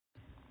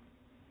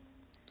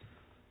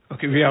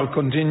Okay, we are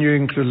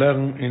continuing to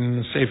learn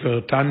in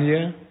Sefer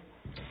Tanya.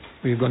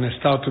 We're going to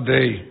start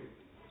today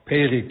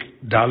Perek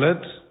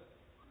Dalet.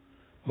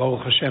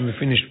 Baruch Hashem, we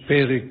finished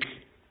Perek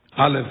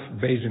Aleph,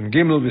 Beis and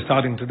Gimel. We're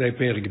starting today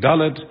Perek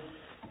Dalet.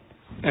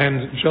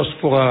 And just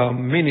for a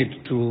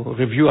minute to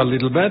review a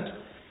little bit,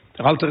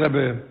 the Alter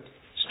Rebbe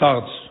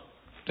starts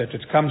that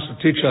it comes to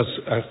teach us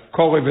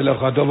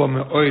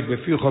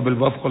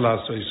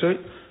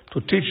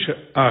to teach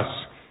us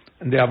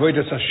and the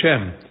avodas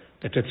Hashem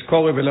that it's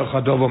Kore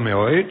Velochadovo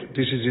Meoid.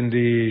 This is in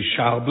the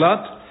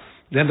Sharblat.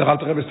 Then the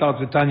Alter Rebbe starts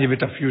the Tanya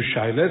with a few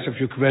shayles, a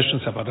few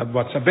questions about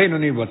what's a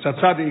Benoni, what's a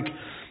Tzaddik,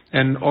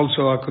 and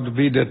also it could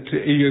be that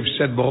you've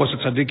said Boros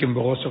Tzaddikim,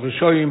 Boros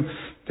Rishoyim,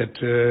 that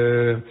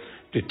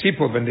the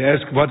tipo, when they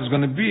ask what is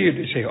going to be,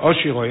 they say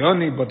Oshir or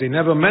Yoni, but they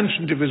never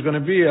mentioned if it's going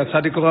to be a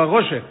Tzaddik or a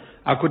Roshe.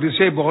 How could you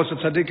say Boros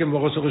Tzaddikim,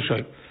 Boros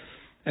Rishoyim?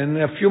 And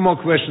a few more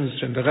questions,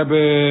 and the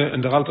Rebbe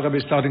and the Alter Rebbe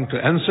is starting to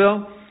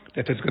answer.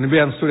 That it's going to be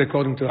understood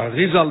according to our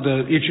result.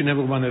 Each and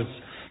every one has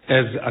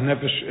a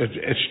nefesh,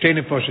 a shtei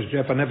nefoshes. We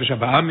have a nefesh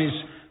aba'amis,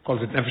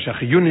 called it nefesh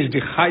achiyunis. The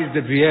chayes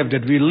that we have,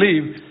 that we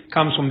live,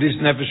 comes from this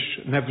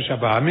nefesh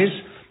aba'amis.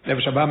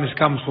 Nefesh aba'amis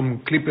comes from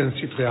klipa and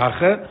sitri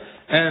acher,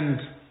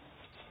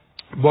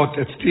 but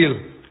it still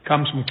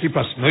comes from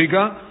klipas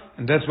noiga,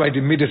 and that's why the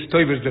midas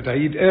toivers that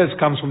Aid has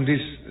comes from this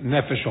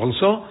nefesh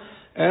also.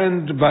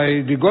 And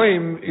by the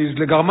goyim is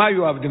legarmayu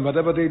avdim.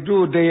 Whatever they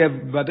do, they have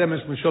badem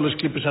es misholosh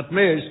klipas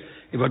atmeis.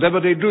 Whatever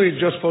they do is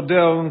just for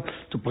them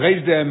to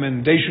praise them,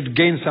 and they should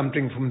gain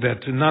something from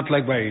that, not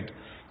like by it.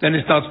 Then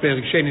he starts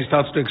Perek Sheni, he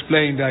starts to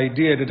explain the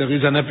idea that there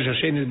is a nefesh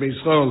Hasheni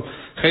beYisrael,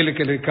 chelek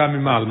elokam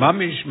imal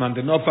mamish, man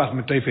de nofach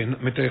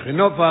meteiche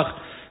nofach,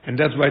 and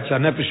that's why it's a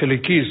nefesh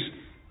elikis.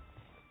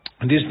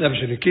 And this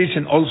nefesh elikis,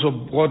 and also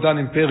brought down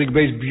in Perek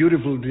Beis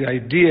beautiful the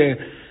idea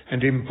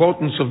and the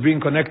importance of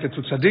being connected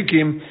to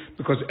tzaddikim,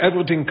 because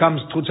everything comes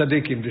through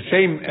tzaddikim. The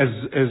same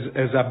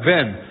as a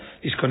ben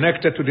is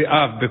connected to the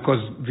Av, because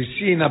we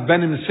see in a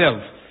ben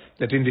himself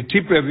that in the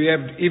tipper we have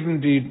even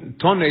the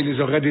toenail is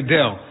already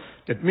there.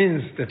 That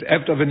means that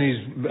after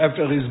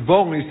he's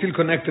born, he's still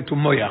connected to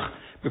Moyach,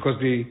 because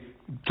the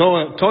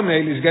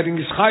toenail is getting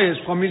his chayes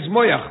from his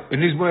Moyach,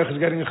 and his Moyach is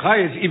getting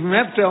chayes even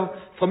after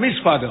from his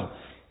father.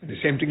 And the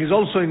same thing is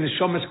also in the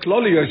Shomes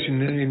Klolios,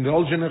 in the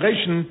whole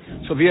generation.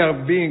 So we are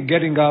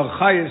getting our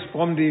chayes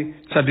from the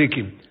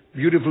tzaddikim.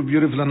 Beautiful,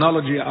 beautiful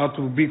analogy how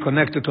to be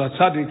connected to a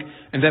tzaddik,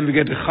 and then we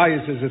get the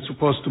chayes as it's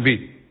supposed to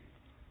be.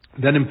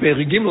 Then in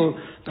Perek Gimel,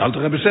 the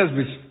Alter Rebbe says,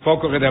 with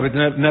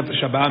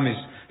nefesh aba'amis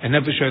and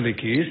nefesh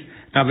elikis.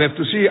 Now we have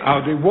to see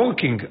how they're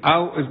working.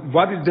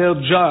 What is their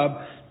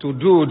job to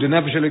do? The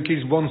nefesh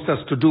elikis wants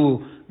us to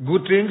do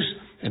good things,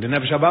 and the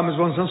nefesh aba'amis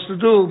wants us to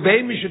do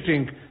beimish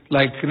things,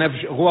 like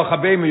nefesh ruach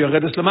habeim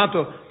yoredes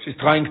lamato. She's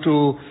trying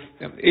to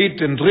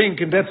eat and drink,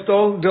 and that's the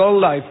whole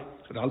life.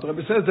 The Alter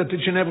Rebbe says that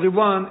each and every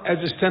one has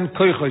 10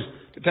 koichos.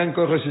 The 10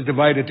 koichos is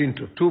divided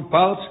into two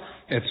parts.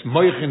 It's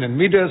moichin and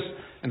midas,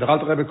 and the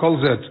Alter Rebbe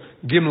calls it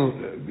gimel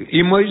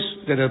imois.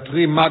 There are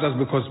three mothers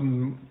because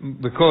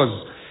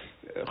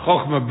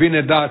chochma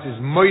bina dat is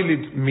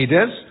moilid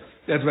midas.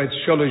 That's why it's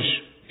sholosh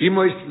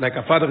imois, like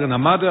a father and a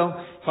mother.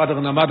 Father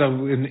and a mother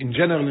in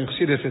general in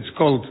Chassidus it's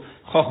called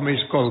chochma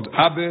is called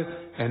abe,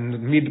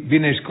 and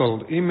bina is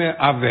called ime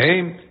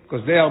aveim,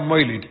 because they are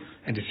moilid.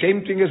 And the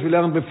same thing as we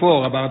learned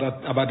before about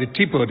the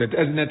tipo, that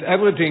isn't it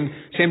everything,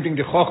 same thing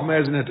the chokhmah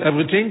isn't it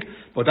everything,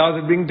 but how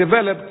is it being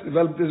developed?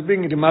 Well, it's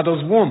being in the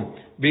mother's womb,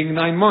 being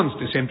 9 months.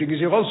 The same thing is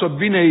here also,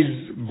 Bina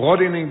is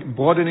broadening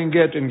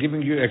it and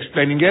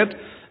explaining it,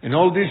 and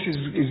all this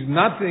is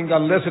nothing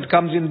unless it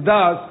comes in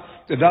Das.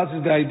 The Das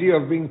is the idea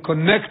of being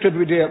connected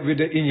with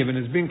the Inyan. When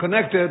it's being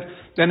connected,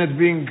 then it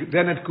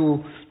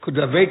could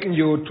awaken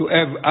you to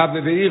have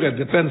Ave Ve'ire,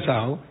 depends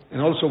how. And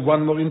also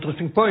one more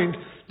interesting point,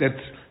 that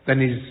when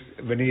he's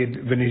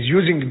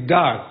using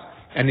Das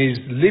and he's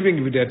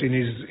living with that and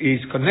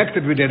he's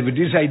connected with that, with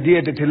this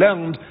idea that he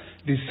learned,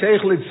 the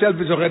Seichel itself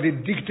is already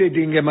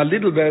dictating him a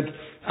little bit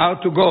how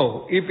to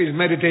go. If he's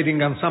meditating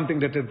on something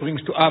that it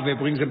brings to Ave,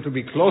 brings him to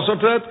be closer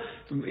to it.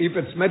 If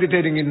it's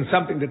meditating in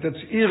something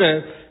that's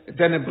Ire,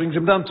 then it brings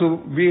him down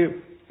to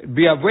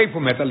be away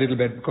from it a little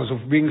bit because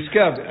of being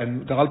scared.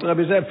 And the Alter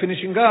Rebbe said,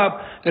 finishing up,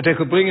 that they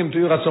could bring him to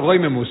Yiras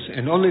Oroimemus.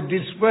 And only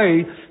this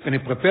way, when he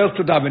prepares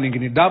to davening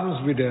and he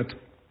davens with it,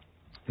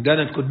 then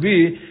it should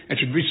be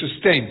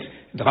sustained.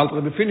 The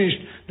Alter Rebbe finished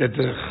that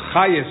the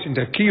chayes in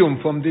the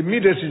kiyum from the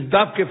midas is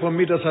davke from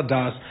midas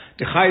hadas.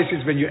 The chayes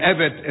is when you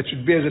have it, it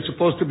should be as it's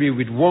supposed to be,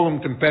 with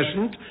warmth and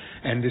passion.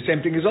 And the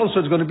same thing is also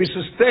it's going to be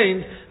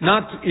sustained.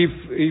 Not if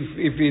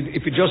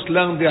he just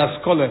learned the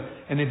askola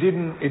and he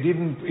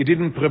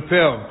didn't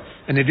prepare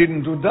and he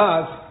didn't do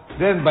that.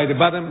 Then the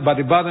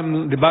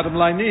bottom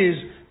line is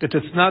that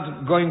it's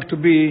not going to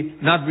be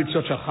not with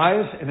such a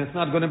chayes, and it's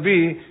not going to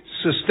be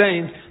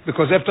sustained,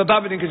 because after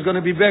davening he's going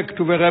to be back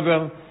to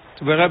wherever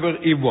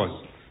he was.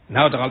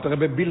 Now the Alter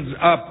Rebbe builds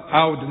up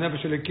how the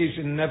nefesh elikis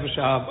and nefesh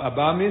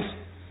abamis,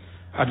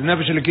 how the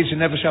nefesh elikis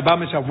and nefesh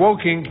abamis are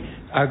working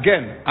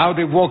again, how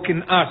they work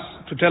in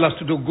us to tell us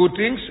to do good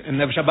things, and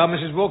Nefesh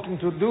Abamis is working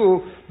to do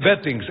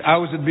bad things.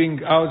 How is it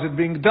being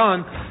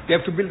done? You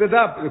have to build it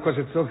up, because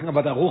it's talking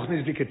about a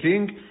ruchnisdike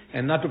thing,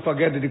 and not to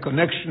forget that the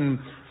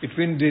connection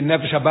between the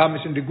Nefesh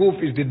Abamis and the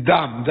Guf is the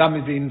dam. Dam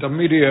is the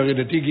intermediary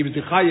that he gives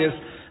the highest,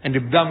 and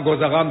the dam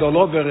goes around all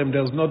over him.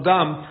 There's no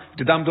dam.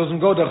 The dam doesn't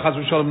go there. Chas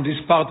v'sholom, this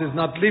part is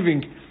not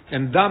living,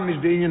 and dam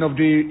is the union of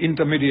the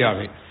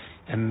intermediary.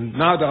 And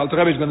now the Alter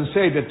Rebbe is going to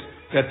say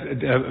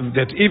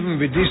that even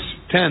with this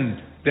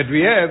 10 that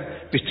we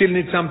have, we still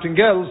need something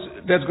else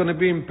that's going to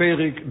be in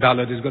Perik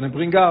Dalet. Is going to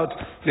bring out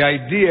the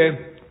idea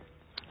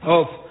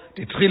of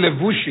the three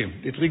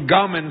levushim, the three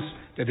garments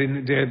that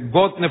in the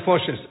both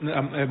nefoshes.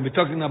 We're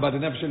talking about the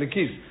Nefesh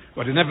Elokis.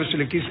 What the Nefesh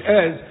Elokis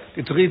has,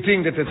 the three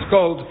things that it's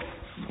called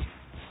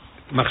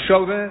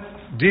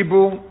Machshove,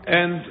 Dibur,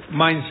 and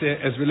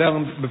Mainse, as we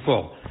learned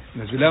before.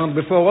 And as we learned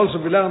before, also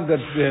we learned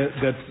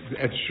that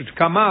it should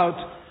come out.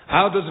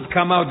 How does it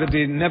come out that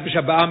the Nefesh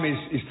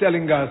Abamis is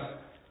telling us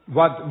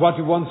what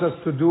he wants us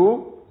to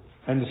do?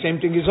 And the same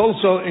thing is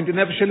also in the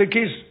Nefesh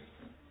Elokis.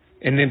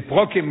 And in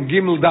Prokim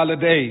Gimel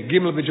Dalet A,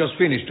 Gimel we just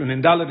finished, and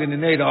in Dalet in the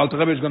Neder, Alter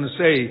Rebbe is going to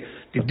say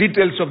the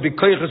details of the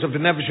koiches of the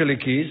Nefesh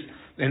Elokis,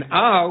 and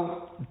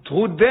how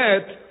through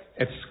that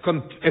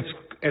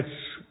it's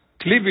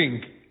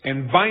cleaving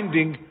and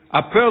binding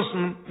a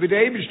person with the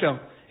Eibishter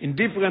in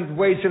different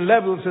ways and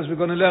levels, as we're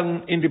going to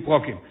learn in the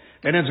Prokim.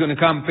 Then it's going to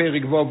come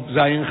Perik Vov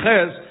Zayin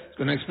Ches. It's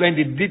going to explain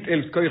the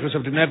detailed koiches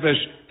of the Nefesh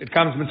that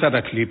comes mitzad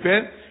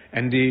HaKlippe,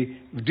 and the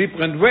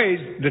different ways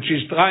that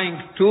she's trying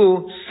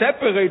to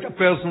separate a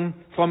person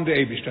from the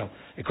Eibishter.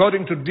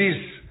 According to this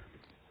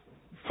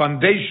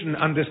foundation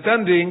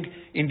understanding,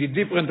 in the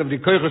different of the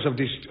koiches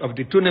of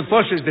the two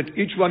nefoshes, that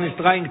each one is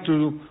trying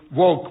to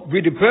work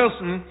with the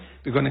person,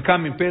 we're going to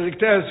come in Perik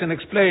Tes and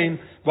explain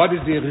what is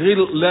the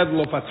real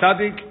level of a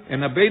tzaddik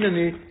and a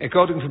Beinoni,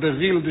 according to the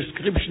real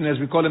description, as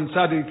we call him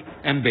tzaddik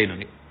and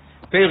Beinoni.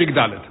 Perik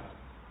Dalet.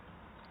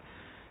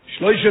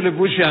 Shloisha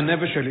levushi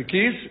ha-nefesh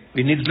Elokis.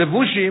 We need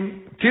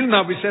levushim. Till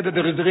now we said that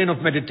there is a reign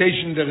of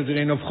meditation, there is a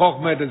reign of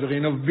chokhmah, there is a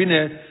reign of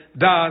bineh,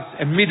 das,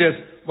 and midas.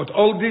 But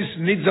all this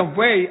needs a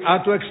way how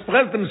to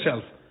express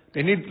themselves.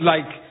 They need,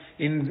 like,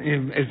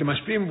 as the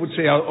Mashpim would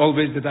say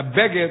always, that a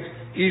beged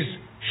is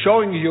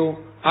showing you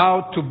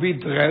how to be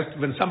dressed.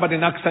 When somebody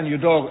knocks on your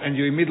door and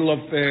you're in the middle of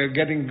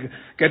getting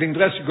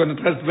dressed, you're going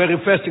to dress very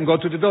fast and go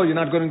to the door. You're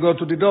not going to go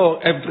to the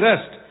door half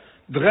dressed.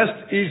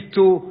 Dressed is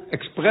to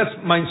express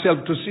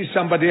myself, to see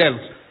somebody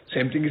else.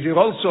 Same thing is here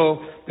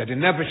also, that the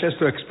Nefesh has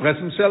to express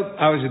himself.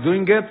 How is he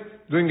doing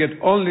it? Doing it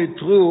only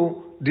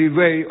through the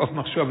way of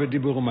Machshove,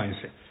 Dibur,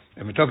 Mainse.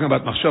 And we're talking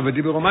about Machshove,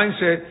 Dibur,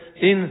 Mainse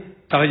in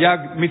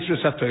Taryag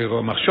Mitzvahs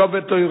HaTorah.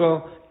 Machshove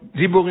Torah,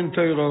 Dibur in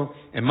Torah,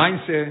 and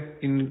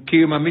Mainse in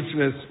Kiyum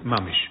HaMitzvahs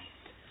Mamish.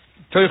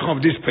 Torah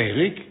of this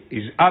Perik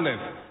is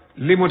Aleph,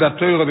 Limud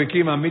HaTorah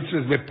v'Kiyum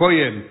HaMitzvahs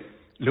v'Poyel,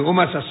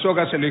 Leumas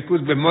HaSogas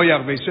Elokut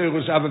b'Moyach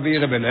v'Yisoirus Ava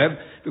v'Yireh b'Lev.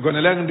 We're going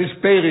to learn this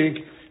Perik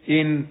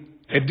in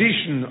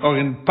addition or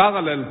in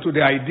parallel to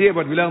the idea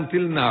what we learned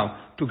till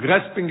now, to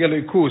grasping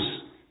Elokus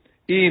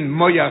in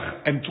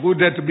Moyach, and through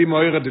that to be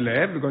Moireh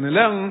Lev. We're going to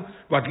learn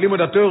what Limud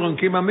HaTorah and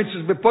Kiyum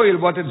HaMitzvahs b'Poyel,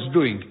 what it's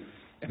doing.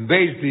 And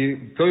based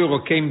the Torah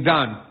came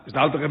down, the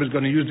Alter Rebbe is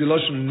going to use the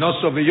lotion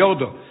Noso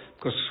v'Yordo,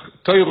 because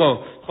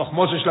Torah,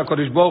 Chochmos Shel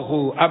HaKadosh Baruch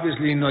Hu,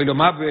 obviously in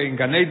Olam Haba, in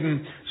Gan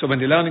Eden. So when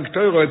they're learning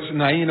Torah, it's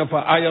in of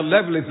a higher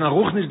level, it's not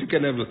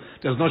ruchnisdike level.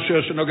 There's no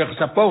Shoyer Shenogach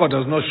Sapora,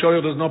 there's no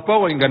Shoyer, there's no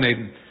Pora in Gan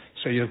Eden.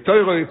 So your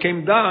Torah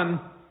came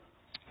down,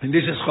 and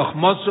this is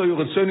Chochmos Shel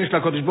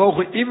HaKadosh Baruch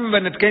Hu, even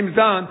when it came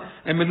down,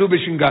 and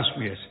Melubish in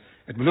Gashmias.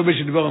 It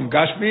Melubish in Dvorim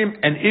Gashmim,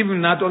 and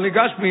even not only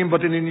Gashmim,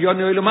 but in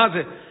Yoni Olam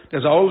Haba.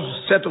 There's a whole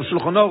set of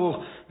Shulchan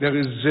Aruch. There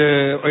is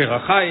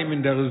Oira Chaim,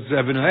 and there is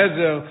Even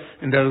Ezer,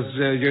 and there is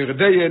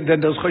Yeridei, and then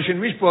there's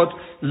Choshen Mishpot,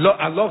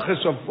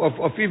 aloches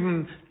of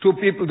even two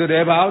people that they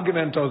have an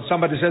argument, or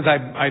somebody says,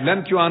 I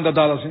lent you $100,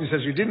 and he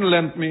says, you didn't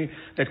lend me.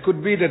 That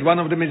could be that one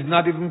of them is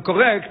not even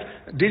correct.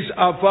 This,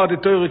 how far the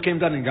Torah came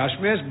down in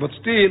Gashmias, but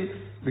still,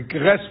 the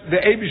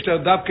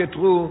Eibishter davke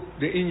through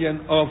the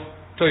Inyan of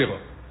Torah.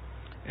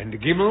 And the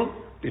Gimel,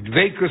 the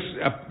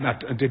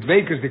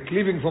Dveikus, the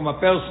cleaving from a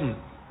person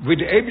with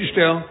the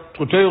Eibishter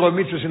through Torah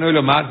mitzvahs in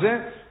Olam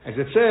Haba, as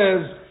it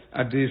says,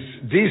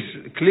 this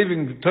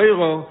cleaving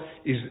Torah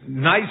is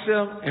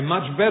nicer and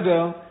much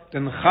better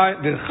than the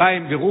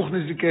Chaim, the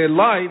Ruchnisdike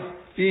life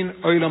in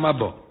Olam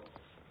Haba.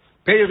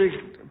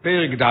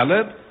 Perik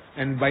Dalet,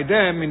 and by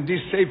them in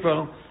this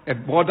Sefer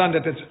it brought down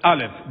that it's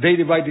Aleph. They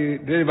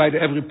divide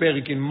every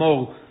Perik in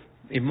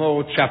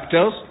more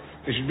chapters.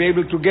 They should be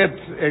able to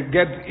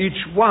get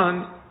each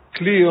one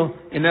clear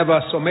and have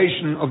a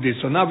summation of this.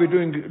 So now we're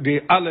doing the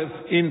Aleph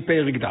in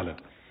Perik Dalet.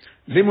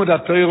 Limud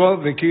HaTorah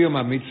v'Kiyum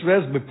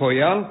HaMitzvahs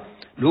b'Poyal,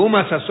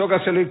 Leumas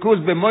HaSogas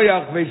Elokut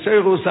b'Moyach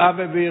v'Yisoirus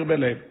Ava v'Yireh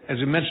b'Lev. As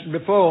we mentioned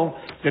before,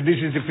 that this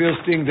is the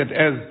first thing that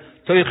has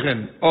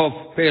Teichen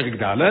of Perik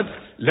Dalet,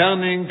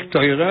 learning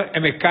Torah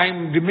and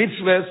mekayim the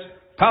mitzvahs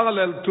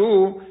parallel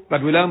to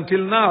what we learned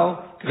till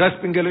now,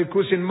 grasping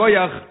Elokus in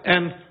Moyach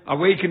and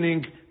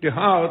awakening the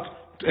heart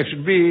It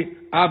should be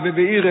Ave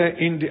ve'ire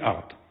in the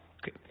art.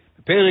 Okay.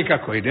 Perek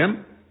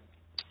HaKoidem,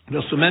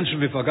 just to mention,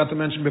 we forgot to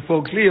mention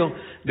before clear,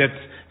 that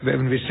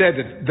when we said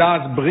that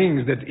Das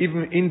brings that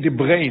even in the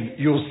brain,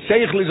 your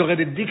seichel is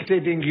already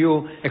dictating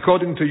you,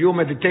 according to your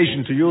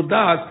meditation, to your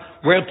Das,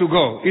 where to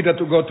go. Either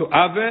to go to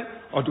Ave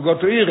or to go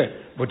to Ire.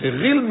 But the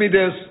real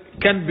Midas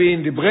can be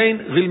in the brain,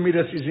 real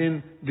Midas is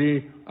in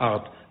the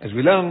art. As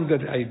we learned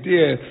that the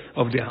idea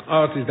of the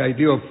art is the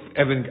idea of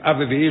having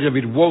Ave ve'ire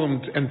with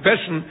warmth and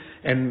passion,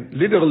 and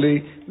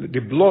literally the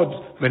blood,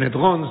 when it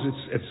runs,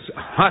 it's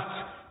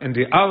hot. And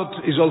the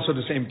art is also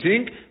the same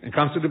thing. When it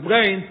comes to the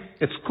brain,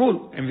 it's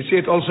cool. And we see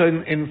it also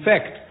in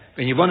fact.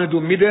 When you want to do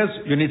midas,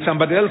 you need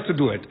somebody else to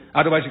do it.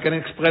 Otherwise, you can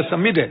express a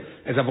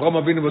midah. As Avraham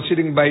Avinu was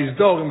sitting by his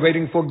door and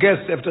waiting for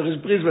guests after his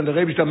bris, when the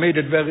Rebbe made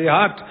it very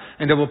hot,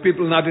 and there were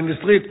people not in the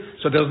street,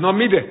 so there's no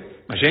midah.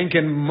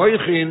 Mashenken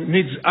Moichin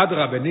needs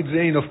adrab, needs the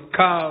ain of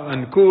car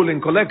and cool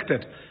and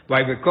collected.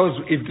 Why?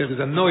 Because if there is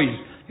a noise,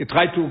 you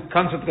try to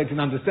concentrate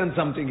and understand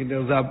something, and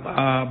there's a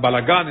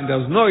balagan and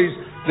there's noise,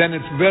 then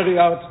it's very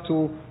hard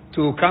to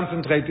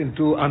concentrate and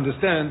to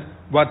understand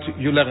what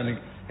you're learning.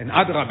 And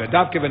adrab,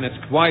 when it's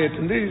quiet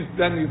and this,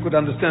 then you could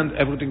understand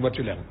everything what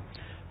you learn.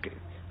 Okay.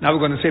 Now we're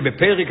going to say,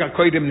 Perek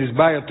HaKoidem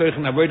nisbayah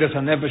toichen avodas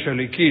hanefesh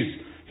halikis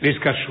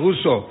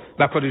liskashruso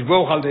b'kodesh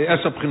baruch al the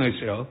eser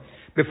pchinoisel.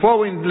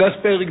 Before in last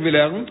Perek we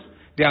learned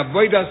the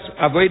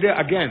avodah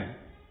again.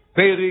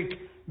 Perek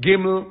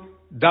Gimel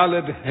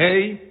Daled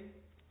Hey.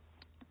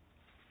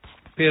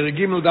 Perek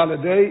Gimel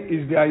Daled Hey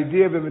is the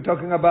idea when we're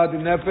talking about the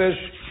nefesh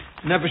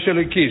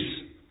halikis.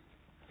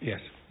 Yes.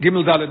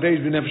 Gimel Daled Hey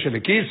is the nefesh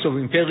halikis. So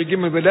in Perek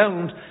Gimel we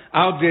learned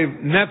how the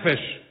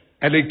nefesh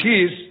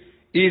halikis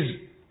is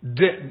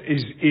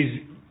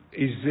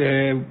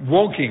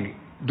walking,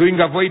 doing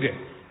avodah,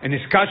 and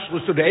is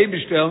kashrus to the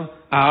Eibishter.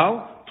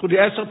 How? Through the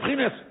Eser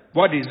Pchines.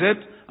 What is it?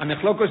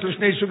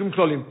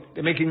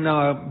 They're making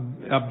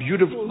a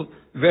beautiful,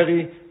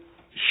 very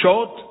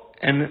short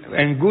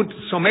and good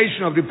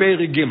summation of the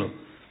Perek Gimel.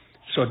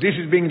 So this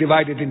is being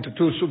divided into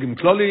two sugim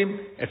klolim,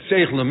 et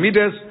seichel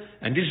midas,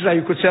 and this is how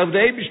you could serve the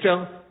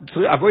Eibishter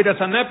to avoid as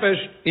a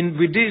nefesh in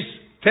with these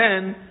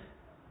 10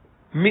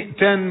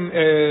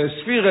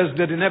 spheres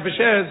that the nefesh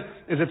has.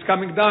 As it's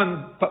coming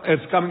down,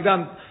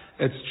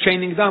 it's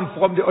chaining down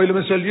from the oilom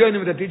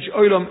eselyonim that each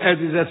oilom has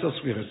its Eser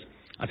spheres.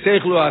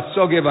 Seichel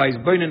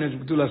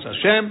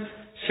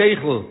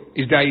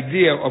is the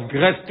idea of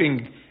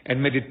resting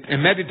and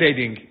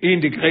meditating in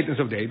the greatness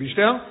of the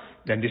Eibishter.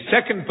 Then the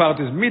second part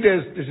is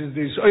midas. This is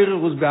the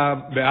soirus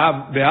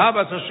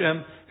be'avas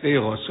Hashem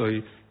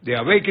ve'irosoi, the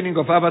awakening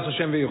of avas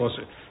Hashem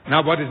ve'irosoi.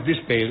 Now, what is this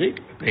Perek?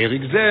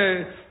 Perek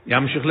zeh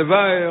yamshich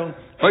levaer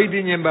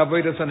oidinyem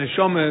ba'avodas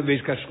haneshama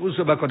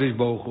ve'ishkashruso b'kodesh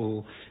baruch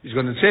hu. He's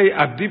going to say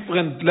a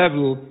different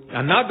level,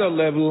 another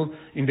level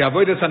in the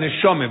avodas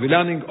haneshama. We're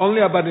learning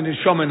only about the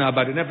neshama now,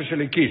 about the nefesh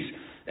halikis,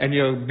 and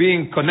you're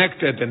being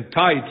connected and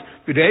tied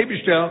with the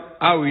Eibishter.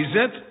 How is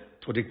it?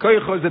 Through the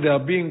koichos that they are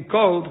being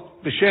called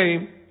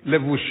b'shem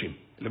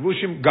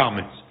levushim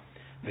garments.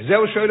 This is the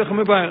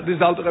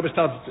Alter Rebbe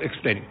starts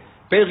explaining.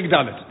 Perek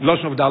Dalet,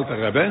 Loshen of the Alter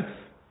Rebbe.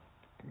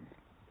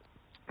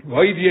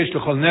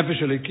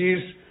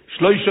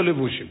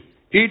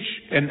 Each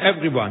and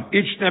every one,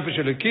 each nefesh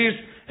halikis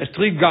has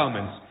 3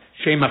 garments.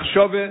 Shei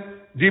machshove,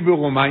 dibur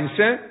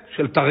u'mainse,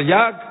 shel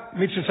taryag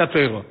mitzvos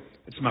haTorah.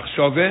 It's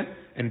machshove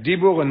and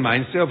dibur and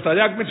mainse of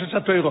taryag mitzvos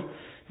haTorah.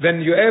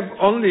 When you have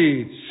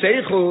only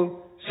seichel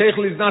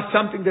is not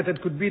something that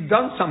it could be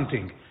done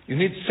something. You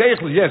need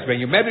seichel, yes. When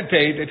you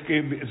meditate,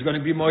 it's going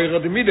to be more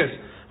the midas.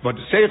 But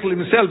seichel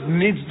himself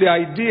needs the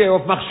idea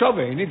of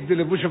machshove. He needs the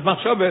levush of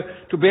machshove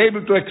to be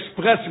able to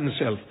express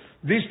himself.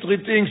 These 3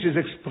 things is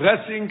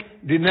expressing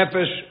the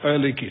nefesh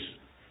halikis.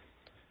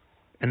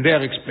 And they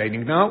are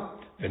explaining now.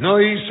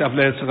 V'nois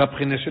avle etzra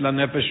pchines shel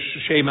hanefesh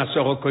shei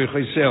masoro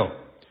koichoseo.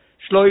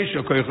 Shloish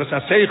o koichos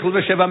ha-seichel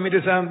v'sheva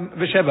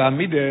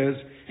midas.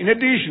 In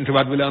addition to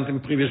what we learned in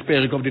the previous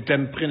Perek of the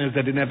 10 pchines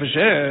that the nefesh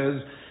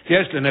has,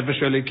 yes, the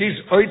nefesh halikis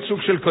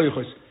oitzuk shel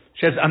koichos.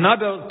 She has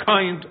another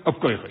kind of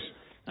koichos.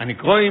 And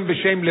ikroim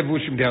b'shem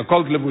levushim. They are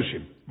called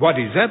levushim. What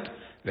is it?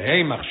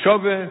 V'hei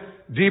machshove,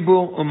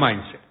 dibur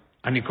u'mainse.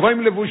 And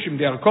ikroim levushim.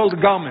 They are called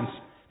garments.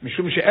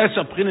 Mishum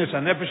she'eser pchines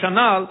hanefesh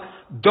hanal.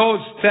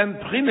 Those 10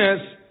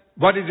 pchines.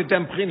 What is the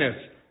 10 pchines?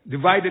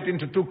 Divided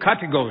into 2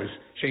 categories.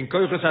 She'in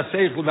koichos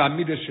ha-seichel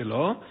v'amidas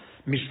shelo.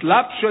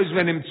 Mislapshois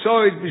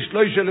v'nemtsois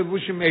b'shloish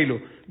levushim elu.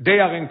 They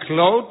are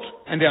enclosed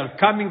and they are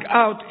coming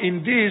out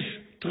in these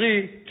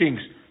 3 things.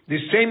 The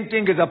same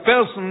thing as a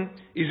person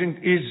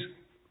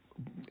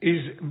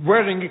is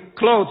wearing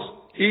clothes,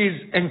 is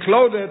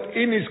enclosed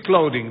in his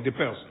clothing, the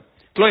person.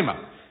 Kloima.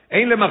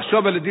 Ein le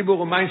machshove le dibur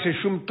u'mainse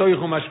shum toich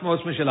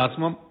u'mashmos mishel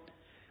atzmom.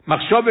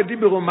 Machshove,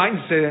 dibur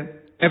u'mainse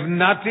have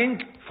nothing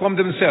from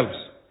themselves.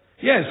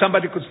 Yes,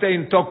 somebody could stay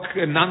and talk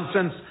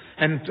nonsense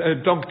and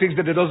talk things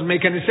that it doesn't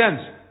make any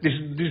sense.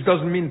 This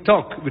doesn't mean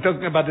talk. We're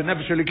talking about the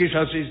nefesh halikis,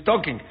 how she's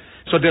talking.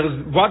 So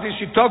what is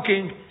she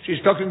talking?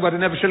 She's talking what the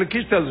nefesh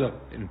halikis tells her.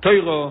 In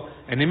Torah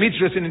and in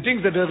mitzvahs and in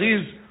things that there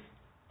is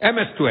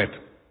emes to it.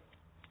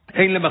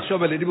 אין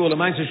למחשוב על הדיבור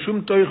למעשה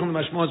שום תוכן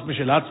ומשמעות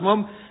משל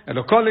עצמם,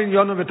 אלא כל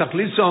עניון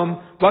ותכליסם,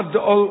 what the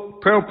whole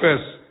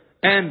purpose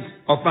and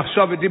of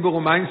מחשוב ודיבור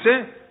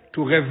ומעשה, to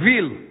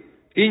reveal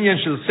עניין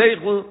של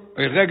שכל או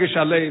רגש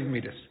הלב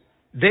מידס.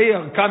 They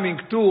are coming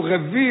to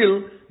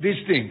reveal this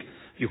thing.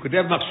 You could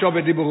have מחשוב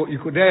ודיבור, you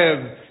could have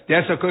the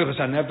עשר כוחס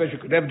הנפש, you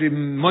could have the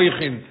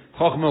מויכין,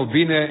 חוכמה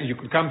ובינה, you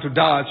could come to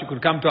that, you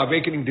could come to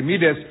awakening the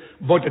midas,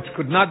 but it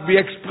could not be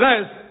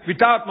expressed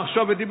without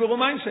מחשוב ודיבור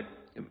ומעשה.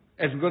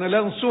 As we're going to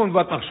learn soon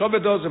what מחשוב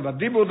does, and what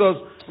דיבור does,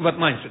 and what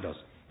מעשה does.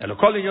 אלא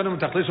כל עניונים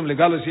ותכליסם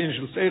לגלוס עניין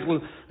של שכל,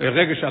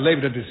 רגש הלב,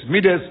 that is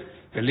midas,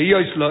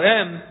 ולהיות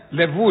להם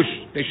לבוש,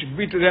 they should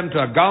be to them to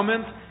a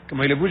garment,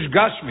 כמו לבוש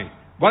גשמי.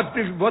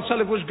 What's a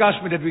לבוש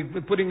גשמי that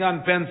we're putting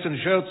on pants and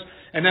shirts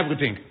and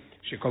everything?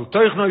 שכל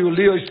תוכנו יהיו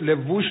להיות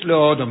לבוש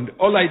לאדם. The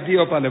whole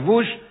idea of a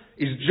לבוש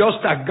is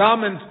just a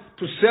garment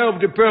to serve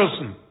the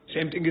person.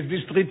 Same thing as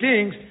these three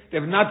things. They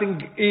have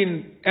nothing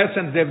in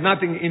essence, they have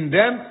nothing in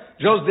them,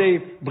 just they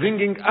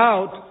bringing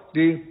out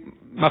the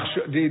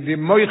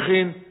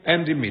moichin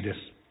and the midas.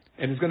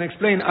 And it's going to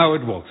explain how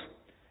it works.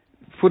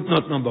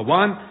 Footnote number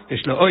 1,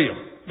 יש לו אויר.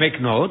 Make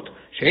note,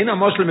 שאין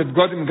המושל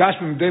מתגודם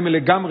גשמים דומה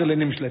לגמרי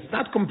לנמשל. It's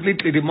not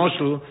completely the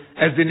מושל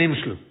as the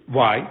נמשל.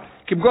 Why?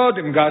 כי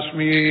בגודם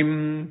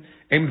גשמים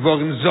הם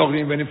דבורים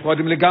זורים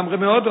ונפרודים לגמרי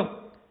מאודו.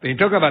 When you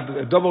talk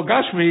about double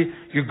gashmi,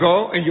 you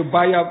go and you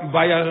buy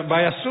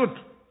a suit.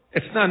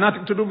 It's not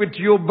nothing to do with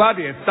your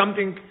body. It's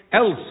something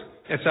else.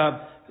 It's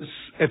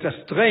a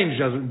strange,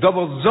 a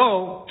double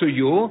zo to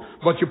you,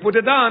 but you put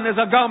it on as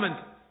a garment.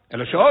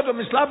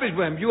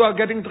 You are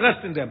getting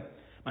dressed in them.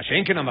 It's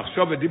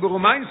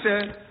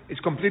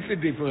completely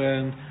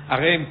different. If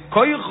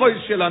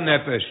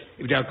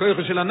they are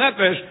koichos shel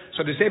hanefesh,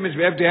 so the same as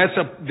we have the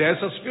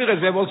Eser spheres,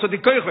 we have also the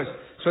koichos.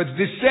 So it's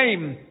the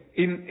same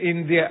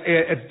in the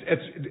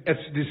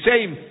it's the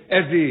same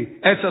as the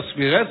Eser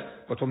spheres,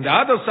 but from the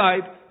other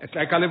side, it's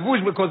like a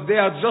levush because they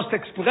are just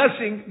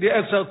expressing the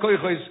Eser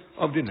koichos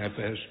of the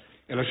nefesh.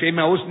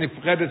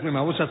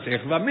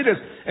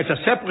 It's a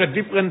separate,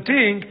 different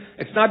thing.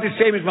 It's not the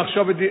same as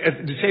machshava,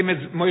 the same as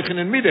moichin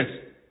and midas.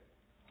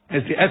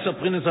 As the Eser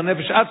Prinus and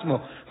Nefesh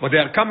Atzmo, but they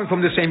are coming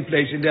from the same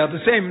place, and they are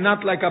the same,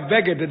 not like a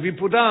baguette that we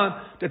put on,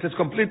 that is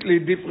completely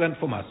different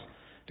from us.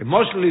 The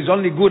moshel is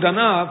only good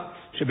enough,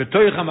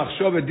 שבתוך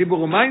המחשוב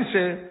ודיבור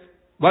ומיינסה,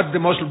 what's the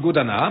moshel good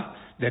enough?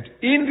 That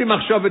in the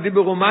מחשוב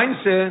ודיבור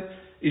ומיינסה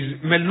is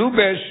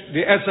melubesh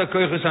the Eser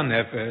Koiches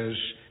HaNefesh.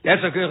 The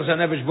Eser Koiches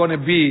HaNefesh want to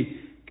be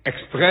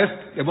expressed,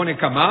 they want to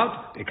come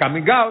out, they're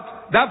coming out,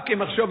 דווקא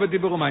מחשוב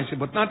ודיבור ומיינסה,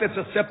 but not it's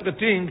a separate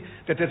thing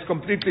that is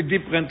completely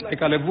different,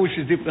 like a levush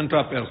is different to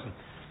a person.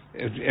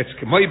 It's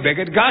k'moi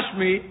beged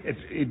gashmi,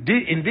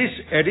 in this,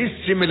 it is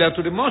similar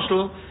to the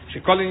moshel,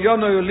 שכל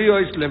עניונו יוליו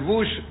is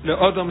levush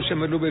לאודom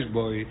שמלובש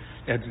בוי.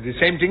 The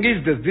same thing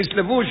is that this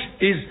levush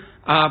is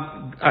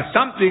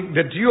something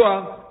that you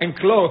are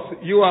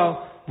enclosed, you are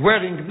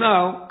wearing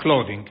now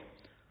clothing.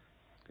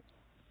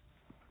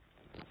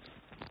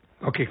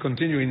 Okay,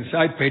 continue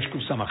inside, page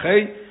קוף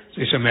סמכי,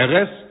 זה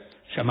שמרס,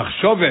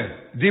 שהמחשבה,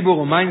 דיבור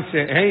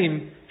ומיינסה, הם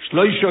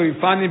שלושה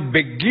יפנים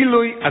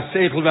בגילוי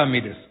השכל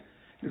והמידס.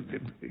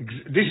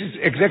 This is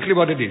exactly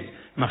what it is.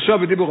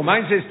 מחשבה, דיבור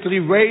ומיינסה is 3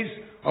 ways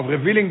of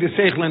revealing the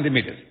seichel and the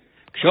midas.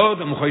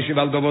 כשעוד המחוישב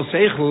על דבר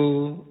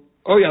seichel,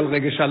 או על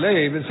רגש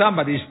הלב, and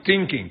somebody is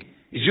thinking,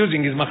 is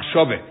using his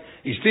מחשבה,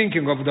 he's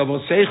thinking of דבר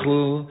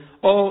seichel,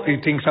 or he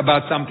thinks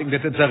about something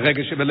that it's a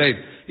רגש שבלב.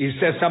 He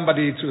says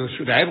somebody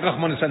should have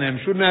rachmones anem,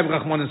 shouldn't have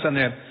rachmones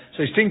anem.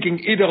 So he's thinking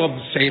either of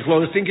seichel,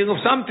 or he's thinking of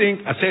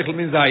something. A seichel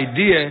means the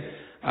idea,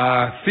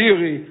 a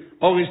theory,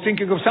 or he's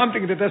thinking of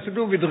something that has to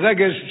do with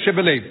רגש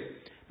שבלב.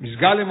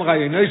 מסגלם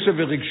רעיונויסו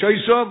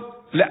ורגשויסו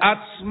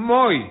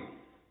לעצמוי.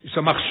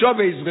 So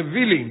machshove is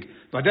revealing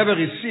whatever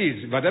he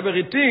sees, whatever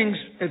he thinks,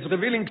 it's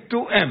revealing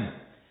to him.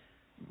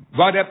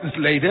 What happens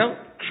later?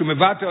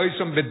 Kshumevate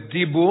oisom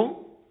bedibur,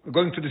 we're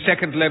going to the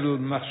second level,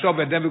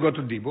 machshove, then we go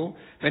to dibur.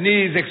 When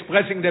he is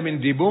expressing them in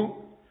dibur,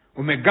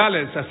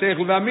 umegales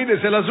aseichel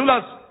v'amides el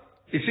azulas.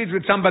 He sits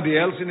with somebody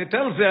else and he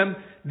tells them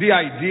the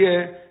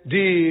idea,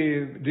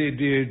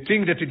 the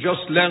thing that he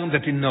just learned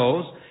that he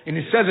knows, and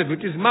he says it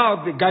with his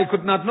mouth. The guy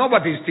could not know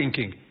what he's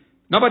thinking.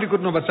 Nobody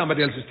could know what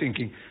somebody else is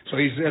thinking. So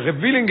he's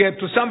revealing it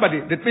to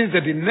somebody. That means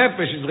that the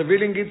nefesh is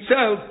revealing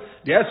itself.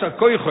 The Eser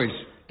Koichos,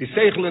 the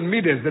Seichel and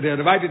Midas, that they are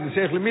divided in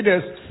Seichel and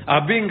Midas,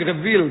 are being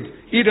revealed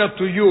either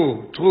to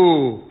you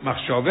through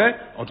Machshove,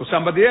 or to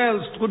somebody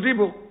else through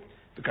Dibur.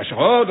 וכאשר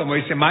עוד,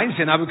 המויסה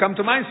מיינסה, now we come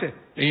to מיינסה.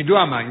 When you do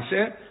a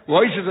מיינסה,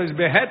 רויסה זה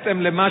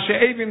בהתאם למה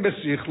שהבין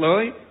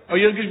בשכלוי, או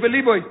ירגיש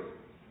בליבוי.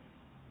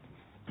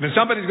 When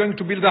somebody is going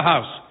to build a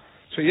house,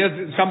 so yes,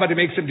 somebody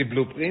makes him the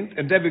blueprint,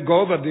 and then we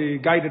go over, the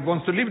guy that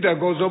wants to live there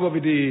goes over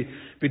with the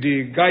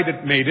guy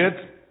that made it,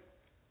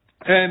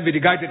 and with the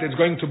guy that is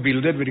going to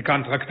build it, with the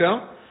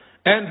contractor,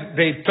 and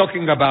they're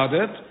talking about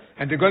it,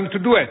 and they're going to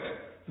do it.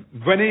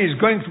 When he's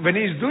doing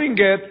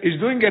it, he's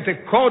doing it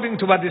according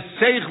to what the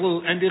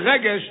seichel and the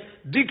regesh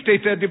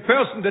dictated the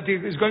person that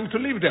is going to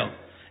live there.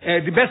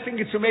 The best thing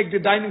is to make the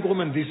dining room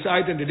on this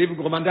side and the living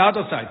room on the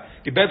other side.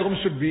 The bedroom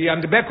should be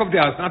on the back of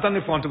the house, not on the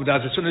front of the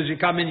house. As soon as you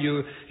come in,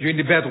 you're in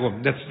the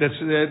bedroom. That's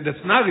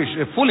narish,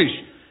 foolish.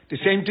 The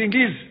same thing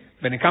is,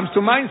 when it comes to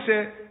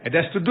mindset, it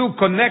has to do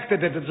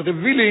connected, that it's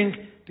revealing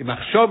the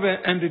machshove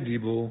and the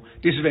dibur.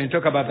 This is when you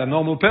talk about a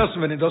normal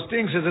person, when he does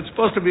things, as it's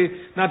supposed to be,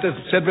 not as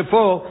said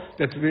before,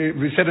 that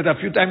we said it a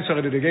few times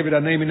already, they gave it a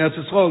name in Eretz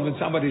Yisrael, when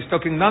somebody is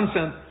talking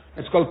nonsense,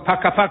 it's called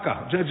paka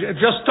paka.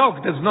 Just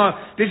talk. This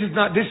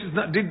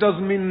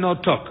doesn't mean no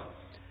talk.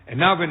 And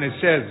now when it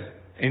says,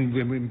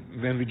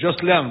 when we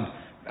just learned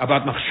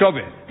about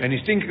machshove, when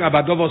he's thinking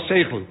about dovo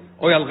seichel,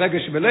 oy al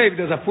regesh belev,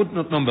 there's a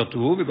footnote number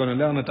 2, we're going to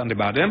learn it on the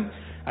bottom.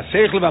 A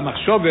seichel va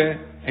machshove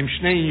em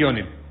shnei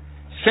inyonim.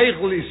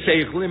 Seichel is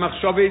seichel,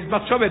 machshove is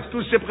machshove. It's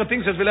two separate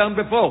things as we learned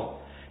before.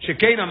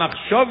 Shekein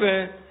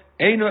machshove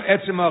eino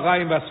etzem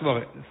harayim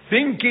vasvore.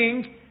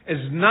 Thinking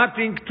has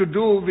nothing to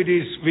do with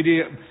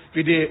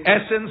the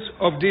essence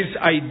of this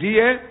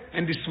idea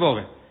and this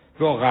svore.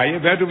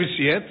 Where do we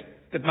see it?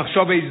 That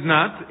machshove is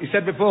not. He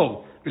said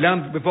before. We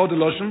learned before the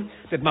Loshen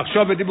that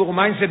machshove dibur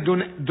mindset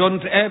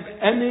don't have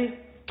any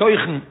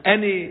toichen,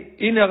 any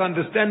inner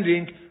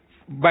understanding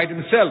by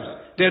themselves.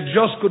 They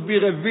just could be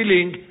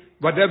revealing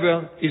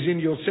whatever is in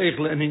your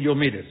seichel and in your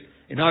midas.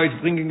 And now he's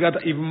bringing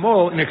that even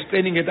more and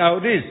explaining it how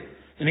it is.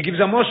 And he gives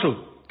a moshel.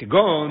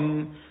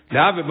 Kegon, a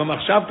person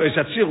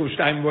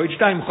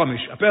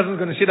is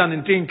going to sit down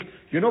and think,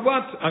 you know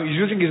what? He's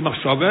using his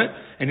machshove,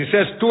 and he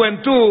says 2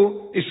 and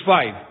 2 is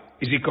 5.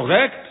 Is he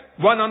correct?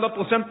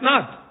 100%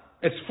 not.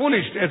 It's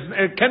foolish.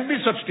 It can't be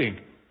such thing.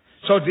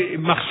 So the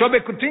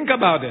machshove could think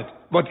about it.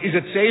 But is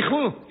it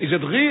seichel? Is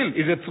it real?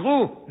 Is it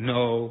true?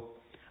 No.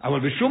 Aber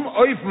bishum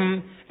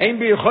oifen ein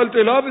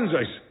beicholte loben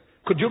sois.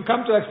 Could you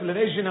come to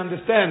explanation and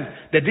understand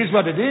that this is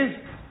what it is?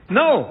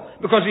 No,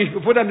 because if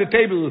you put on the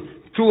table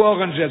 2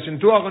 oranges and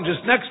 2 oranges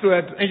next to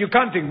it, and you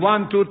counting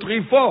 1, 2,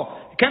 3, 4,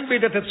 it can't be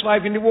that it's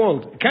 5 in the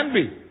world. It can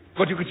be,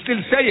 but you could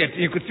still say it.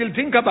 You could still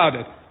think about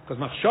it, because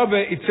machshove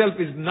itself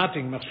is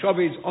nothing. Machshove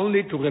is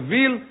only to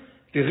reveal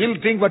the real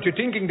thing, what you're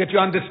thinking, that you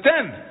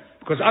understand.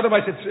 Because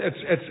otherwise,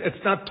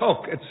 it's not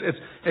talk.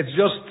 It's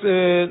just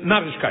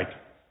narishkeit.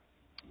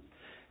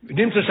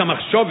 Nimmt es a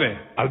machshove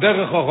al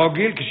derech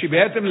orogil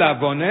kishibetem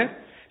laavone.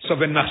 So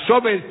when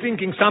machshove is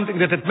thinking something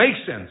that it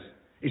makes sense,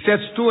 he says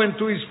 2 and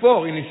 2 is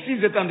 4, and he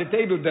sees it on the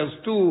table. There's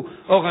 2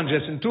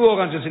 oranges and 2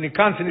 oranges, and he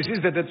counts, and he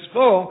sees that it's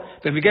 4.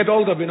 When we get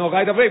older, we know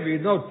right away. We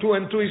know 2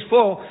 and 2 is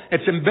 4.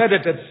 It's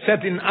embedded. It's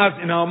set in us,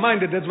 in our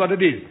mind, that that's what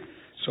it is.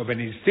 So when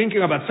he's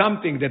thinking about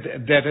something that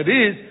it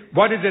is,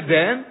 what is it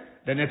then?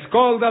 Then it's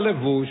called a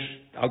levush.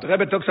 Alter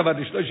Rebbe talks about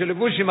the shloishe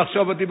levushim,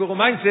 machshava dibur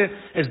u'mainse,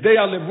 as they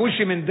are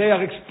levushim and they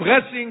are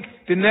expressing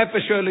the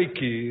nefesh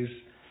elikis.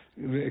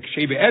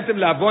 Kshebe'etem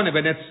la'avone,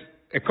 when it's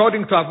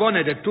according to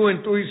avone, that 2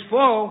 and 2 is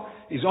 4,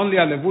 is only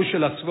a levush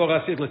el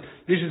asvora sichlis.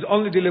 This is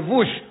only the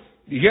levush.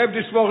 You have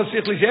the svora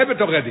sichlis, you have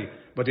it already.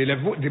 But the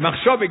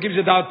machshava gives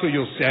it out to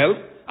yourself.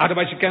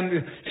 Otherwise,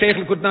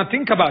 seichel could not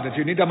think about it.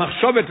 You need a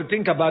machshava to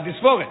think about this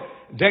svora.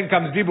 Then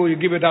comes dibur, you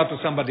give it out to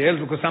somebody else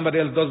because somebody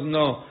else doesn't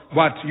know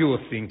what you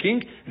are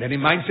thinking. Then in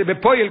mindset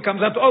bepoil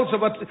comes out also,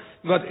 but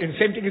the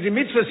same thing is in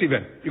mitzvahs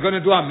even. You're going to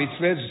do a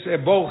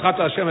mitzvah, Baruch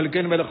Ata Hashem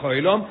Elokeinu melech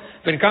haolam.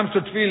 When it comes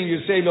to tefillin, you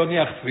say lo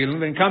niach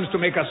tefillin. When it comes to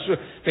make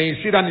when you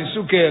sit down in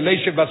sukkah,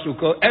 leishev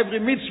basukah, every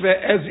mitzvah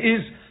as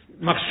is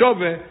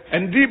machshove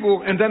and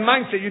dibur, and then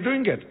mindset, you're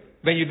doing it.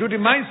 When you do the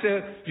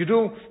mindset,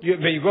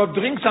 when you go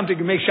drink something,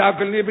 you make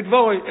shakel nibit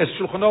voroi, as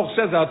Shulchan Aruch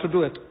says how to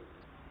do it.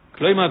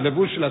 Kloimar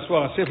levush la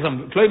svora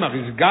sichlim. Kloimar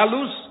is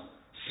galus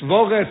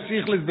svora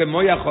sichlis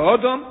bemoyach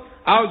odom.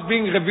 How is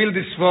being revealed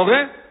the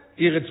svora?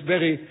 Here it's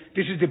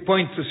this is the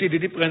point to see the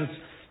difference,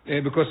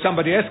 because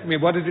somebody asked me,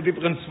 what is the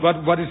difference,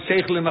 what is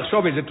seichel and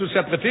machshove? Is it 2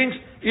 separate things?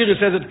 Here he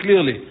says it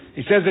clearly.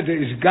 He says that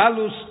it is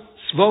galus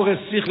svora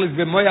sichlis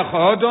bemoyach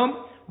odom.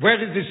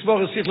 Where is the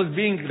svora sichlis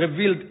being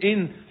revealed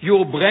in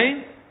your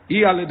brain?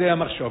 Hi al yedei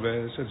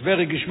machshove. So it's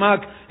very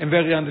gishmak and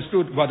very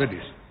understood what it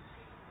is.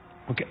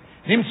 Okay.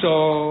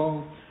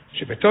 Nimso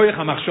שבתוך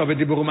המחשבה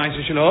דיבור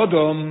ומיינסה של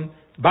האודום,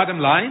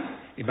 bottom line,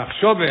 אם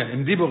מחשבה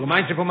עם דיבור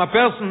ומיינסה from a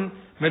person,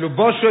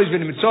 מלובושו יש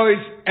ונמצויס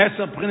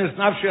 10 פרינס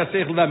נפשי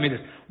השכל והמידס.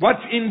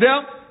 What's in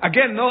there?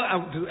 Again, no,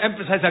 to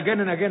emphasize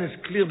again and again,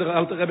 it's clear the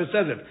Alter Rebbe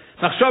says it.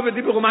 מחשבה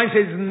דיבור ומיינסה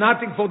is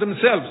nothing for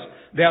themselves.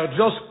 They are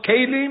just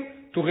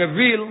kelim to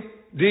reveal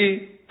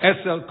the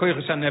Eser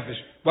Koiches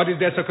HaNefesh. What is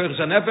the Eser Koiches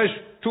HaNefesh?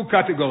 2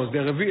 categories.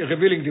 They're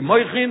revealing the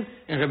Moichin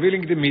and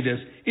revealing the Midas.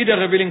 Either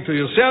revealing to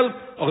yourself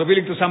or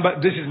revealing to somebody.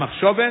 This is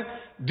Machshove.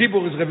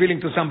 Dibur is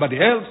revealing to somebody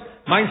else.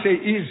 Mindse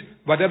is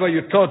whatever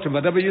you taught and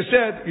whatever you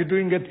said, you're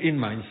doing it in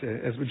Mindse,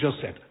 as we just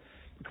said.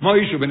 כמו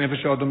אישו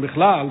בנפש האודום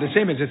בכלל, the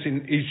same as it's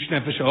in each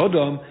נפש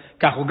האודום,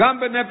 כך הוא גם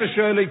בנפש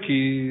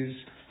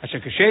האלוקיס, אשר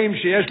כשם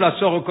שיש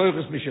לעשור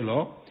כויכס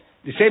משלו,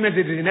 the same as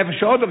it is in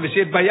nefesh odom, we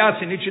see it by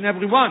us in each and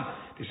every one.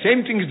 The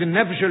same thing is the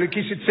nefesh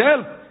elikis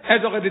itself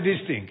has already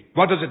this thing.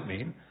 What does it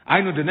mean?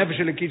 I know the nefesh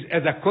elikis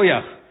as a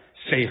koyach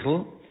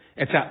seichel.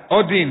 It's a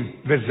odin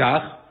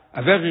vezach,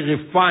 a very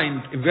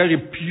refined, a very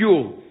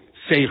pure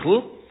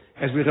seichel.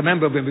 as we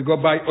remember when we go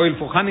buy oil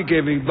for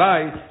Hanukkah, we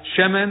buy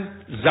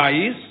shemen,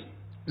 zayis,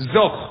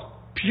 zoch,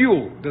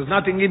 pure. There's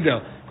nothing in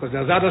there. Because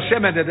there's other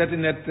shemen that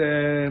in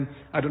that,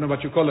 I don't know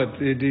what you call it,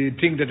 the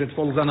thing that it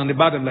falls on the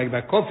bottom like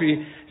by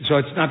coffee, so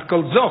it's not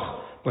called zoch.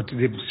 But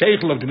the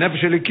seichel of the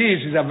Nefesh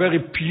Elikis is a very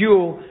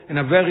pure and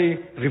a very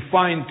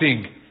refined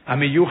thing.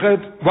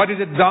 Amiyuchet, what is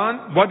it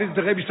done? What is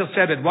the Rebbe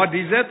said it? What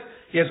is it?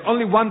 He has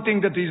only one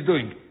thing that he's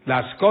doing.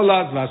 La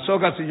skolas, la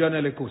sogas, yon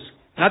elikus.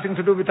 Nothing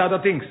to do with other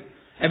things.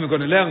 And we're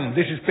going to learn,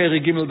 this is Peri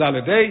Gimel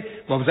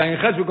Daledei, we're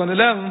going to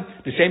learn,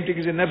 the same thing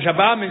is in Nefesh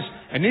Abamis,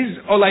 and his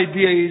whole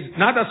idea is,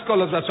 not a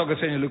skolas, la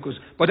sogas, yon elikus,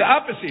 but the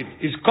opposite,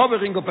 is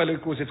covering of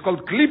elikus. It's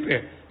called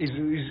klipe,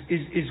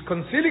 is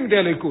concealing the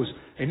elikus.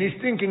 And his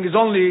thinking is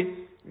only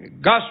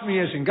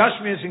Gashmias and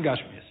Gashmias and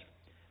Gashmias.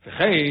 The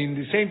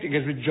same thing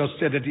as we just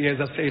said that he has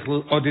a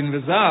seichel odin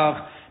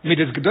vezach mit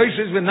des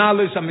gedoishes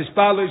venalos am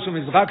mispalos um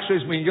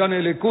izrakshes minyon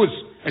elikus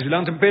as we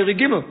learned in Peri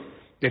Gimel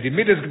that the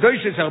midas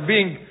gedoishes are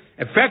being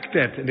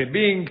affected and they're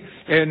being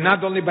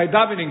not only by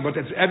davening but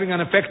it's having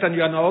an effect on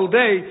you on all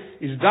day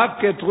is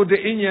davke through the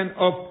inyan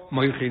of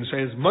moichin. So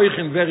it's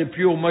moichin, very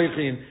pure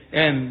moichin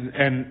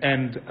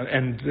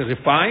and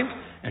refined,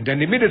 and then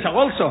the midas are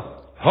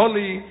also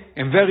holy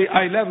and very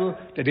high level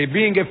that they're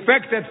being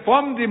affected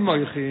from the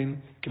moichin.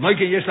 And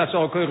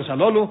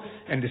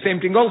the same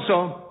thing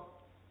also,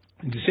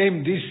 the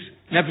same this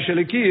Nefesh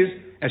Elikis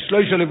as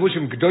shloisha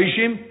levushim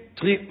gdoishim,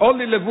 3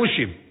 holy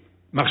levushim.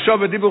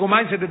 Machshava, dibur,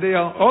 mindset that they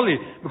are holy.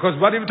 Because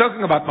what are we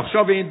talking about?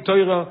 Machshava in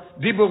Torah,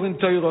 dibur in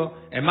Torah,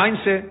 and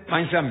mindset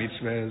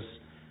mitzvahs.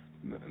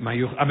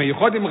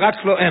 Ameyuchodim rak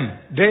shloem.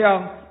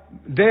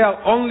 They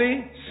are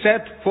only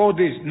set for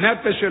this.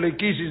 Nefesh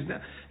Elikis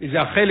is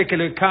a chelik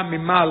elikam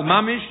mimal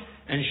mamish,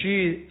 and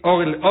she all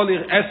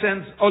her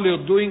essence, all her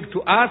doing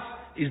to us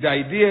is the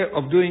idea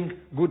of doing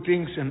good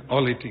things and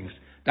holy things.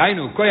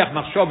 Dainu koyach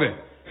machshove,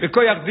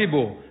 vekoyach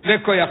dibur,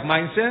 vekoyach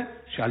mindset,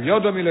 shal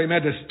yodo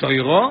miloimed es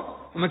toiro,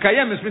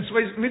 umekayem es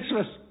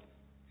mitzvahs.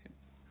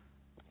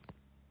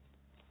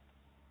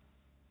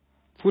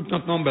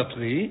 Footnote number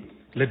 3,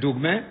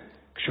 ledugme,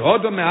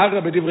 kshodo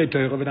me'ara b'divrei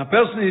toiro, when a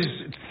person is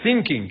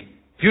thinking,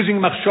 using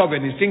machshove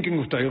and is thinking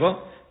of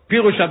toiro,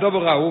 pirush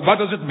adover ra'u, what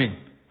does it mean?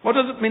 What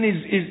does it mean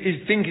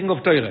is thinking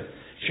of Torah?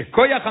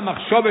 Shekoyach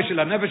ha-machshove shel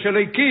ha-nefesh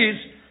Elikis,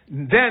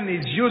 then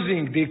he's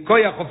using the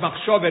koyach of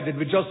machshove that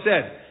we just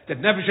said,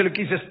 that nefesh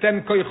Elikis has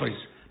 10 koyachos,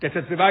 that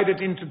is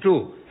divided into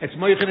 2. It's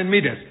moichin and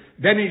midas.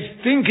 Then he's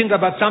thinking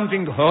about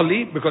something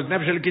holy, because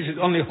nefesh Elikis is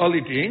only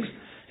holy things.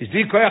 Is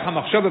the koyach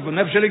ha-machshove for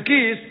nefesh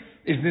Elikis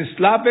is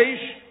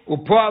nislabesh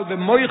upoal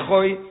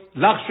b'moichoi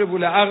lachshav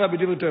ule'ara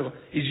b'divrei Torah.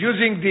 He's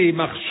using the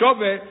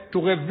machshove to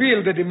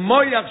reveal that the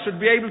moyach should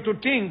be able to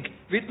think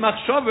with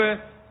machshove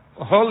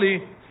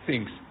holy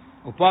things.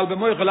 Upal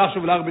b'moichoi lachshav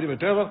ule'ara b'divrei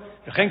Torah.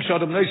 V'chen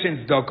kshodom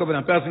noisen tzedakah, when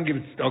a person gives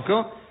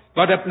tzedakah,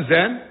 what happens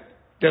then?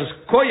 There's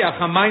koyach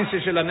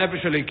ha-mainse shel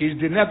ha-nefesh Elikis.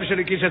 The nefesh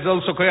Elikis has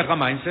also koyach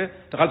ha-mainse.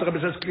 The Alter Rebbe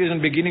says clear in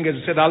the beginning, as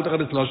I said, Alter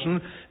Rebbe's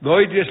Loshen,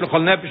 v'oid yesh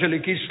l'chol nefesh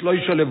Elikis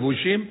shloisha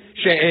levushim,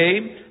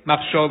 she'eim,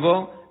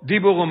 machshovo,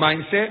 dibur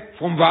u'mainse,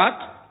 from what?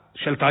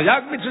 Shel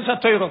taryag mitzvahs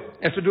ha-Torah.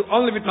 Has to do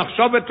only with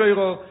machshove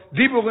Torah,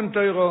 dibur in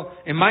Torah,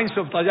 and mainse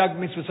of taryag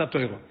mitzvahs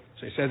ha-Torah.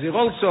 So he says here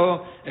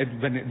also,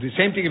 when the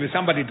same thing if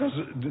somebody does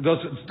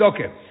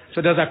tzedakah.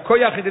 So there's a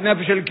koyach in the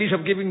nefesh Elikis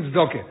of giving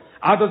tzedakah.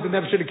 How does the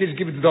nefesh Elikis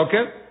give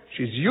tzedakah?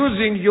 She's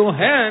using your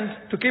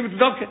hand to give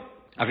tzedakah.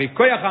 Ari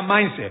koyach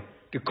ha-mainse,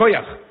 the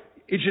koyach.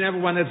 Each and every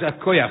one has a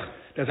koyach.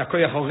 There's a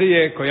koyach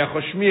oriyeh, koyach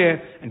oshmiyeh,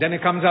 and then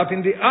it comes out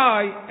in the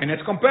eye, and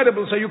it's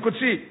compatible so you could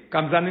see.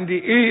 Comes down in the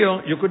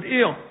ear, you could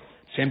hear.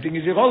 Same thing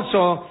is here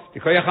also, the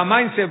koyach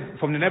ha-mainse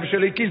from the nefesh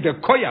Elikis, the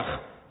koyach,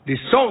 the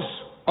source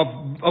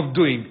of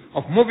doing,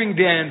 of moving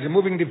the hands and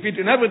moving the feet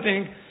and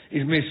everything,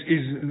 is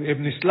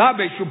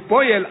nislabe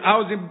shupoyel.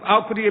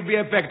 How could he be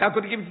effect? How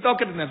could he give tzedakah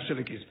to the nefesh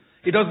Elikis?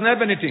 He doesn't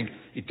have anything.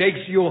 He takes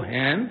your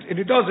hand and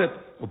he does it.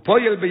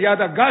 Upoyel beyad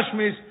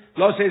hagashmis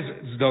lo says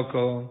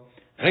tzedakah.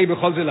 Rebbe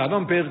Chol Zel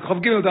Adon Perek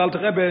Chav Gimel, the Alter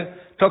Rebbe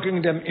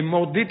talking them in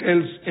more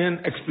details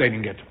and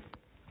explaining it.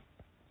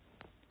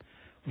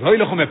 The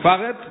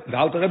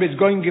Alter Rebbe is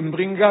going and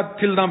bring it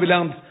till now we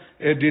learned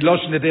the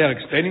Loshen that they are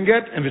explaining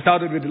it, and we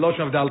started with the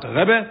Loshen of the Alter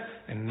Rebbe,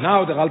 and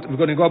now we're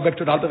going to go back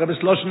to the Alter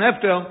Rebbe's Loshen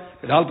after.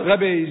 The Alter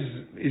Rebbe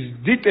is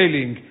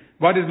detailing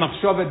what is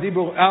Machshove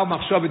Dibur, our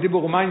Machshove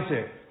Dibur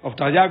Mainse of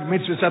Taryag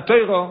Mitzvahs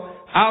HaTorah,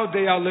 how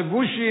they are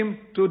levushim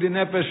to the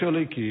Nefesh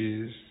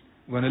Elikis.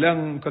 We're going to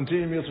learn,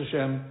 continue Mirz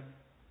Hashem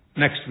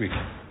next week.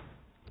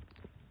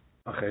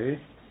 Okay.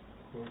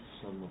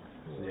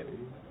 Yeah.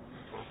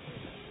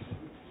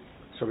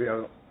 So we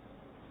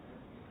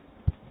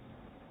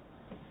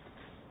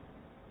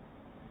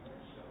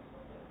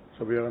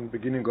are in the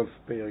beginning of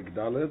Perek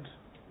Daled.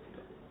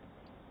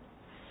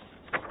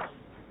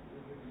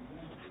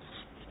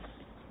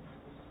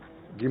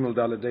 Gimel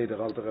Daled Day, the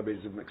Alter Rebbe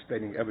is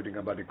explaining everything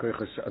about the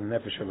koyches and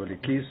nefesh of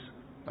Elikis,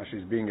 as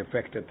she's being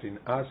affected in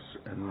us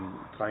and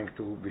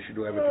we should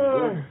do everything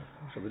good.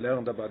 So we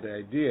learned about the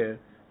idea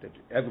that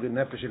every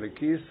nefesh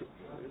Elikis,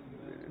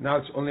 now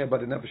it's only about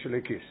the nefesh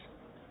Elikis.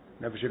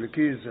 Nefesh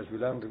Elikis, as we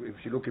learned,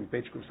 if you look in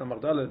page Kuf Samach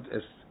Dalet,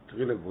 as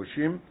three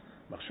levushim,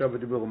 Machshav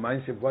Dibur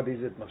U'Maaseh. What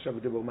is it? Machshav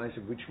Dibur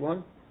U'Maaseh. Which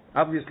one?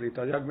 Obviously,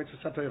 Taryag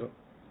Mitzvah Torah.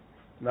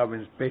 Now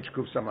in page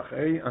Kuf Samach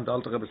A and the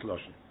Alter Rebbe's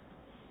Loshen.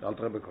 The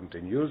Alter Rebbe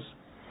continues,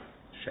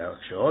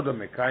 She'odom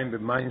Mekayim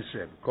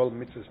B'Maaseh, Kol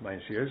Mitzvahs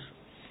Maaseh,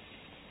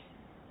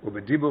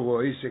 U'Bedibur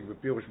U'Isek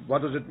B'Pirush.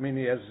 What does it mean?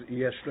 He has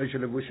Shloisha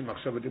levushim,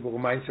 Machshav Dibur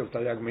U'Maaseh of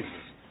Taryag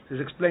Mitzvahs.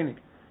 He's explaining.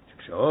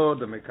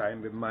 She'odom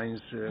Mekayim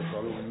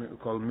B'Maaseh,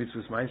 Kol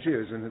Mitzvahs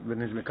Maaseh,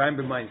 when he's Mekayim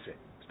B'Maaseh,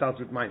 starts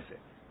with Maaseh.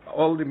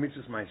 All the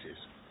Mitzvahs Maaseh.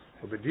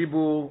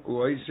 U'Bedibur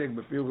U'Isek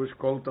B'Pirush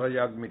Kol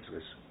Taryag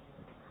Mitzvahs.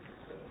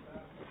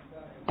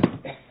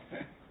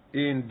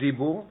 In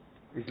Dibur,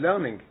 he's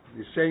learning.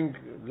 He's saying,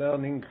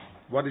 learning.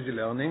 What is he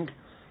learning?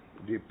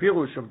 The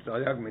Pirush of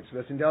Taryag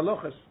Mitzvahs in the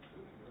Halachas.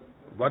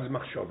 What is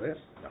Machshove?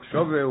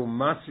 Machshove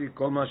U'Masi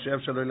Kol Ma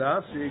She'efshar Lo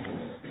La'asik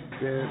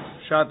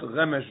B'Shat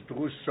Remesh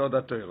Drush Sod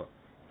HaTorah.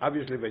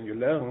 Obviously, when you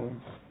learn,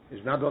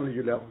 it's not only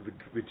you learn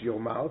with your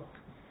mouth.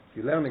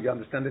 You learn, you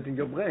understand it in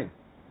your brain.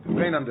 The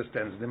brain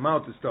understands. The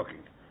mouth is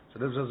talking. So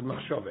this is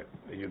Machshove.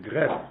 When you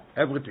grasp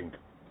everything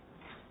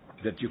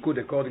that you could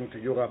according to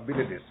your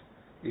abilities.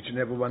 Each and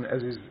every one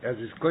as his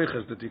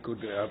koiches that he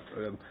could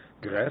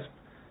grasp.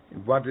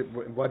 What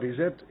is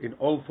it? In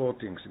all four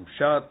things. In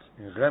Pshat,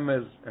 in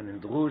Remez, and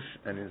in Drush,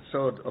 and in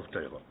Sod of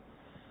Torah.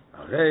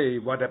 Arei,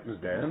 what happens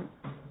then?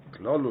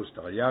 Klolus,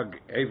 Taryag,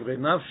 Evrei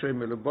Nafshe,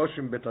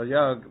 Meluboshim,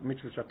 Betaryag,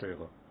 Mitzvah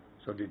Torah.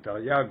 So the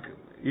Taryag,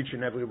 each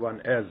and every one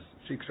has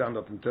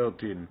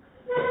 613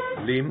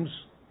 limbs,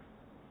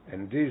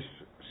 and these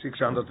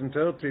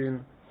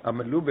 613 are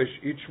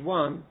melubesh, each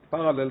one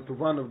parallel to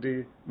one of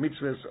the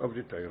mitzvahs of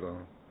the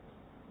Torah.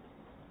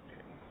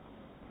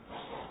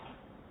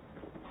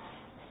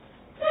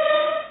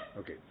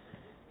 Okay.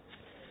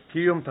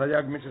 Kiyum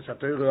Taryag Mitzvahs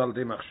Torah al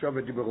de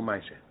Machshove Dibur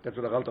U'Maaseh. That's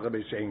what the Alter Rebbe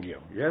is saying here.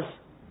 Yes?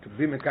 To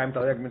be Mekayim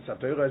Taryag Mitzvahs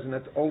Torah is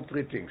not all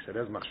three things. It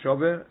has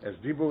Machshove, has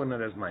Dibur, and it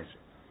has Maaseh.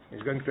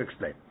 He's going to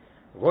explain.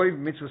 Roiv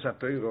Mitzvahs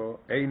Torah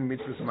ein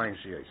Mitzvahs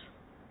Maaseh.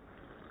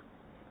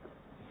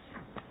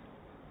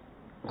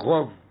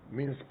 Rov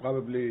means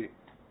probably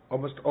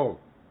almost all.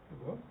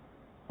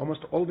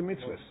 Almost all the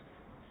mitzvahs.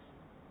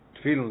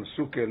 Tefillin,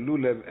 Sukkah,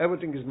 Lulev,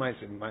 everything is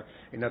Ma'aser.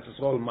 In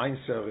Atzisrol,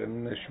 Ma'aser,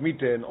 and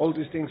Shemitah, and all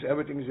these things,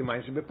 everything is in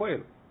Ma'aser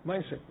Bepoel.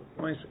 Ma'aser.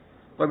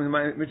 What means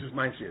mitzvahs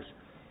Ma'aser?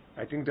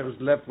 I think there is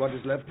left, what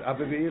is left?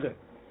 Ave ve'ire.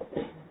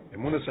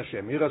 Emunas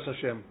Hashem, Iras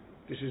Hashem.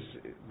 This is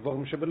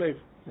Dvorim Shebelev.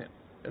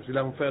 As we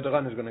learn further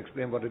on, he's going to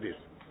explain what it is.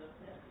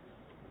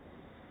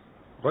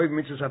 Roiv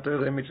mitzvahs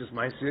HaTorah mitzvahs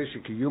Maaseh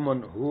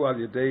shekiyumon hu al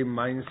yedei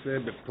Maaseh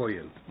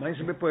bepoel.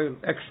 Maaseh bepoel,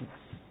 action.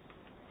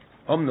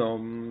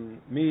 Omnom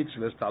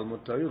mitzvahs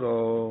Talmud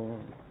Torah.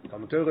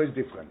 Talmud Torah is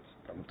different.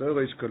 Talmud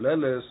Torah is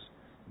koleles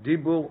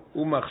dibur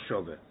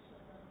u'machshove.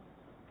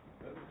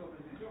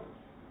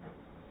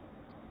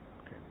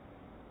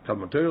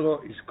 Talmud Torah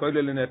is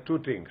kolelin two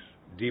things: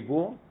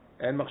 dibur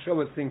and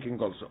machshove, thinking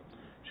also.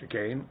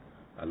 Shekein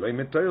aloi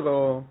mit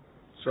Torah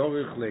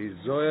tzorich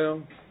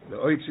leizoer. The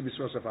Oitzi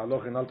B'Svos of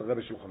Aloch in Alter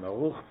Rebbe Shulchan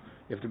Aruch.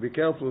 You have to be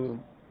careful.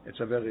 It's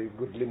a very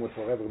good limit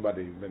for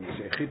everybody. When we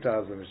say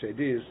chitas, when we say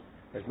this,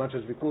 as much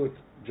as we could,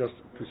 just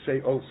to say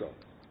also.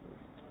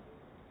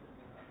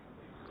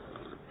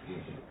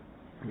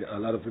 A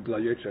lot of people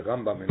are Yotze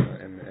Rambam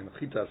and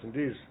chitas and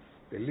this,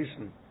 they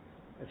listen.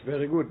 It's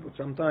very good, but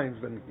sometimes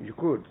when you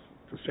could,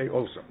 to say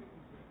also.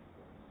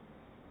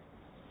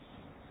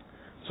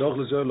 Tzorch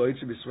lezoer lo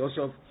Oitzi B'Svos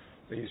of,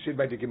 when you sit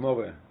by the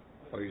Gemara,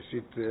 or you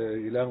sit,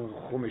 you learn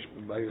Chumash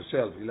by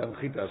yourself, you learn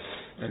Chitas,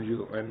 and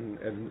you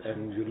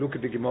look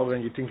at the Gemara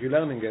and you think you're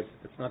learning it.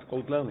 It's not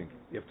called learning.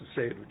 You have to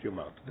say it with your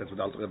mouth. That's what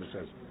Alter Rebbe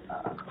says.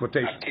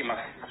 Quotation.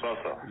 Akimas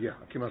Svoso. Yeah,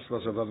 Akimas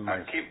Svoso Ave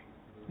Maaseh.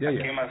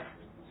 Akimas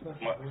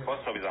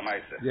Svoso is a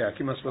Maaseh. Yeah,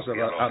 Akimas Svoso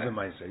Ave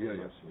Maaseh.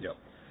 Yeah.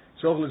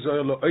 So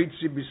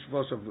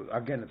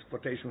again, it's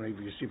quotation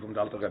you see from the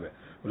Alter Rebbe.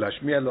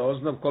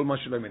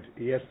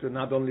 He has to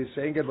not only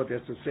saying it, but he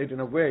has to say it in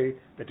a way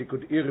that he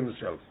could hear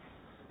himself.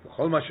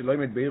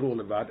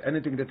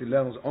 Anything that he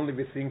learns only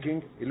with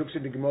thinking, he looks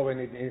at the Gemara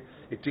and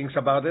he thinks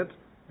about it.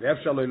 He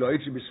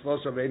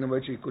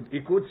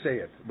could say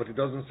it, but he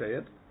doesn't say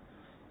it.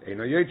 He's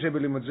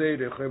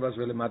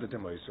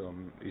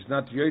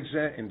not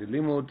Yotze in the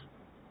limud.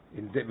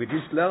 With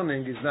this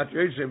learning, he's not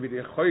Yotze with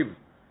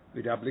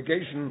the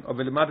application of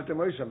Velimadet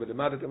Moisam.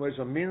 Velimadet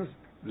Moisam means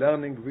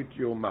learning with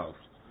your mouth.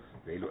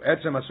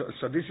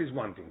 So this is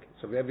one thing.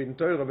 So we have in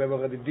Torah, we have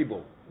already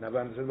Dibur. Now we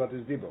understand what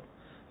is Dibur.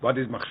 What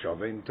is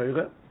Machshove in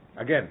Torah?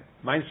 Again,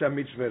 Mainzer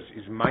Mitzvahs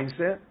is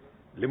Mainzer,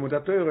 Limud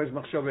Torah is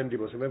Machshove and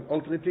Dibur. So we have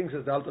all three things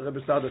as the Alter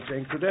Rebbe started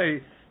saying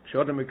today.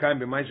 All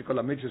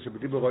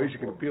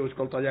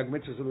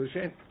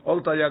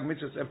Taryag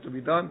Mitzvahs have to be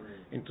done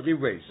in three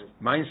ways.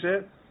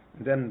 Mainzer,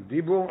 then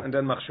Dibur, and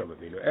then Machshove.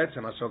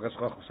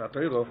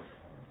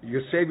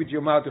 You say with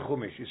your mouth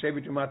Chumash, you say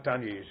with your mouth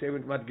Tanya, you say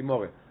with your mouth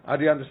Gemara. How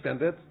do you understand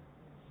that?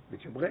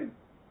 With your brain.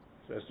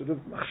 So it has to do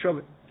with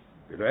Machshove.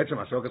 It's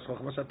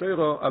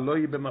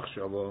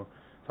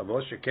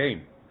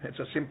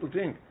a simple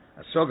thing.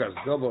 Sogas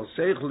Dobo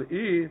Seichel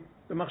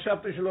the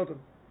Machshavte Shel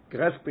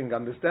grasping,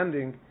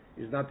 understanding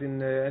is not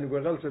in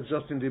anywhere else, it's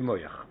just in the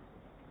Moyach.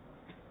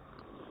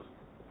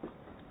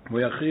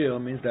 Moyach here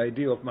means the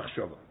idea of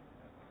Machshava.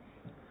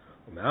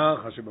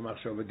 ומאחר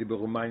שבמחשבה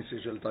דיבור ומיינסה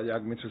של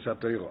תרי"ג מצוות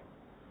התורה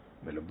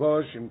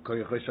מלובש עם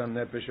כוחות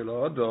הנפש של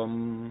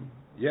האדם,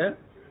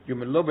 you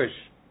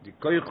מלובש the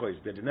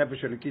כוחות that the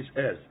נפש של הכיס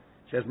has,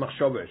 שיש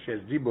מחשבה,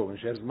 שיש דיבור,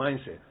 שיש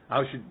מיינסה.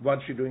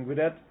 What's she doing with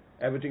that?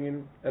 Everything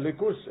in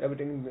Elikus,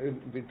 everything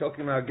we're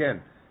talking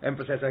again.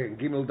 Emphasize again,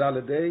 Gimel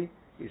Daled Day,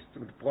 is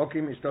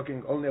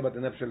talking only about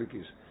the nefesh של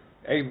הכיס.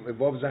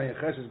 Bob Zayin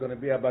Ches is going to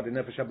be about the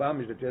nefesh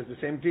abamish, that has the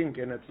same thing,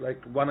 and it's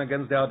like one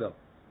against the other.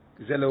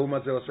 זה לאומה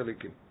זה עושה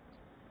ליקים.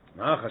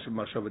 When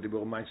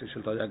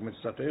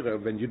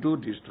you do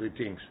these three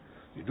things,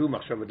 you do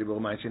machshava dibur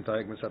ma'aseh in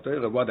tarek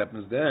mitzvah, what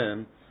happens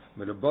then?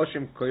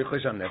 Meluboshim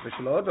koichos hanefesh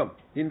shel adam.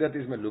 In that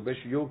is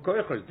melubosh your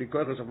koichos, the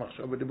koichos of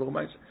machshava dibur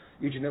ma'aseh.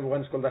 Each and every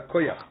one is called a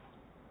koyach.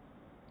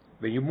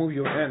 When you move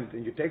your hand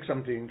and you take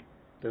something,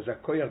 there's a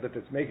koyach that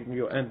is making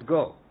your hand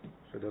go.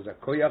 So there's a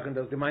koyach and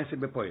there's the ma'aseh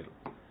bepoil.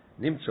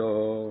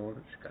 Nimtzo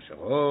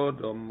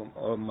kasherod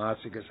or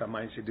ma'aseh es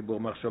ma'aseh dibur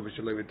machshava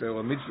shelo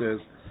v'torah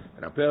mitzvahs,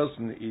 and a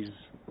person is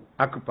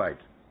occupied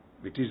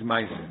with his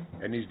mindset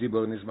and his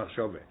dibur and his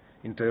machshove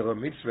in Torah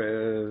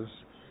mitzvahs.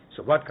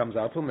 So what comes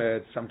out from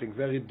it? Something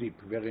very deep,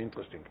 very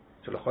interesting.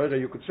 So l'choira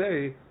you could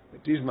say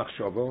that his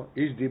machshove,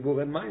 his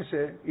dibur and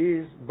mindset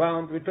is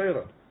bound with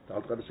Torah. The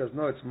Alter Rebbe says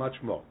no, it's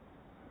much more.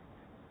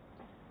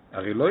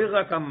 Ari lo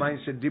rak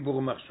mindset dibur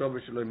machshove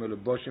shelo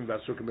meluboshim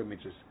v'asukim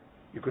b'mitzvahs.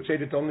 You could say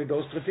that only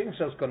those three things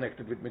are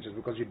connected with mitzvahs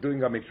because you're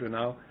doing a mitzvah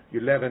now,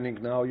 you're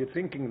learning now, you're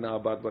thinking now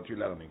about what you're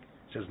learning.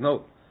 He says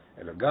no.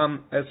 אלא גם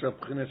 10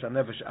 בחינות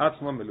הנפש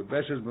עצמו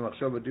מלובשת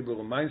במחשבה דיבור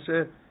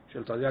ומיינסה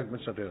של תרי"ג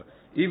מצוות התורה.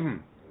 Even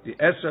the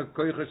 10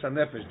 koiches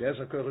הנפש, the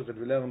 10 koiches that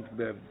we learned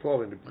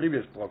before in the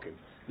previous program,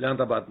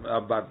 learned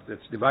about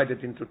it's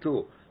divided into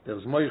two.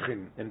 There's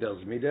moichin and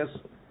there's midas,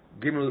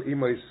 gimel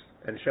imois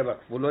and sheva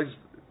kfulois.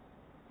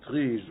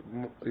 3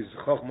 is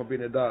chochma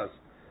bin edas,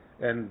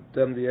 and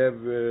then we have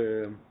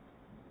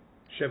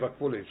sheva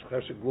kfulois,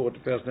 chesed gvurot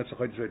first netzach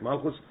hoyt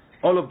malchus.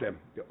 All of them,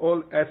 the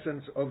whole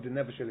essence of the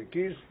nefesh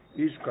elikis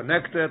is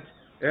connected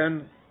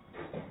and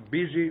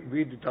busy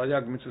with the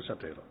Taryag Mitzvah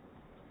Satera.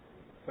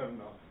 Fair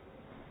enough.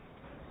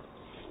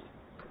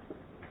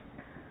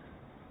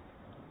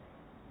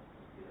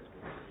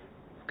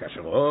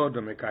 Kasherod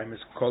and Mekayim is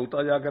called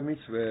Taryag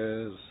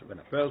Mitzvahs. When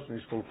a person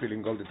is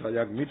fulfilling all the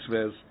Taryag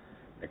Mitzvahs,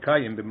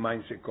 Mekayim the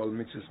mindset called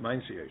Mitzvahs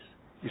Mindset.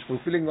 He's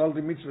fulfilling all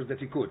the mitzvahs that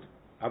he could.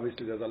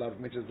 Obviously, there's a lot of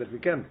mitzvahs that we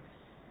can't.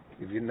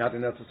 If you're not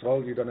in Eretz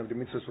Yisrael, you don't have the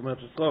mitzvahs from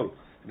Eretz Yisrael.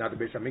 Not the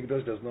Beis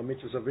Hamikdash, there's no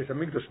mitzvahs of Beis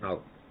Hamikdash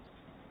now.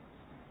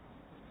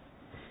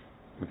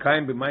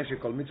 Mekayim b'ma'aseh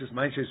kol mitzvahs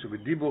ma'aseh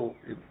u'b'dibur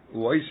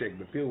u'oisek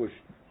b'pirush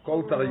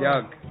kol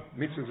taryag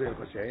mitzvahs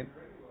ze'el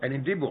and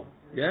in dibur,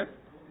 yeah.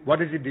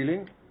 What is he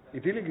dealing?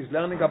 He's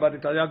learning about the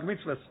taryag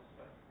mitzvahs.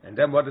 And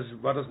then what does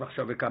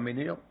machshava come in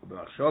here?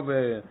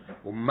 Machshava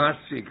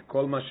u'masik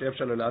kol ma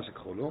she'efshar lo la'asik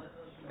chulu.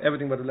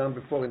 Everything what we learned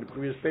before in the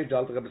previous page, the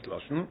Alter Rebbe's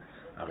Lashon.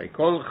 Ari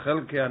kol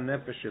chelkei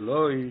hanefesh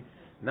sheloi,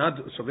 not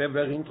so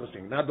very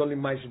interesting. Not only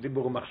ma'aseh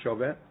dibur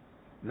u'machshava,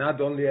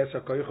 not only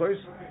eser koichos,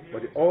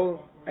 but the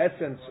whole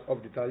essence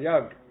of the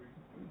taryag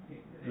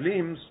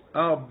limbs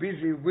are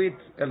busy with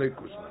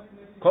Elokus.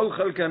 Kol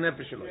chelkei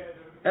hanefesh sheloi,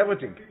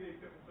 everything.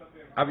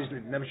 Obviously,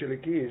 the nefesh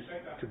eliki is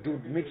to do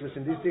mitzvahs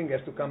in this thing has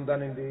to come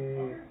down in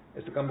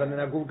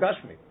Aguf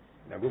Gashmi.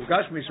 In Aguf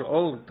Gashmi, so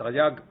all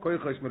taryag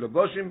koichos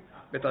meloboshim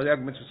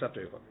betaryag mitzvah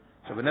sateva.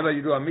 So whenever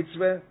you do a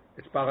mitzvah,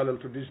 it's parallel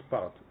to this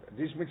part.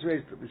 This mitzvah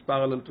is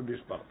parallel to this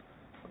part.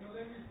 So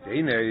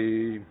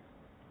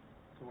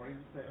what did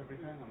you say every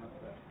time?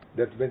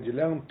 That when you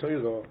learn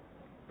Torah,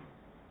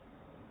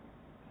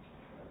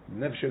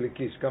 nefesh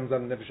elikis comes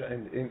down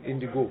in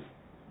the guf,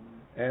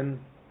 and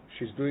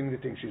she's doing the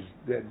thing. She's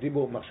the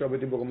dibur, machshava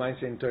dibur,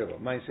 mindset in Torah,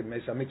 mindset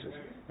mesa mitzvahs.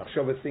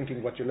 Machshava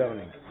thinking what you're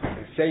learning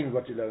and saying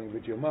what you're learning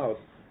with your mouth.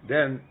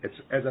 Then it's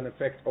as an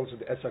effect also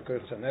the eser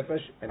koichos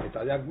hanefesh and the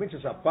taryag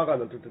mitzvahs are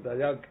parallel to the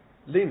taryag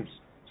limbs.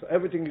 So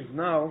everything is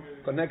now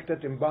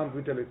connected and bound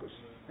with Elokus.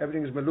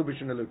 Everything is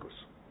melubish in Elokus.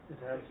 It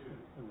has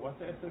what's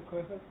the Esther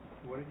Koichos?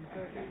 What did you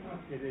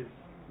say? It is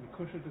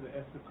mekusha to the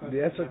Esther Koichos.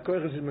 The Esther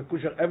Koichos is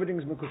mekusha. Everything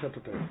is mekusha to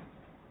Torah.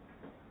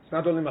 It's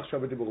not only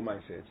machshava dibur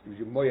u'ma'aseh. It's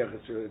your moyach.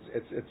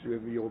 It's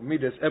your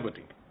midas.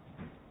 Everything.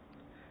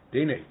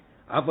 Deinei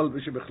aval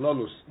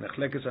b'shebechlolus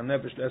nechlekes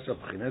hanefesh le'eser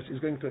b'chines is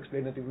going to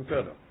explain it even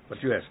further.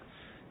 But you ask,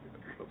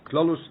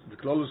 the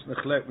klolus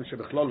nechlek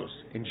b'shebechlolus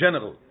in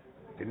general,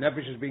 the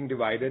nefesh is being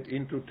divided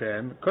into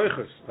 10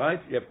 koichos.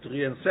 Right? You have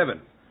 3 and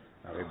 7.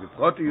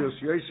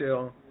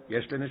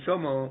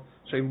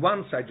 So in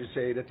one side you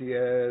say that he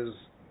has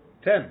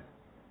 10.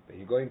 When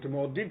you go into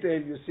more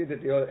detail, you see that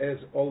he has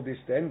all these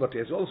 10, but he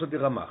has also the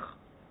Ramach.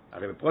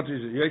 The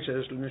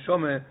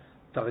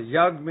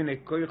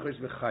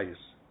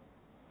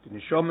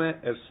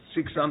Neshome has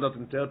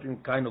 613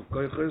 kind of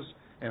koiches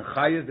and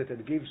chayes that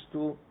it gives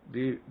to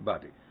the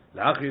body.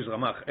 La'ach is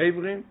Ramach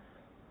Evrim,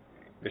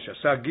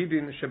 ושעשה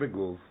גידין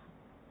שבגוף.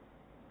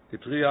 The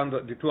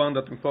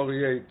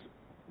 248,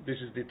 this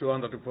is the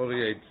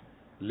 248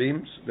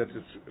 limbs that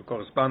is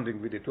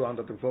corresponding with the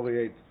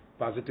 248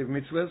 positive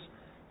mitzvahs,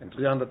 and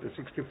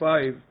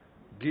 365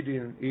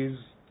 Gideon is.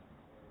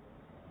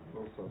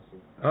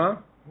 Huh?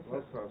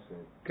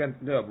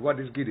 No, what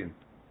is Gideon?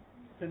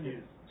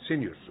 Sinews.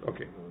 Sinews,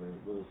 okay.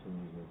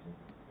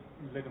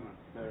 Ligaments.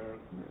 They're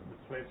the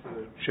place for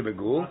the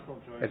Shebeguf. muscle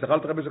joints. As the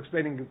Alter Rebbe is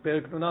explaining in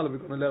Perek Nunal, we're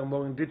going to learn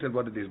more in detail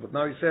what it is. But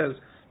now he says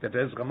that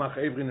there's Ramach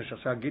Evrin and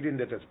Shasa Gideon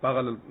that is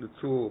parallel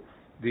to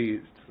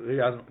the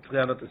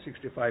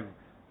 365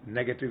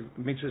 negative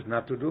mitzvahs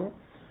not to do.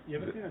 You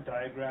ever seen a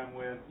diagram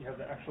where you have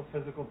the actual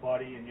physical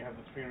body and you have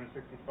the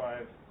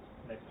 365,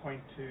 they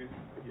point to?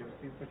 You ever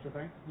seen such a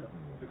thing? No.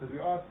 Because we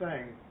are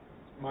saying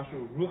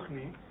Mashu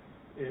Ruchni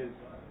is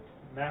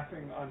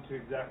mapping onto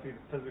exactly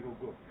the physical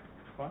guf.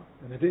 Fine?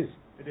 And it is.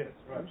 It is,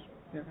 right?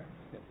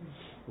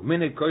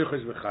 ומיני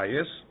koiches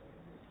v'chayes,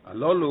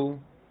 alolu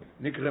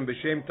nikrem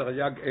b'shem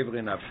taryag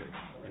evri nafshe.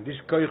 And this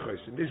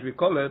koiches, and this we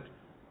call it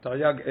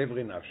taryag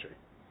evri nafshe.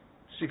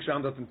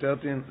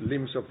 613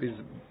 limbs of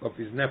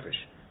his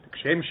nefesh.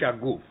 Kshem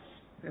shaguf.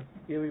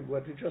 Here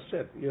what he just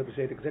said. Here to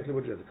say it exactly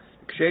what he said.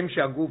 Kshem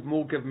shaguf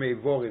murkev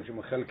meivorim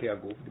shemachel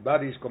keaguf. The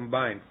body is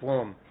combined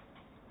from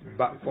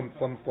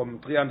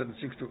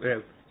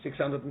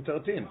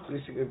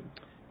 613.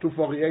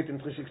 248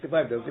 and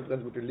 365. There's a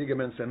difference between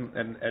ligaments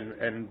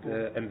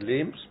and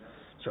limbs.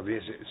 So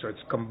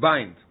it's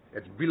combined.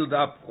 It's built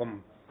up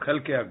from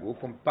chelkei haguf,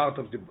 from part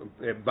of the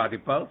body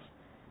parts.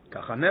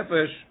 Kacha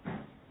nefesh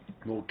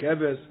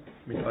murkeves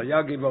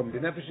mitrayag ivom. The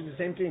nefesh is the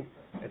same thing.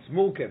 It's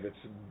murkev.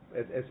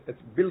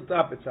 It's built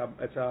up.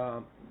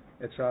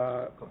 It's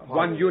a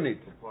one unit,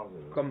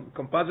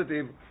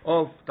 compositive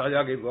of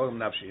taryag ivom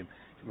nafshim.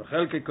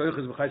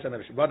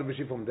 What do we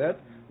see from that?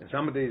 When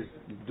somebody is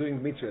doing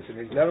mitzvahs and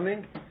he's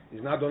learning,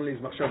 he's not only his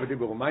machshava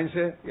dibur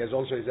u'mainse, he has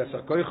also his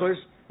eser koichos,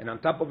 and on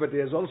top of it he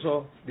has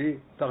also the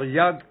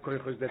taryag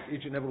koichos that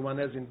each and every one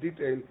has in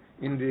detail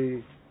in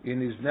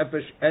his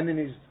nefesh and in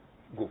his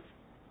guf.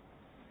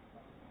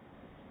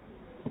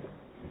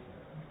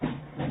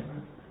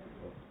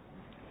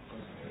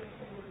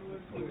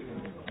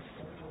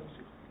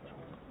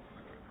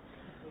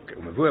 Okay,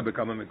 umevua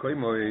bekama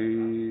mekoimo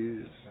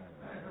is.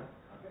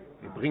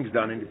 He brings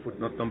down in the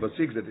footnote number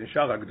 6 that in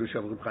Shara Kedusha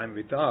of Reb Chaim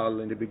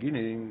Vital in the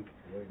beginning,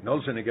 and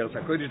also in the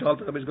Gersa Kodesh, the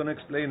Alter Rebbe is going to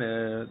explain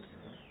it.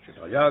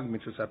 Shetaryag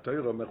mitzvah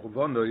Torah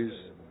mechuvono is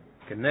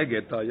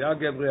keneged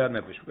taryag evrei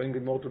hanefesh. We're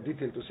going more to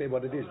detail to say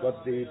what it is.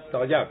 What's the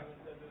taryag?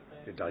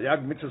 The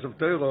taryag mitzvah of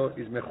Torah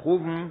is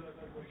mechuvon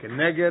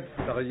keneged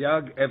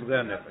taryag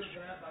evrei hanefesh.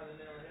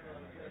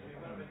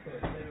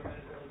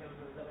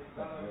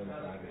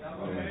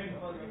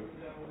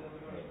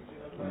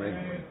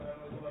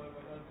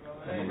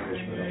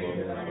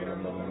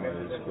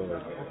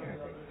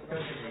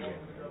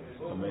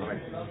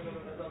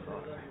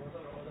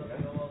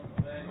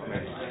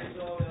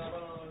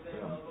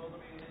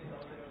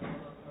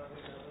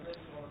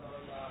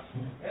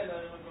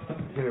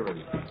 Get it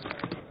ready.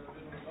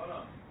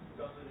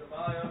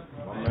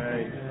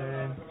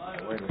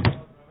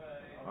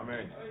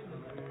 Amen.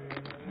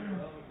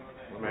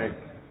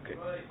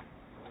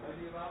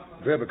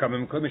 ובכמה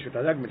מקומים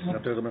שתרי"ג מצוות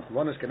התורה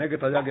מכוונס כנגד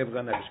תרי"ג אברי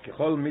הנפש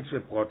ככל מצווה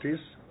פרוטיס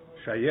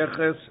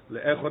שייכת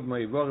לאחד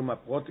מהאיבורים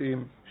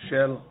הפרוטיים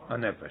של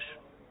הנפש.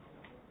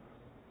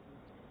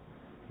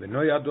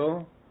 ונו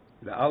ידו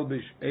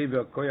להלביש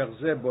איבר כוח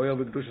זה בוער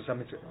בקדושת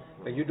המצווה.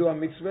 When you do a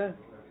mitzvah,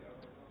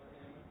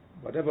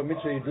 whatever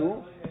mitzvah you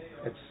do,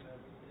 it's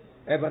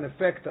have an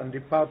effect on the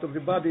part of the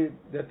body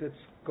that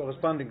it's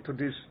corresponding to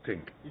this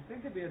thing. You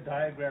think there'd be a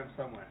diagram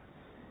somewhere?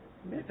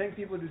 You think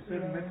people do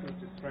certain mitzvahs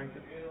to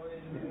strengthen?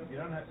 You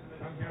don't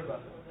hear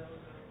about it.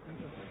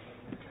 Interesting.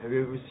 Have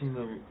you ever seen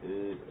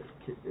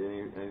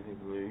anything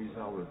from the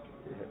Rizal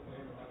that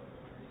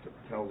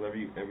tells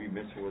every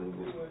mitzvah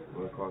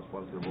what it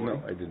corresponds to the body? No,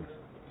 I didn't.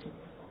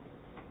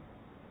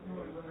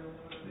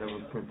 That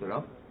was printed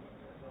up?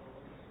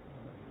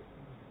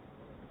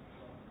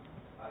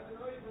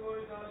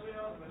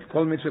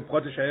 כל מצווה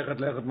פרוטי שייכת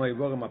לאחד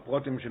מהאיבורים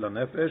הפרוטיים של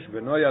הנפש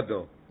ונו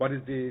ידו. What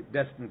is the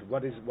destined,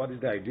 what is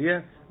the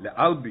idea?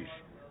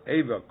 להלביש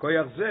איבר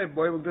כוח זה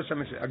בוער בקדושת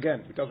המצווה.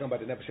 Again, we're talking about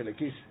the נפש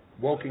אלוקis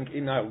working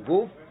in our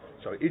guf,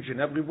 so each and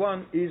every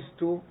one is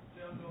to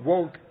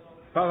work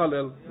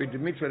parallel with the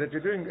mitzvah that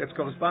you're doing. It's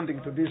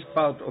corresponding to this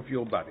part of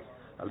your body.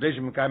 על ידי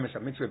שמקיים את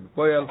המצווה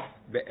בפועל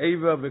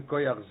באיבר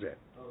וכוח זה.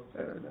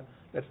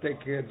 Let's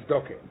take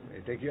tzedakah.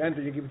 You take your hand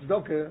and you give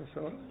tzedakah,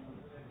 so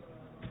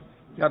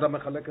Yada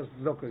mechalek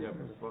tzedakah. Yeah,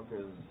 but tzedakah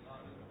is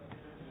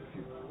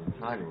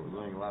tiny. We're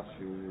learning last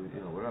few,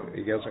 whatever.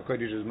 Gersa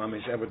Kodesh is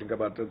mamish everything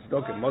about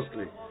tzedakah,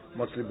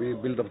 mostly be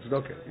build of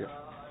tzedakah. Yeah.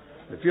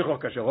 לפי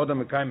חוק כאשר עוד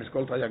המקיים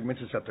כל תרי"ג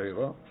מצוות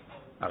התורה,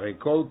 הרי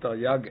כל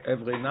תרי"ג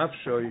אברי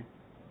נפשוי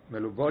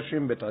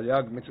מלובושים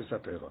בתרי"ג מצוות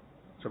התורה.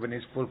 So when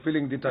he's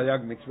fulfilling the תרי"ג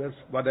מצוות,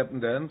 what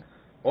happened then?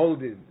 All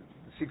the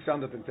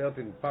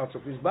 613 parts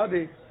of his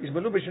body is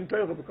melubish in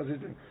Torah because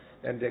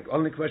and the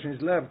only question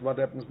is left: what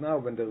happens now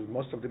when there's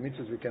most of the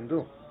mitzvahs we can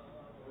do?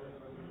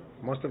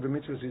 Most of the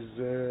mitzvahs is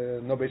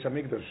no Beis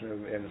Hamikdash,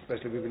 and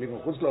especially we live in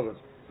Chutzlaretz.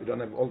 We don't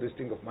have all this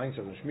thing of Mainzer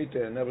and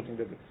Shemitah and everything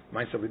that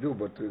Mainzer we do,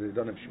 but we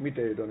don't have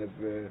Shemitah, we don't have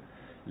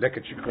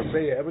Leket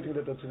Shikrasei, everything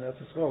that's in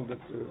Eretz Yisrael, that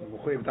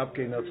Mochoyev Dabke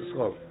in Eretz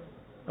Yisrael.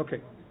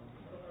 Okay.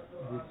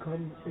 We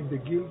come in the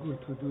Gilgul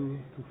to do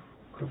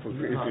If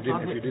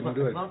you didn't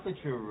do it. It's not that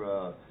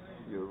you're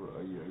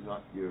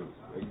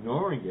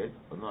ignoring it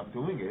or not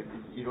doing it.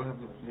 You don't have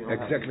the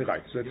Exactly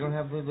right. So you don't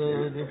have the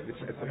ability.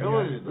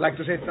 Like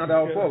to say it's not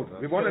our fault.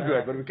 We want to do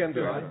it, but we can't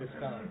do it.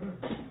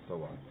 So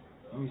what?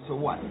 So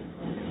what?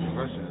 The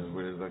question is,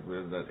 where does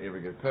that Aver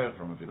get cut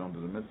from if you don't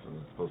do the mitzvah?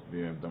 It's supposed to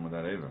be done with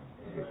that Aver.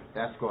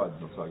 Ask God,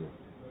 they'll tell you.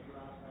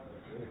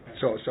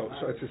 So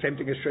it's the same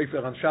thing as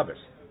Shofar on Shabbos.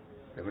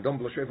 If we don't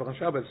blow Shofar on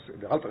Shabbos,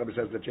 the Alter Rebbe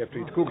says that you have to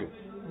eat kugel.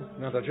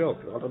 Not a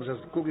joke. The Alter Rebbe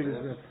says kugel is,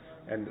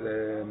 and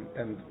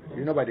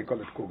you know why they call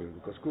it kugel?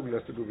 Because kugel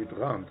has to do with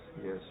round.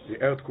 Yes. The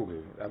earth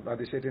kugel. How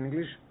do you say it in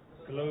English?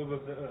 Globe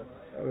of the earth.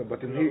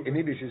 But in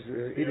Yiddish is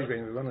Yiddish when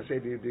you want to say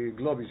the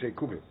globe, you say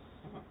kugel.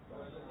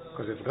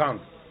 Because it's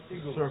round.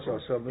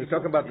 So we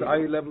talk about the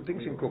high level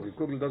things in kugel.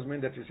 Kugel doesn't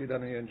mean that you sit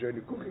down and you enjoy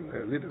the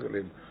kugel,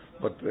 literally.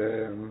 But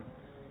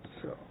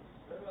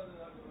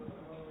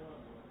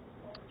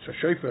so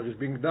Shofar is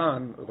being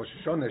done, Rosh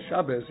Hashanah,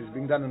 Shabbos is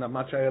being done in a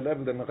much higher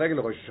level than a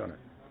regular Rosh Hashanah,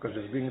 because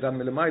it's being done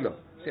Milemailo.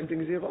 Same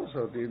thing is here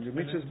also. The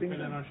mitzvah is being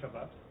done on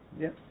Shabbat.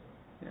 Yeah.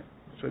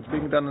 So it's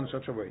being done in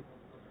such a way.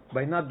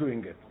 By not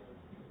doing it,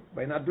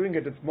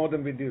 it's more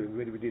than we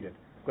did it.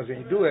 Because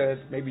when you do it,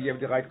 maybe you have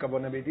the right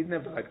kavanah, maybe you didn't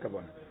have the right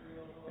kavanah.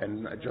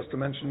 And just to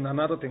mention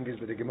another thing is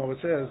that the Gemara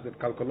says that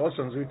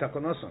kalkoloson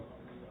zuitakonoson.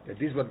 That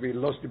this what we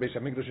lost the Beis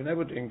Hamikdash and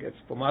everything. It's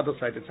from other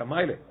side. It's a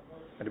mile.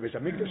 And the Beis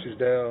Hamikdash is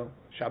there.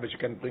 Shabbos you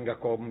can bring a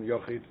korban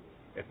yochid.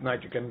 At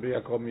night you can bring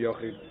a korban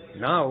yochid.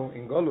 Now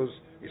in Golus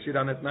you sit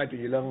down at night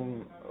and you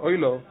learn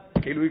oilo.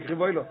 Keilu ikriv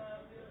oilo.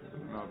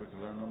 No, because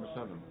they're number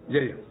 7.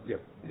 Yeah.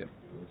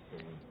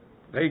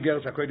 Reiger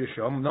Zakoidish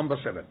Shom, number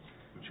 7.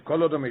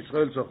 שכל אדם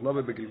ישראל צריך לא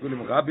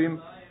בגלגולים רבים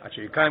עד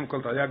שיקיים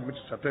כל תרי"ג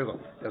מצוות התורה.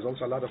 There's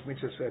also a lot of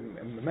mitzvahs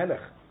in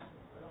Melech.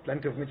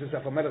 Plenty of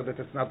mitzvahs of Melech that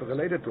it's not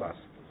related to us.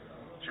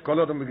 שכל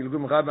אדם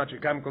בגלגולים רבים עד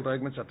שיקיים כל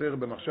תרי"ג מצוות התורה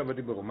במחשב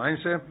ודיבור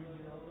ומעשה.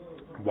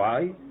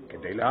 Why?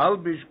 כדי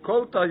להלביש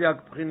כל תרי"ג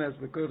בחינס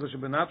בכוח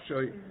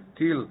שבנפשוי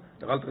till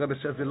the Alter Rebbe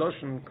says the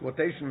Lashon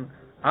quotation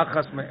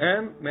אחס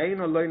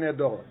מאין ולא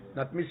נהדור.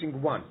 Not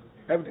missing one.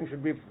 Everything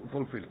should be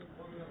fulfilled.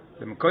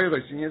 The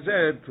Mekoyros in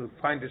Yezed, to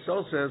find the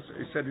sources,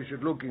 he said we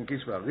should look in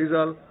Kisva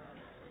Rizal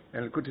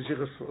and Likutei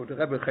Sichos of the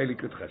Rebbe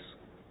Chelik Yudches.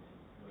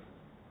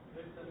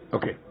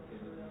 Okay.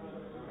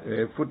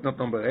 Footnote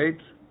number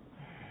 8.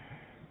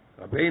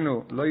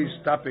 Rabbeinu lo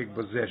yistapik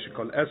b'zeh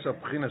shekol 10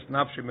 b'chinas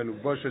nafshi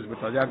meluboshes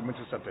b'taryag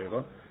mitzvos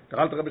atero. The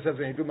Alter Rebbe says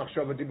when you do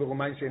machshove dibur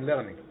u'mainse in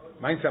learning.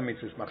 Mainse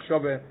mitzvos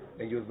machshove,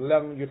 and you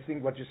learn, you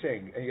think what you're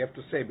saying, and you have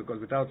to say because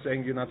without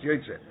saying you're not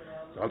yoytze.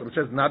 The Alter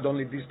says not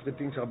only these 3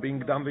 things are being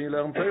done when you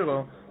learn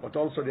Torah, but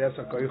also the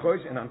Eser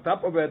Koichos, and on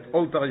top of it,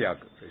 all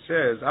Taryag. So he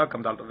says, how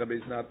come the Alter Rebbe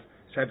is not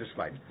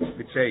satisfied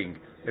with saying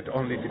that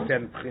only the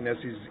 10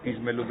 Pchines is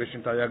Melubish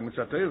in Taryag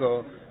Mitzvah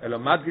Torah, Elo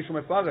Madgish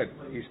Umefaret.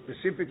 He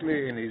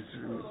specifically, and he's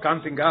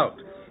counting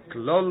out,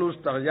 Klolus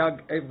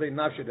Taryag Evdei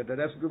Nafshe, that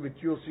has to do with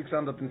your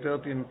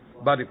 613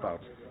 body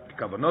parts.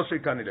 Kavanosei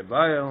Kani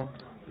Levayer,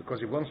 because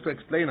he wants to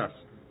explain us.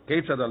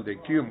 Ketzad al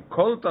dekium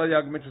kol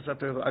taryag mitzvah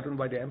Torah. I don't know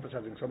why they're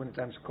emphasizing so many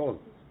times kol.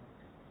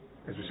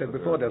 As we said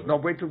before, there's no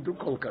way to do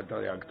kol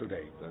taryag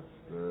today. That's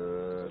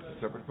a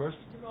separate question.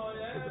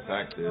 But the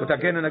fact is... But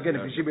again and again,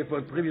 if you see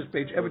before the previous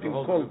page, everything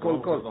kol.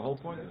 The whole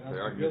point is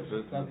taryag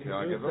mitzvah.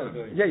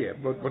 Yeah.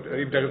 But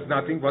if there is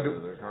nothing, what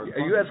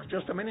you asked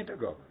just a minute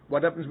ago.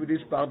 What happens with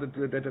this part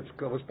that it's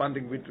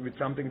corresponding with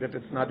something that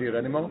it's not here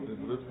anymore?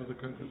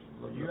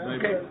 You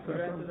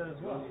answered that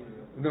as well.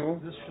 No.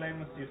 This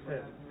shlemus you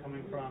said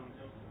coming from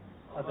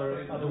other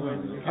ways.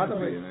 It can't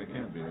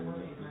be.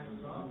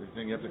 You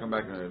think you have to come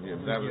back and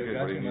establish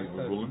what you need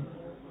for Gulim?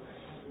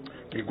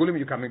 Gilgulim,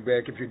 you're coming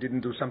back if you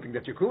didn't do something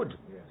that you could.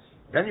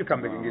 Then you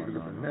come back and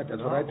Gilgulim.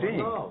 That's what I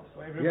think.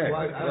 Yeah,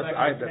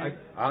 that's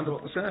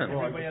 100%.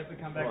 Everybody has to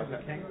come back as a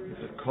king.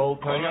 It's Kol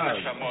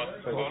Taryag.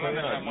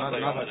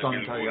 Not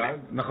Son Taryag.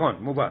 נכון,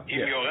 מובן.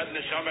 אם יורד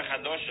לשם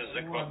מחדוש,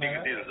 זה כבר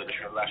תגדיל, זה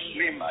בשביל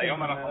להשלים.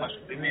 היום אנחנו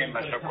משלימים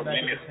מה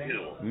שהקודמים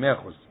יחזירו.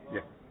 100%.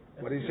 Yeah.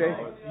 What do you say?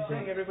 He's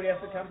saying everybody has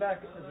to come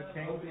back as a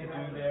king to do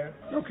their...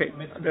 Okay,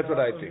 that's what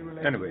I think.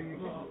 Anyway.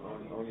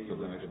 So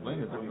then explain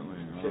it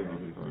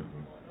differently.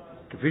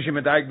 כפי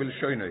שמדייק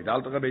בלשונוי, the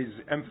Alter Rebbe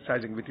is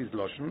emphasizing with his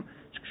lotion,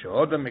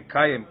 שכשאדם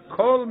מקיים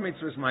כל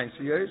מצוות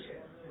מעשיות,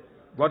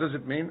 what does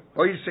it mean?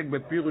 עוסק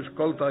בפירוש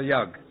כל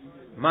תרי"ג,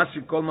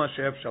 מעשי כל מה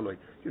שאפשר לו.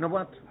 You know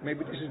what?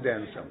 Maybe this is the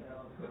answer.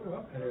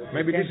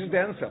 Maybe this is the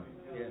answer.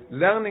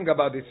 Learning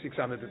about it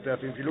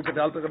 630, if you look at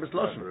the Alter Rebbe's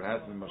lotion. It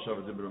has to be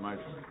Mashava Dibur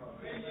Maisa.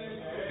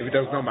 If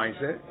there's no Maise,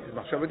 it's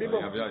Machshava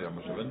Dibur. Yeah,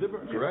 Mashava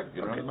Dibur, correct?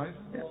 You don't have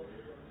Maisa?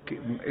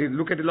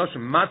 look at the Lashon,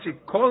 Masi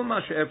kol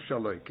ma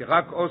she'efshar lo, ki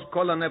rak os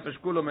kol hanefesh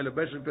kulo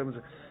melubeshes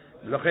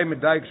ולכן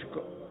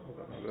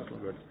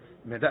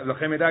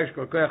מדייק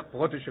שכל כך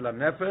פרוטי של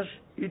הנפש,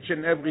 each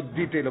and every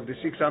detail of the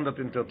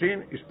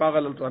 613 is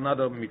parallel to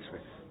another מצווה.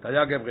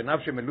 תייג אברי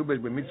נפש מלובש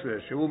במצווה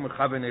שהוא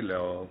מכוון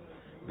אלוהו.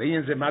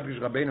 ואין זה מדגיש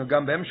רבינו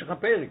גם בהמשך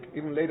הפרק.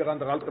 Even later on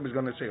the Alter is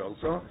going to say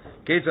also,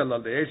 כיצד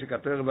על דעי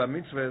שכתר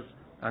במצווה,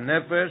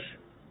 הנפש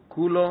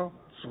כולו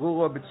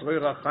צרורו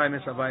בצרור החיים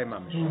מסבי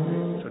ממש.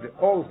 So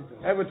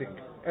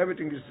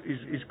everything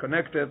is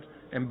connected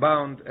and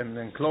bound and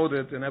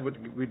enclosed and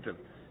everything with it.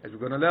 As we're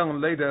going to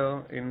learn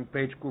later in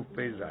page Kuf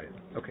Pei Zayin.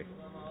 Okay.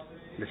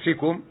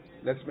 Lesikum,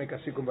 let's make a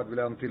sikum what we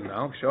learned till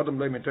now. Ksheodom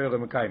lo Torah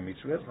mekayim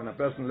mitzvahs. When a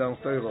person learns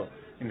Torah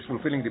and is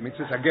fulfilling the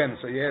mitzvahs, again,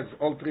 so he has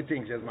all three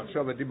things. He has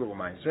machshove, dibur,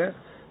 u'maaseh.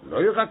 Lo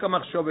yirak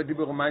ha-machshove,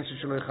 dibur, u'maaseh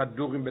shelo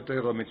yichadurim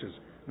beTorah mitzvahs.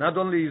 Not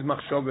only his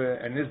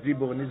machshove and his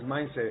dibur and his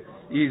maaseh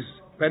is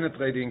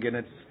penetrating and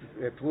it's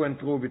through and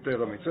through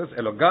beTorah mitzvahs,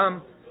 elo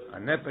gam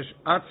hanefesh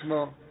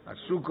atzmo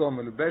asuko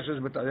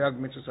melubeshes betayag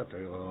mitzvahs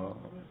haTorah.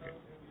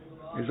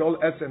 His whole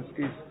essence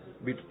is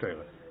with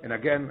Torah. And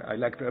again, I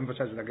like to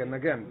emphasize it again and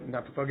again,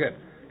 not to forget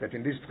that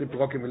in these three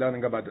parokim we're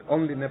learning about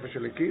only Nefesh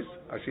Elikis,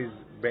 how she's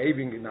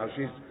behaving and how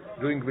she's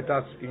doing with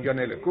us in Yon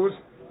Elikus.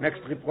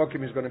 Next three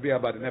parokim is going to be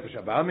about the Nefesh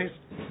Abamis.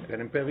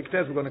 Then in Perik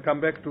Tes we're going to come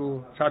back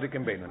to Tzadik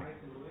and Beinani.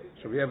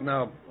 So we have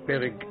now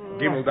Perik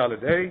Gimel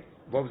Daled Hey,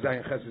 Vov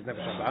Zayin Ches is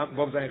Nefesh Abamis,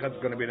 Vov Zayin Ches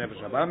is going to be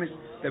Nefesh Abamis.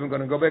 Then we're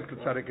going to go back to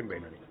Tzadik and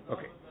Beinani.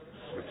 Okay.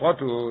 The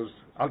Fotus,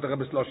 Alter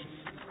Rebbe Sloshim.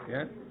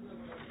 Yeah?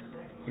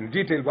 In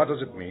detail, what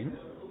does it mean?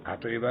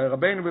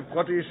 Rabbeinu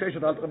b'proti yishay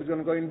that Alter Rebbe is going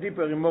to go in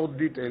deeper, in more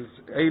details.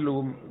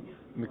 Eilu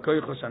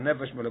mikoichos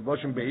hanefesh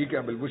melevoshim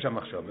beikar belvush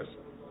hamachshavos.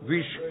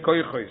 Which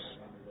koichos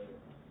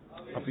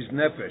of his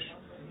nefesh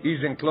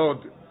is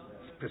enclosed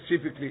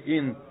specifically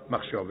in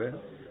machshove.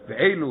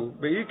 Ve'eilu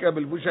beikar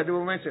belvush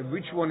hadibur ma'aseh.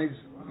 Which one is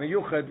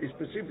meyuched is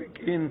specific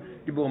in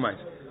dibur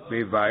ma'aseh.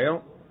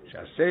 Ve'vayo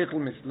she'aseichel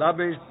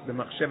mislabesh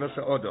b'machshavos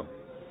ha'odom.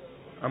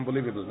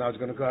 Unbelievable. Now it's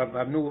going to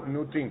have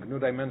new thing, new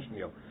dimension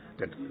here.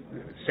 That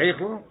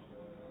Seichel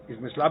is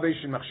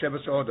mislabesh in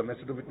machshavos ha'odom. Has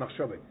to do with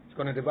machshove. It's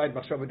going to divide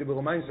machshove dibur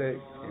u'maaseh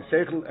in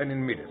Seichel and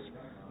in midas.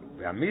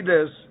 The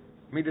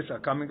midas are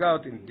coming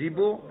out in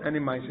dibur and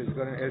in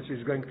maaseh.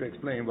 She's going to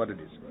explain what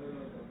it is.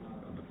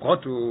 The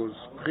protus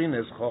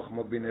prines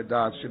chochma b'nei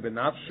das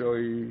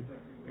shebenafshoi.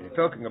 When you're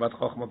talking about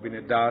chochma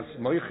b'nei das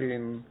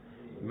moichin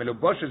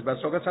meluboshes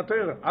b'asogas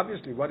haTorah.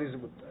 Obviously, what is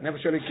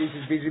Nefesh Elikis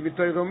is busy with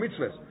Torah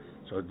mitzvahs.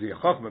 So the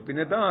chochma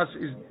b'nei das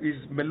is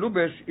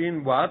melubesh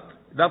in what?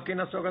 Davke in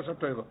asogas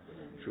haTorah.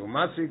 Shu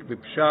masik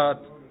b'pshat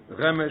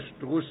remesh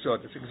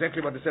drusot. It's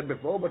exactly what I said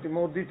before, but in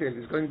more detail.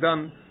 It's going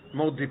down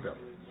more deeper,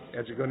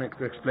 as you're going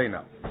to explain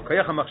now.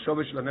 Koyach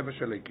hamachshove shel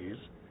Nefesh Elikis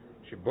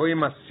shebo im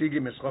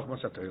masigim es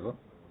chochmas haTorah.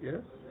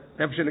 Yeah.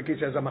 Nefesh Elikis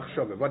has a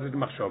machshove. What is the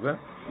machshove?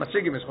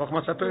 Masigim es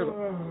chochmas haTorah.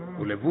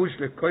 Ulevush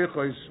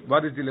lekoychos.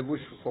 What is the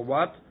levush for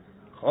what?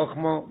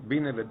 Chochma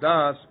bine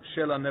v'das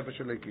shel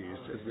Nefesh Elikis.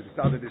 As we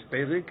started this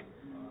perik.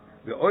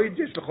 The oid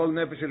is the whole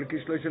Nefesh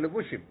Elikis lo shel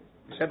levushim.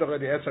 He said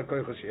already 10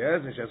 koichos she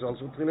has, and she has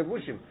also 3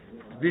 levushim.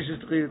 This is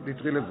the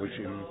 3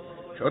 levushim.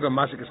 Sheodom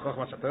masik is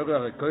chochmas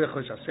haTorah,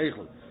 koichos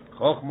haseichel.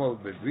 Chochma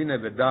b'vine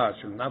v'das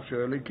shel Nefesh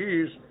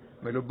Elikis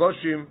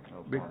meluboshim.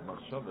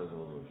 Machshove is a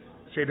levush.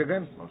 Say it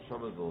again.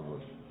 Machshove is a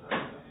levush.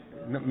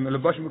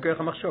 מלובשים בכוח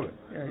המחשבה.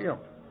 Yeah.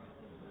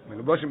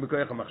 מלובשים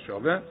בכוח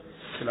המחשבה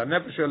של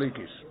הנפש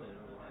Elikis.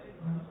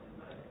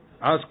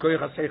 Ask koich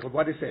ha-seichel.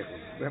 What is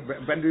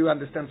seichel? When do you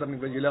understand something?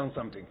 When you learn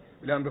something?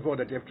 You learn before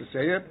that you have to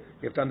say it.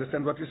 You have to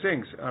understand what you're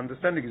saying.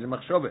 Understanding is a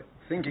machshove.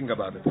 Thinking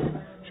about it.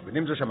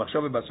 שבנים זה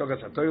שהמחשבה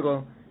בסוגס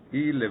התוירו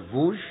היא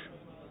לבוש.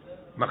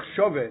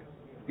 מחשבה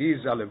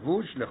is a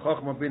לבוש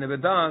לחוכמה בינה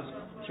ודעת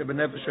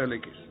שבנפש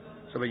Elikis.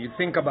 So when you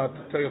think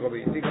about Torah,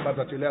 when you think about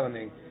what you're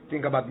learning,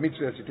 think about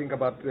mitzvahs, you think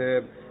about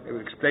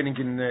explaining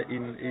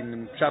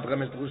in Pshat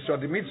Remes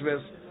Drusot the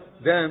mitzvahs,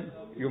 then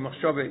your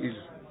machshove is.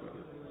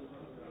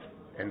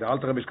 And the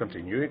Alter Rebbe is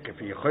continuing. Again,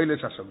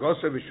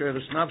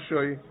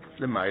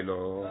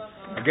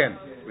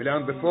 we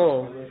learned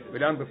before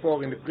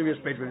in the previous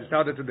page when we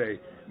started today.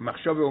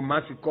 Machshove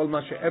u'masik kol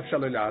ma she'efshar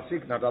lo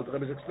la'asik. Now the Alter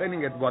Rebbe is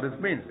explaining it what it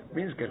means. It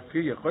means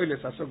kefi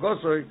yecholes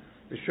asogosoi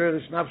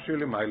v'shoyrish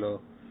nafshoy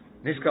l'maylo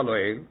niska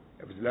lo'el.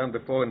 As we learned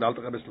before in the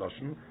Alter Rebbe's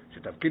Loshon,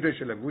 שתפקידו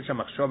של לבוש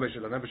המחשבה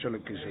של הנפש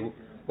Elikis.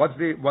 What's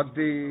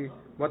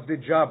the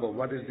job or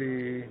what is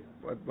the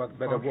what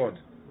better word?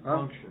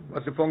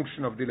 What's the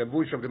function of the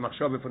levush of the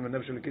machshava from the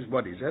nefesh Elikis?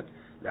 What is it?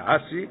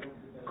 להעסיק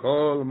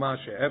כל מה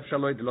שאפשר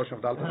לו, the Loshon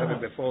of the Alter Rebbe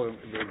before we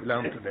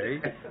learned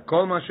today,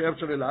 כל מה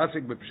שאפשר לו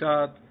להעסיק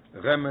בפשט,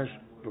 רמש,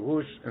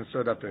 פירוש, and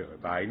סוד התורה.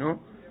 והיינו,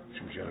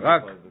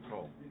 שרק...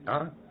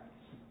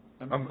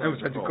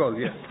 emphasize the call,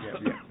 yeah.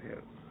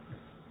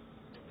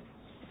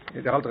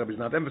 The Alter Rebbe is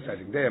not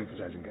emphasizing, they're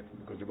emphasizing it.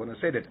 Because they want to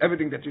say that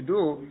everything that you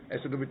do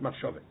has to do with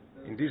machshava.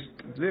 In this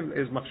live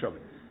is machshava.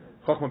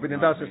 Chochma bin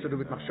das has to do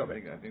with machshava.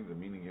 I think the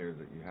meaning here is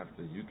that you have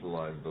to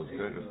utilize those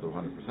koichos to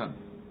 100%.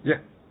 Yeah.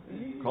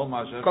 Kol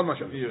Mashesh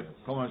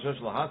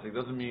Lahasik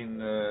doesn't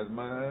mean as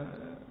much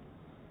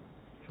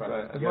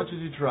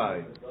as you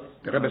try.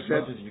 The Rebbe as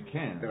said, much as you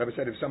can. The Rebbe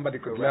said if somebody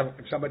could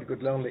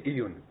learn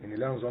Le'iyun, and he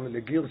learns only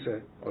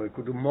Le'girse, or he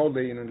could do more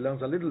Le'iyun and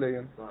learns a little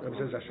Le'iyun, the Rebbe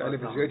says, Ash'alif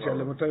is Yotzei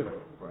Limud Torah.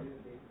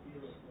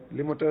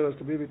 Limud Torah is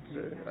to be with,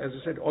 as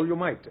I said, all you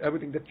might,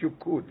 everything that you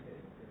could.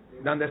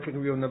 Not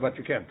asking you what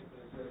you can't.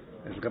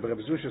 As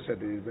Rebbe Zusha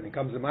said, when he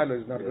comes to Milo,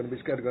 he's not going to be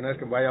scared. He's going to ask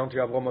him, why aren't you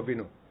Avrom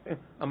Avinu?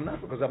 I'm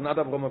not, because I'm not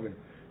Avrom Avinu.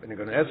 When you're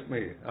going to ask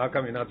me, how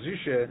come you're not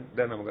Zusha,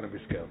 then I'm going to be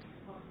scared.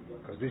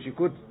 Because this you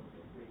could.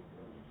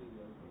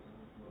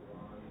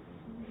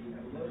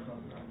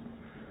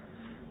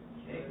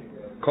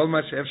 כל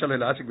מה שאפשר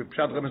להעסיק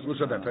בפשט רמז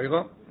רוסות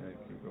התוירו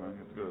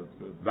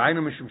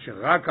והיינו משום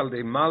שרק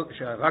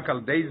על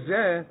די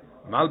זה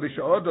מלביש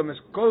האודום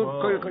כל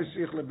כוח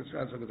יסיך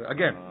לבצעת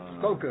again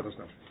כל כוח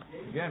נפש.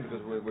 Again,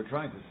 because we're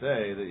trying to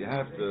say that you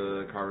have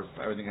to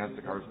everything has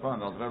to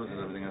correspond.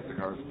 Everything has to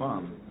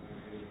correspond.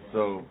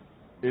 So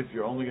if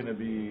you're only going to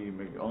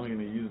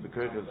use the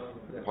kochas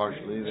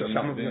partially, then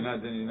some of the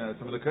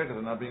kochas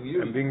are not being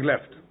used and being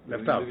left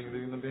out.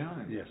 Leaving them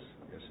behind. Yes.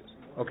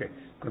 Okay,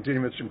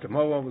 continue with Shim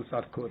tomorrow. We'll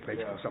start page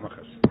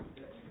Samachas.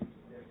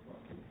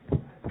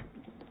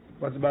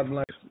 What's the bottom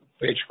line?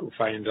 Page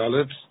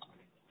 $5,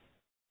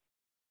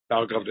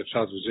 paragraph that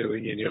starts with 0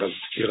 in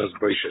Iras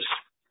Boishes.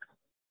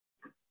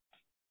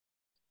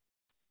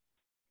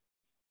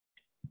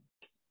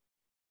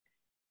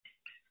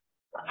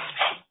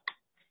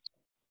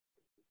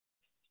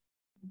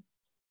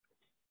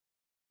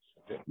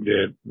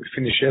 We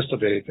finished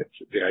yesterday that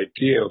the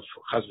idea of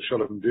Chas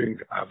v'Sholom doing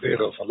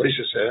Avera of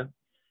Aloisese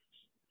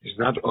is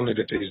not only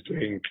that he is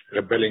doing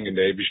rebelling in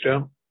the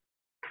Eibishter,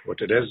 but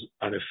it has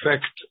an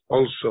effect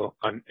also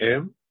on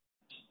him,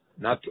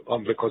 not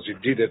only because he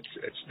did it,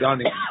 it's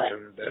done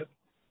and that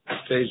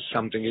stays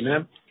something in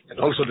him, and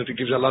also that he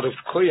gives a lot of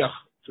koyach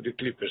to the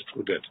clippers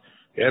through that.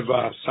 He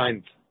ever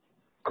signed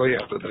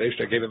koyach that the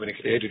Eibishter gave him when he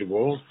created the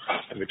world,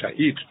 and with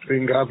Ha'it,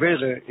 doing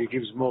Avera, he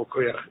gives more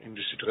koyach in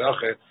the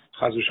Sitrache,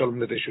 Chaz v'Sholom,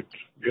 that they should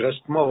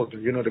rest more,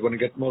 they're going to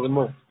get more and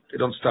more. They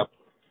don't stop.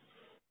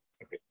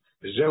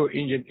 וזהו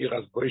עניין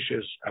עירס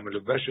בוישס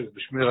המלובשת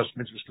בשמירס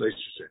מצוות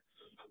לאיסוסה.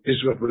 This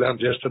is what we learned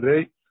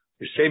yesterday.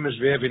 The same as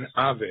we have in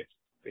Ave.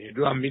 When you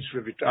do a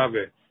mitzvah with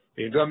Ave,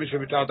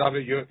 without Ave,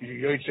 you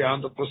say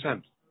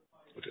 100%.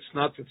 But it's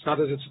not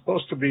as it's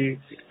supposed to be,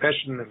 with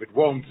passion and with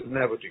warmth and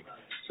everything.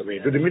 So when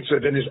you do the mitzvah,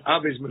 then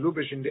Ave is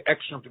melubesh in the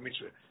action of the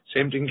mitzvah.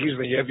 Same thing is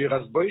when you have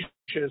Iras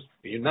Boishes,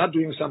 when you're not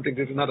doing something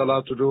that you're not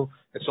allowed to do,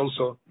 it's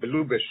also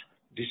melubesh.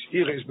 This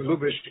ira is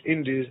melubesh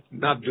in the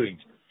not doing.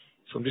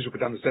 From this we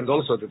could understand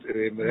also that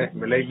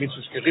Malay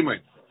mitzvahs kerimain,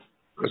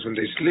 because when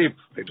they sleep,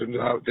 they don't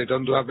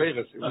do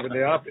averes. Even when they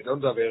are up, they don't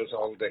do averes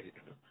all day.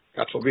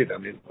 God forbid. I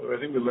mean, I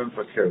think we learned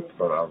for care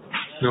about Ava.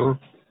 No,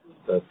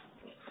 that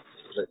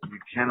you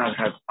cannot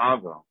have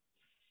Ava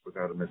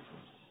without a mitzvah.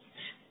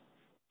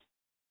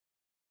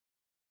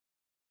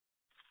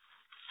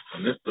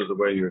 And this is the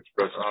way you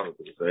express Ava,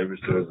 because the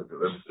Eibishter is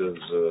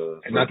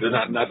not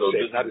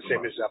the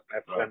same as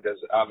a friend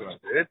as Ava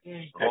did.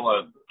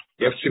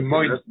 You have to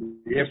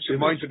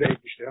mind to the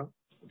Eibishter.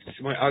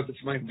 As the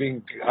mind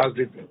being, as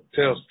the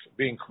thirst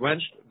being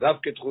quenched,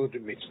 that get through the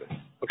mitzvah.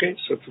 Okay,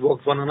 so to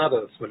work one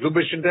another. It's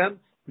melubesh in them.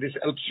 This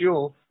helps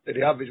you that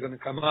the Ava is going to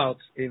come out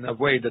in a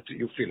way that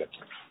you feel it.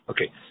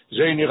 Okay.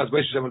 זה נראה את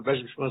זה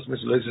מלבש בשמוס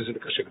לא זה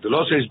קשה.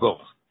 גדולו זה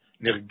יסבור.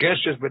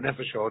 נרגשת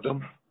בנפש האדם,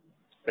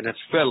 and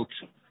it's felt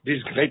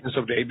this greatness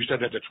of the Eibishter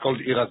that it's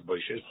called Iras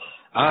Boishes.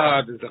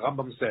 The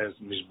Rambam says,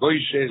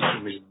 Mizboishes,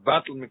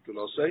 Mizbatel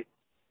Mikdulosei,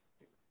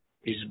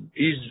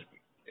 is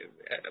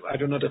I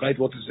don't know the right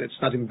word.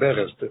 It's not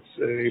embarrassed.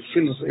 It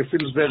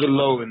feels very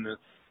low in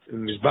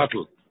his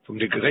battle from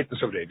the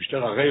greatness of the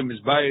Eibishter. Arei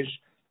Mizbaish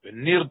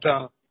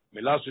v'nirta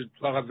melasus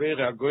dvar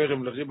avera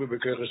agoyrem l'ribu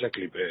b'keres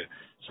haklipe.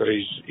 So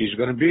he's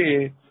going to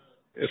be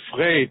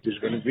afraid. He's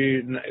going to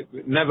be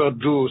never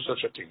do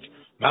such a thing.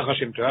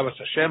 Machashem toavas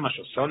Hashem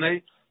asher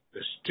sonei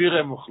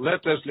v'stire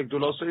muchletes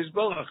l'gdulosei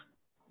yisborach.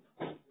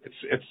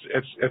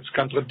 It's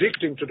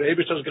contradicting to the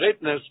Eibishter's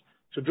greatness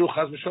to do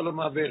Chaz v'Sholom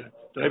Avera.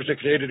 The Rebbe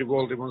created the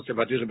world. He wants to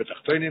badir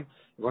betachtonim.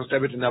 He wants to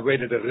have it in a way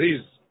that there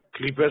is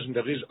klippers and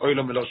there is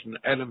oilam meloshen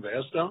elam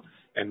ve'ester,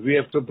 and we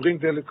have to bring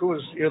the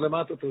likus ir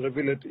lemata to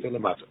reveal it ir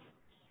lemata.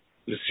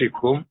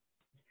 L'sikum.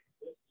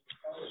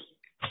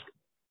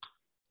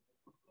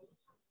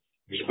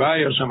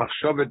 Mishbayer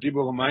shemachshovet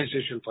dibur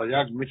u'maiseh shel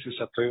taryag mitzvus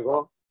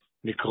ha'Torah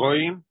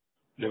nikroim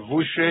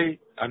levushei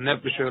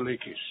hanefesh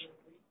ha'elikis.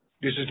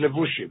 This is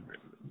levushim,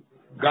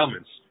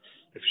 garments.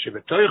 If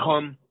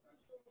shebetoichon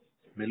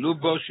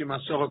מלובוש עם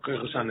עשור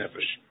הכרס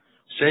הנפש.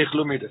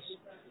 שייכלו מידס.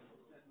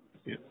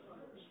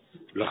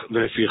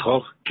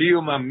 לפיכוך,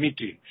 קיום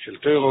אמיתי של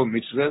תוירו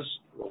מצווס,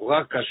 הוא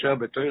רק כאשר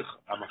בתוך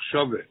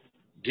המחשובה,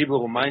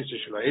 דיבור ומיינסה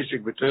של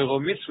העסק בתוירו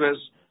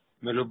מצווס,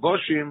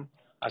 מלובושים,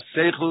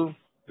 השכל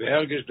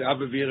והרגש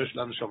דאב ווירש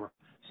לנשמה.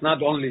 It's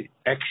not only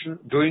action,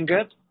 doing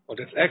it, but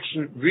it's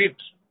action with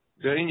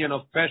the union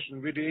of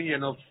passion, with the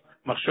union of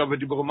מחשובה,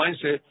 דיבור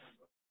ומיינסה,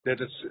 that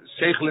it's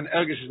Seichel and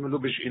Ergish is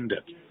melubish in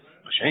that.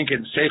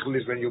 Schenken Seichel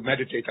is when you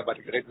meditate about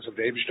the greatness of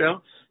the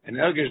Eibishter, and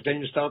Ergish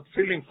then you start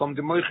feeling from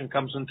the Moichen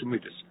comes into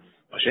Midas.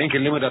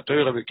 Schenken limit that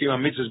Teure v'kima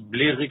mitzvahs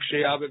bli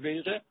rikshei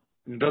avevere,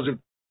 and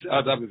doesn't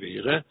add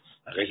avevere.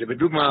 Reise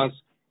bedugmas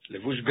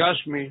levush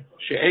gashmi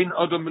she'ein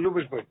odom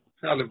melubish boy.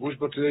 Now levush,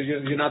 but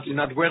you're not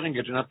wearing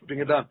it, you're not putting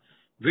it on.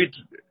 With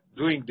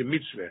doing the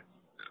mitzvah,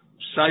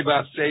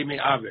 Saiba say me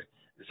ave,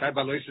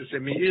 Saiba loise say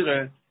me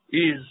ire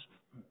is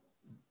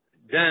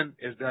then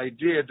is the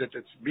idea that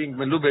it's being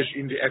melubesh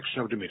in the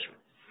action of the mitzvah.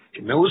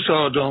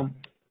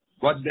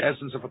 What's the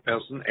essence of a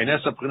person? En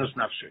esa prinus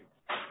nafshe.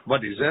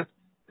 What is it?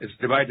 It's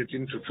divided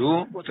into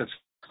two, but it's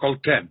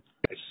called 10.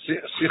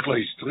 Sichlo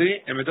is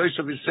 3, and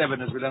Medoisov is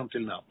 7, as we learned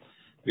till now.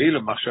 So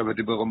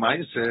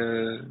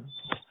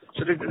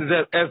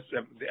the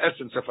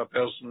essence of a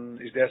person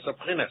is the esa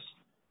prinus.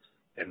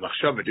 And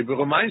Machshava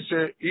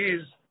Diburomaise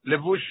is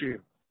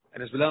levushim.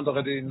 And as we learned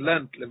already in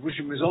Lent,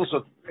 levushim is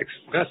also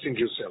expressing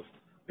yourself.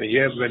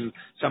 When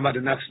somebody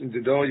knocks in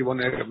the door, you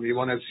want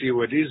to see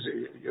who it is.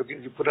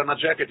 You put on a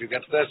jacket, you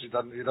get dressed.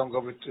 You don't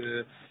go with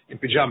in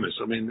pajamas.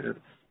 I mean,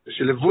 it's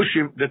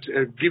levushim that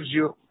gives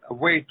you a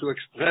way to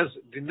express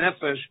the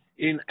nefesh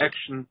in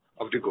action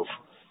of the guf.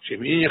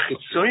 It's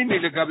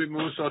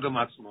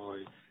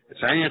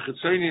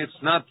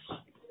not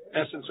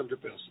essence of the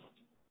person.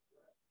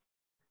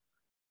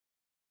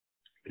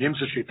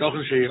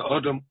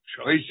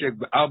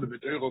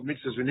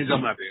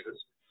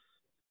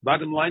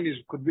 Bottom line is,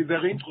 could be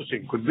very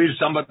interesting. Could be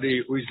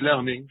somebody who is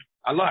learning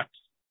a lot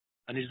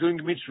and is doing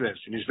mitzvahs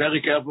and is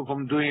very careful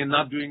from doing and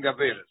not doing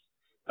averes.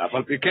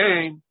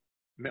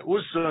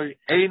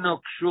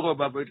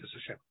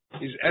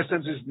 His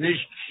essence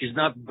is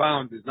not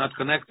bound, is not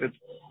connected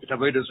with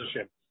averes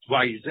Hashem.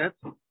 Why is that?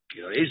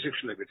 He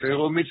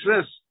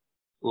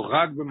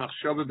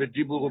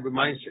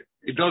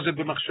does it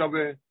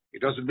b'machshove, he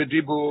does it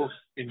b'dibur,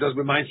 he does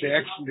b'mainse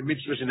action, the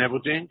mitzvahs and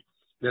everything.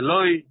 He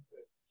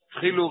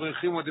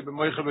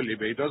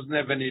doesn't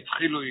have any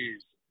tchilu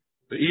is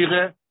the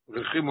ire,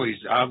 rechimu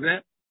is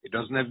ave. He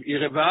doesn't have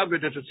ire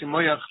v'ave that it's in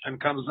moyach and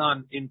comes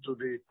on into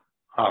the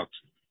heart.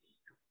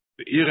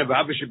 The ire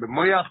v'ave she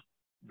b'moyach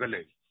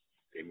v'lev.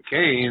 Im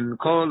kein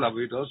kol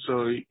avid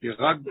also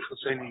yirag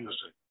b'chasein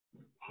yosef.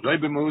 Loi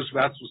b'meus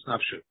v'atzmus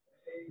nafshe.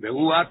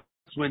 Ve'u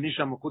atzmu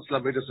nisha mechutz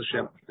l'avedas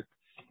Hashem.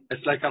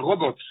 It's like a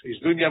robot. He's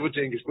doing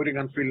everything. He's putting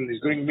on film.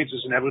 He's doing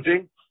mitzvahs and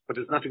everything, but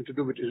it's nothing to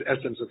do with his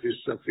essence of his.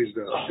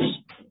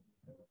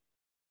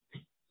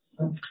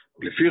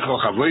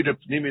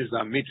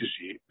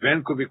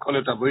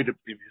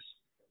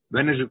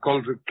 When is it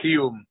called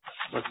kiyum?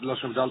 But the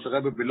Lashon Alter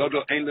Rebbe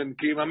belodo ein len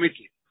kiyum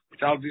amiti.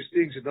 Without these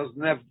things, it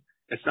doesn't have.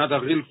 It's not a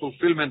real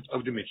fulfillment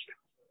of the mitzvah.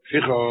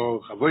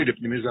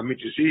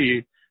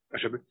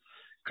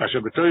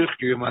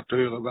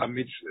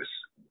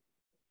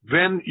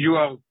 When you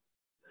are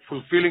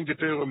fulfilling the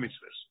Torah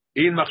mitzvahs,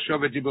 in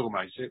machshove dibur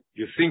ma'aseh,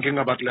 you're thinking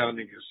about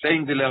learning, you're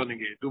saying the learning,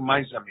 you do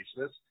ma'aseh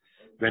mitzvahs.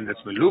 When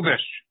it's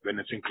melubesh, when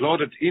it's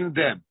included in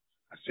them,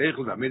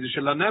 aseichel v'amitzvah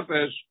shel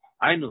hanefesh,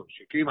 ainu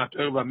shekim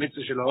haTorah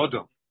v'amitzvah shel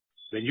ha'odom.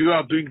 When you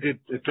are doing the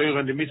Torah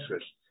and the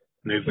mitzvahs,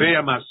 nevei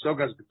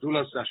ha'masogas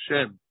gedulas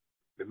Hashem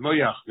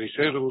b'moyach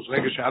v'yisheirus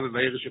regesh ha'ave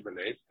v'yiresh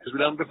b'lev, as we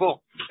learned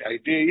before. The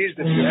idea is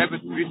that you have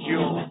it with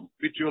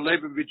your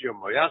lev and with your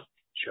moyach.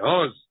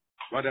 Shehoz,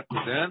 what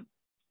happens then?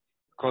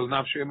 Kol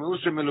nafshe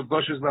meuse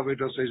meluboshes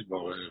b'avodos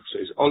ha'izborach. So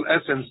his all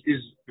essence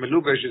is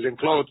melubesh, is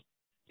enclosed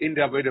in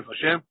the avodah of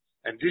Hashem.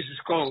 And this is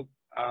called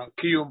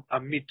kiyum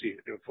amiti,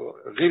 the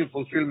real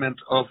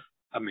fulfillment of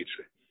a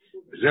mitzvah.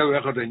 This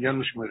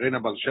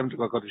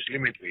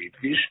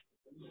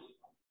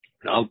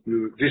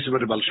is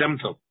what the Baal Shem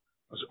Tov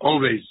was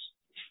always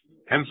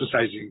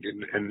emphasizing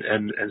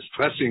and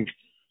stressing.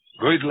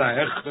 Should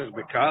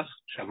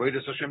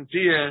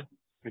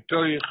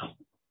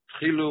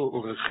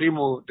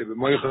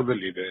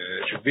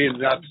be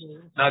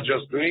not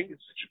just doing it,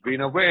 should be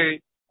in a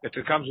way that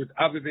it comes with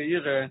avi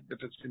ve'ire,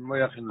 that it's in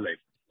moyach in leif.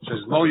 So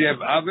as more you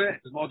have ave,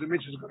 as more the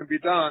mitzvah is going to be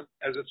done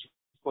as it's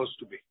supposed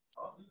to be.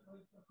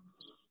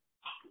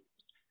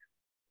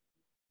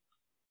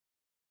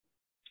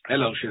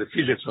 Hello, the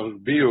physics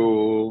of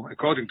bio,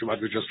 according to what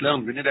we just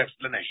learned, we need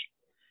explanation.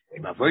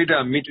 When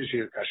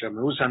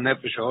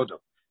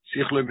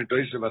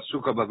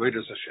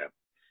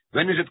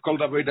is it called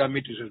avodah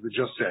amitis, as we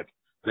just said?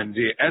 When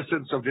the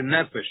essence of the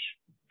nefesh,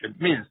 it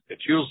means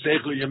that your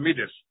seichel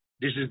yamidas,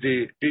 this is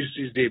the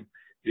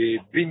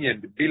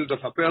binyan, the build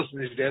of a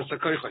person is the Esa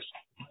Koichos.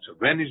 So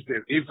when is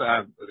if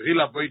a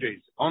real avodah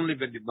is only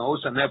when the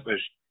Ma'os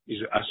HaNefesh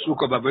is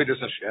Asuka b'avodas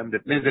Hashem,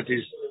 that means that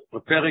he's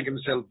preparing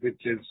himself with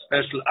his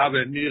special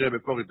Ave Nire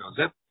before he does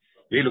it.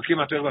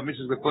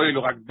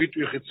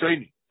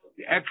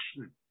 The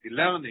action, the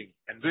learning,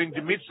 and doing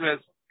the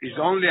mitzvahs is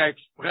only an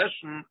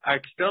expression, an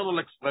external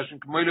expression,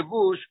 k'moi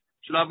levush,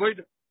 shel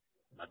avodah.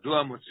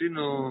 Madua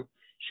motzinu,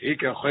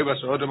 she'ikar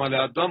choivas ha'odom ale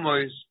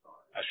adomois,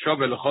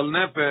 ha'shove l'chol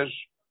nefesh,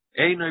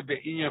 einoi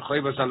be'inyan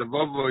choivas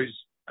ha'levovois,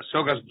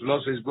 ha'sogas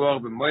b'los ha'izboar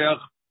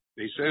b'moyach,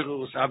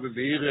 ve'iseiru ave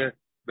ve'ire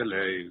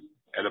b'leiv.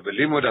 אלא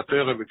בלימוד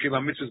התורה וקיום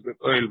המצוות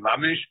באוהל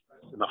ממש,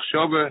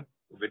 במחשבה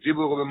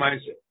ובדיבור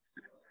ובמעשה.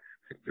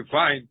 You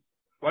find,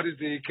 what is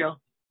the Iker?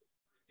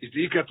 Is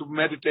the Iker to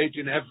meditate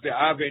and have the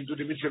Ave and do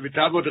the mitzvah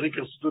v'tavo, or the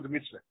Iker is to do the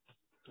mitzvah?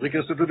 The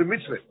Iker is to do the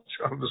mitzvah.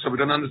 So we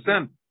don't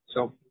understand.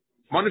 So,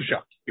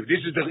 Monifshach, if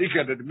this is the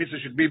Iker that the mitzvah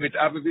should be with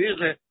Ave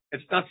v'Ire,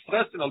 it's not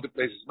stressed in all the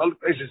places. In all the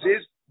places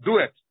is, do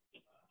it.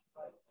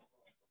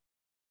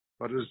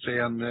 What does it say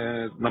on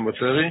number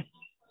 30?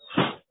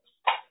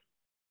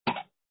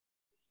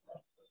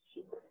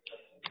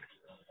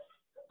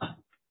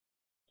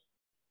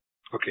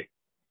 Okay.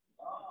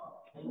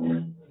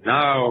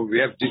 Now we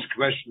have this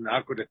question,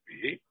 how could it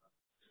be?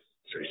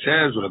 So he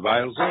says,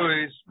 Rabbi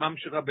Zois,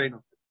 Mamshi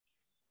Rabbeinu.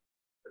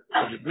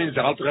 So it means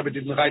the Alter Rebbe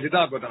didn't write it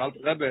out, but the Alter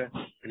Rebbe,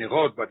 when he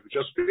wrote, but we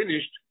just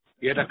finished,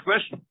 he had a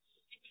question.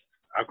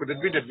 How could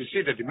it be that we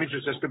see that the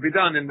mitzvah has to be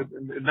done and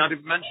not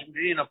even mentioned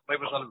the in of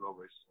Rebbe Shalom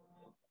always?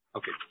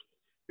 Okay.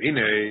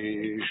 הנה,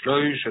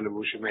 שלוי של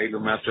לבושים האלו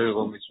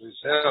מהתוירו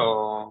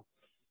מצויסאו,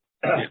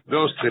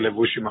 those three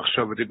levushim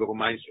machshav v'dibur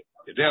u'ma'aseh.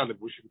 They are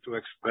levushim to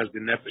express the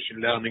nefesh in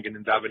learning and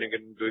in davening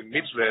and in doing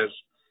mitzvahs.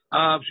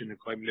 Av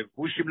shenekroim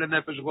levushim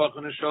lenefesh ruach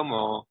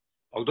u'neshama.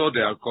 Although they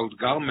are called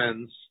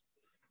garments,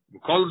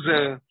 v'kol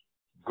ze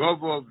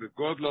govo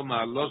v'godlo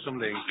ma'alosom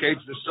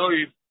le'enketz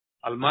v'soif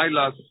al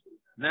mailas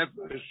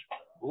nefesh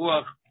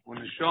ruach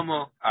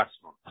u'neshama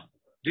atzmo.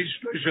 These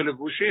three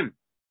levushim,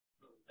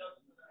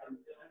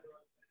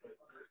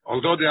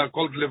 although they are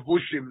called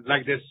levushim,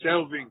 like they're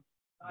serving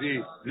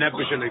the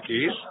nefesh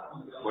elekis,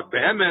 but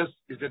behemes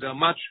is that they're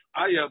much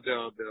higher.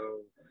 They're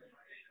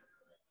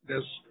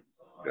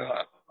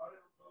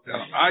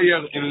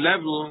higher in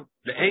level.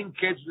 The ain't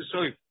catch the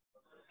soif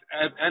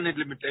have any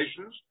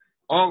limitations,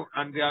 or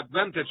and the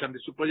advantage and the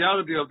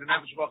superiority of the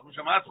nefesh ruach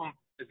neshama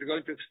is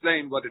going to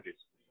explain what it is.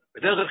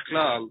 B'derech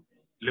klal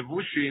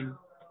levushim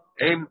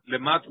em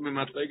lematu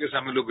mimadreges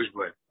hamelubish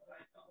bohem.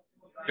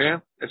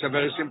 Okay, it's a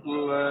very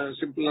simple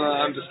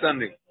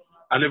understanding.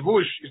 A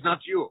levush is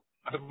not you.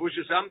 A levush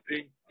is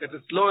something that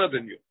is lower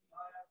than you.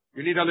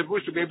 You need a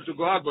levush to be able to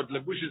go out, but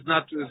levush is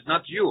not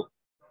you.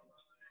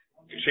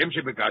 Explain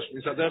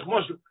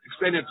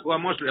it through a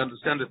Moshe,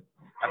 understand it.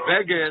 A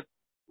beged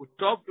is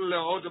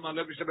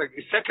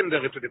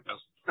secondary to the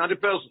person. It's not the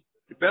person.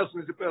 The person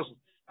is the person.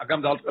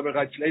 Agam the Alter Rebbe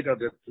writes later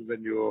that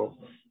when you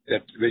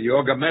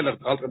Yoga Melech,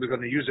 the Alter Rebbe is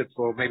going to use it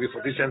for maybe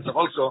for this answer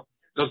also.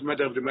 Doesn't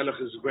matter if the Melech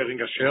is wearing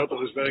a shirt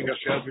or is wearing a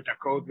shirt with a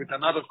coat, with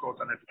another coat,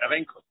 and a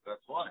raincoat.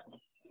 That's why.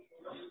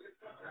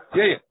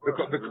 Yeah.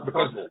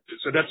 Because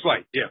so that's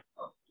why. Yeah.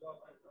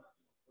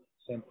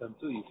 Same time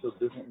too. You feel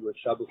different with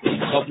Shabbos.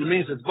 It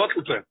means it's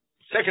bottled to him.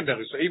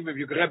 Secondary. So even if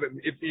you grab him,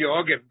 if you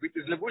hug him with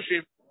his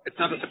levushim, it's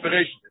not a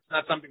separation. It's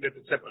not something that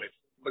is separate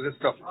because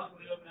it's tough.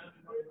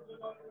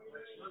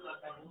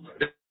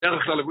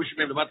 דרך כלל לבושים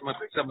הם למטה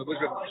מטריקסם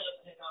לבושים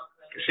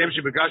כשם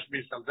שבגש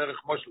מישראל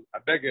דרך מושל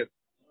הבגד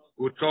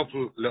הוא טופל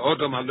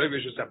לאודום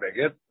הלוי שיש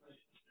הבגד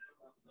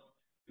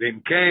ואם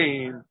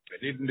כן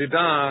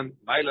בנידן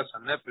מיילס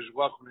הנפש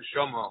רוח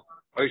ונשומו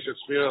אוי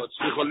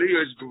שצריכו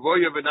לי יש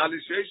גבויה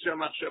ונעלי שיש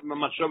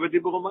מחשוב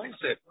ודיבור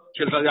ומעשה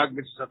של תרי"ג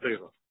מצוות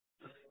התורה.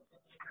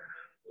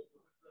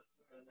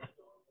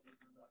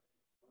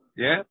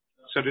 Yeah,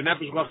 so the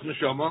nefesh rach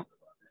neshama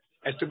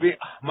has to be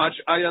much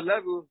higher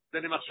level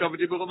than the machshava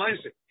dibur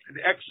u'ma'aseh,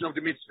 the action of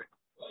the mitzvah.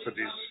 So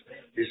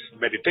this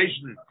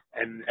meditation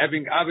and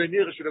having ave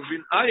nira should have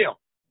been higher.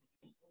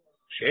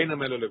 She'ena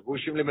melo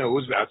levushim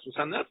lemeuz ve'atzvus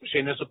hanefesh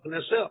she'ena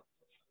sopneser.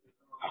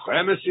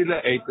 Achem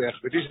esile eitech.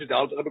 But this is the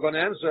Alter Rebbe going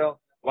to answer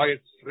why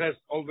it's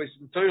stressed always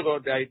in Torah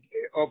the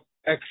idea of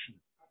action.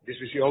 This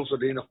we see also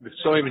the in of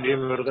Mitzrayim, and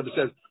even the Rebbe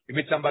says you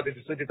meet somebody in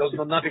the street, he doesn't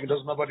know nothing, he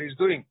doesn't know what he's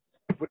doing.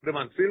 Put them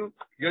on film,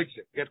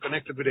 get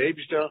connected with the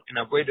Eibishter in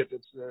a way that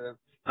it's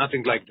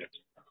nothing like that.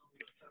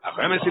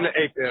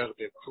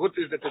 The truth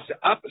is that it's the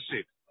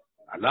opposite.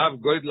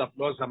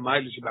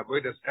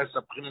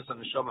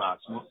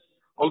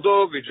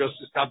 Although we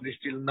just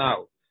established till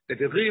now that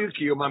the real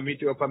kiyum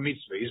amiti of a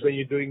mitzvah is when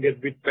you're doing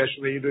it with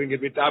passion, when you're doing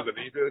it with ave,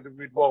 when you're doing it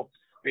with warmth,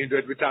 when you do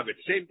it with ave.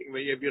 The same thing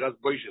when you have viras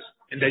boishes,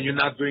 and then you're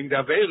not doing the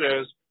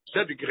averes.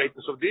 Said the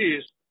greatness of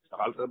this. The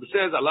Alter Rebbe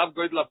says, "Alav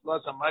goyd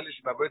laflos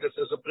hamaylish ba'avodas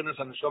esoprinas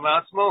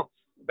haneshama atzmo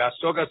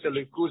ba'asogas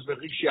elikus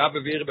v'rigshi ave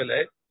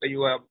v'irbele." When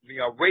you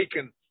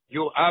awaken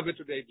your ave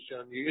to the Eibishter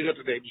and your ira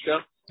to the Eibishter,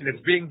 and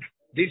it's being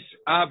this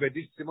ave,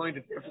 this simon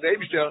that to the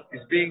Eibishter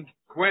is being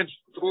quenched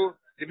through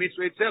the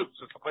mitzvah itself.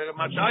 So it's a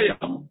much higher.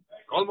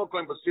 Kol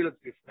mokom basilat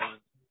tifkan.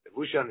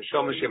 Levush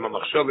haneshama shem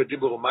hamachshov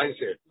v'dibur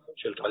u'ma'aseh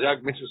shel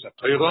tariag mitzvos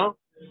haTorah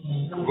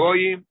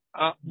gvoyim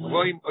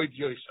oid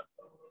yoisa.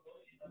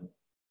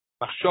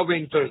 Machshava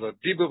in Torah,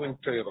 Dibur in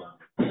Torah,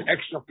 the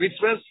action of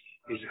mitzvahs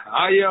is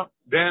higher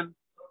than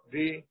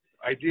the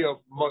idea of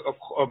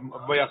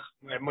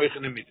moich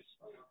and midas.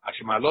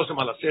 Ashma losam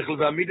ala sechel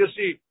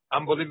ve'amidasi,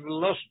 unbelievable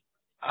loss.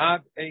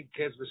 Ad ein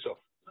kes v'sof.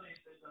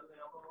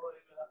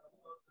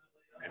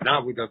 And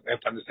now we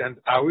have to understand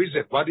how is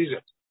it? What is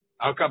it?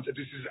 How come that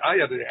this is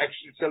higher? The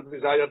action itself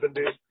is higher than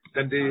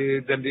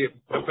the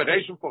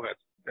preparation for it.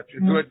 that you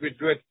do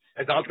it,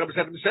 as the Alter Rebbe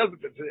said himself,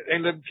 that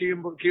ain't let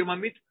Kiyum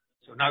Mit.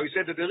 So now he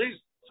said that there is.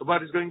 So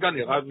what is going on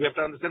here? We have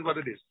to understand what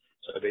it is.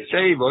 So they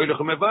say,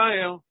 Vo'ilochem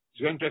Evaer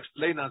is going to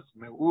explain us,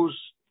 Me'us,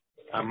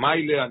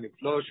 Ha'maile,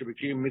 Ha'niflo,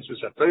 Shebekim Mitzvah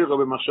Satoiro,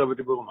 B'machshav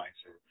V'dibur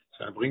Ma'aseh.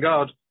 So I bring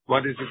out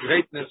what is the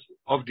greatness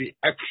of the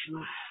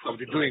action, of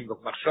the doing of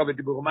Machshav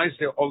V'dibur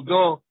Ma'aseh,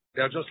 although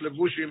they are just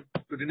levushim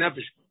to the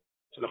nefesh.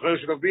 So the Chayr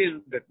should have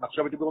been that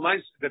Machshav V'dibur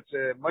Ma'aseh, that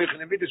Moich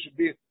and Midah should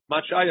be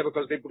much higher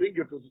because they bring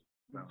you to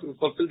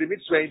fulfill the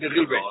mitzvah in the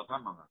real way.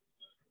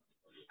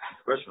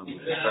 Question.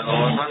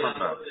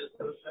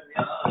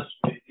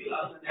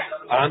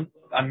 And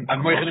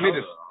Moich and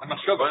Midah, and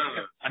Machshav,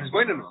 and it's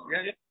going to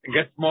and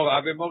get more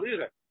Ave, more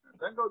Ire.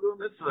 Then go do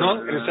mitzvah.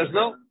 No, and it says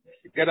no.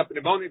 You get up in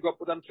the morning, go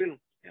put on film.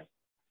 Yeah.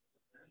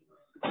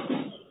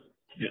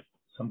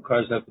 Some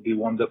cars have to be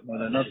warmed up more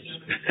than others.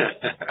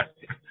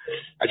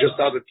 I just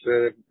started,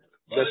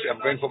 I'm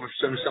going for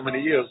so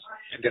many years,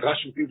 and the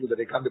Russian people that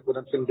they come to put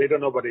on film, they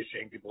don't know what they're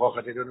saying, the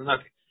brocha, they don't know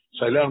nothing.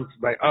 So I learned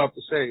by art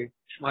to say,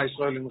 Shema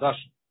Yisrael in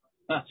Russian.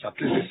 So at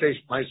least they say,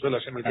 Shema Yisrael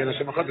Hashem Elokeinu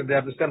Hashem Echad, and they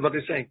understand what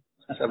they're saying.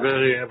 It's a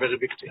very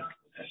big thing.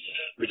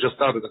 We just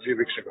started a few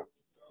weeks ago.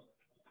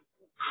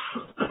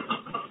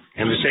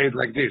 And we say it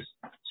like this.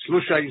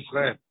 Shlusha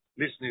Yisrael,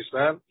 listen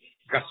Yisrael,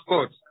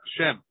 Gaspod,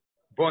 Hashem,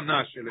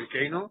 Bona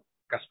Elokeinu,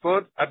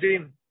 Gaspod,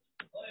 Adin.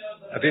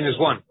 Adin is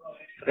one.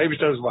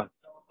 Rebishter is one.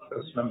 I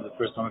just remember the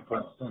first time I put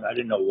on film, I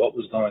didn't know what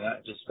was going on.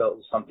 I just felt it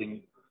was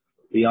something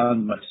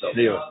beyond myself.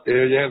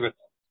 There you have it.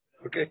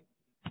 Okay.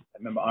 I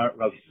remember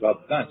Rob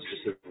Gantz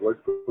just said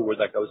word for word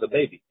like I was a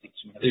baby.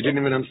 You didn't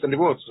even understand the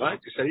words, right?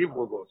 You said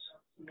Hebrew words.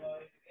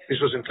 This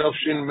was in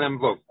Telshin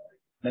Memvov.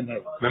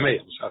 Memei,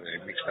 I'm sorry,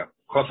 I mixed up.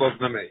 Chofov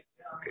Memei.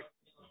 Okay.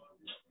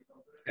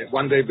 And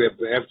one day we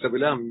have to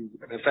learn,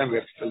 and then we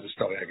have to tell the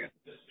story again.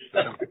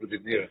 Some people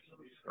didn't hear it.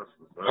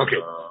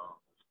 Okay.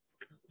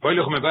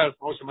 Vo'ilochem Evaer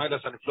Moshe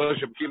Mailas Haniflo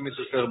Shebekim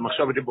Mitzvah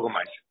Machshav V'dibur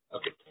Ma'aseh.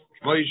 Okay.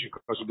 Moish,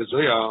 because of the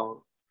Zohar,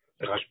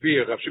 Rashbi,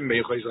 Rav Shimon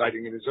Meicho is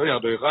writing in the Zohar,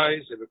 the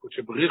Reise,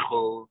 V'kutshe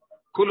Bricho,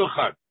 Kul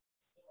Echad.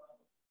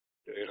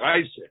 The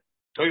Reise,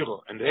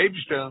 Teuro, and the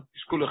Eibishter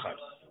is Kul Echad.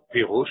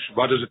 Pirush,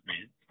 what does it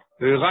mean?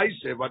 The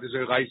Reise, what is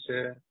the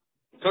Reise?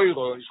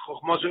 Teuro is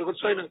Chochmos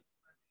Eretzoyne.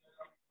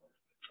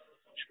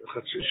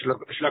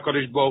 Shel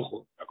HaKadosh Baruch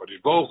Hu.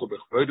 HaKadosh Baruch Hu,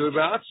 B'chvodo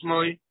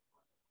V'atzmoi,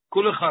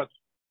 Kul Echad.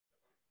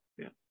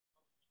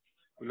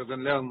 we're going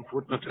to learn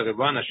footnote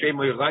Revan, Hashem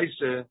oy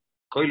reise,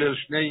 koilel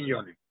shnei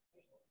inyonim.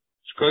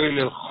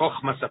 Koilel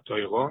chochmas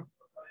ha-toiro,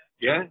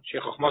 yeah?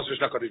 Chochmas is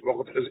like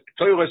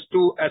Toiro has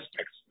two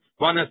aspects.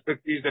 One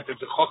aspect is that it's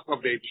the chochma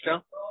of the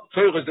Eibishter.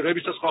 Toiro is the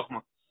Eibishter's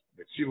chochma.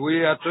 But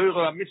Tzivui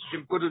ha-toiro,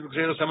 ha-mitzvim kudu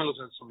v'gzeir ha-samelos.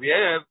 So we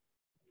have,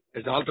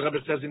 as the Alter Rebbe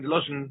says in the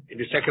Loshen, in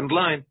the second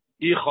line,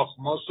 I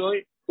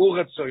chochmosoi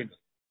uretzoin.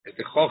 It's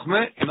the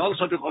chochma, and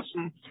also the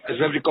chochma, as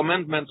we have the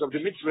commandments of the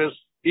mitzvahs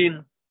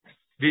in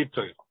the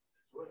Toiro.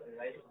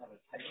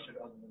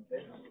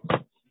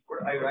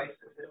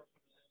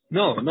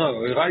 No,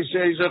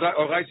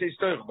 Reise is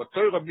Torah, but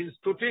Torah means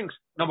two things.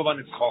 Number one,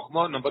 it's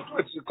Chochma. Number two,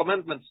 it's the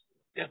commandments.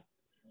 Yeah.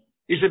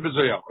 Is it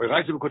Bezoyah?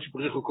 Reise b'kodesh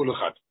b'richu kol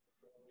echad.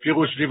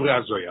 Pirush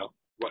divrei haZoyah.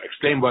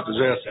 Explain what the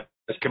Zoyah says.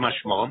 As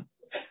Kemashmon.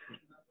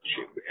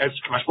 As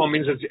Kemashmon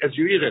means as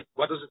you hear it.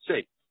 What does it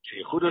say?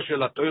 Sheyichudo shel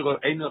haTorah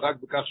eino rak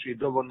b'kach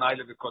sheyidovo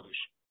naile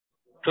v'kodesh.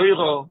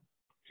 Torah,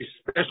 the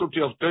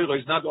specialty of Torah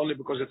is not only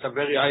because it's a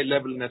very high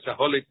level and it's a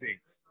holy thing.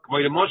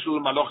 K'mo Moshul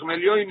Malachim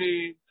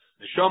Elyoini.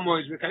 The Shomo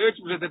is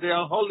that they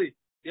are holy.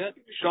 Yeah,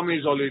 the Shomo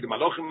is holy, the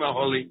Malachim are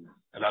holy.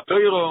 And the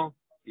Torah,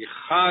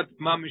 Yichad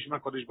Mamish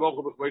Makadosh Baruch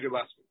Hu B'chvoid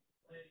V'asmi.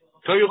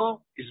 Torah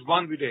is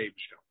one with the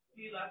Eibishter.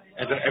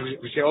 And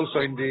we say also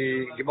in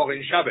the Gemara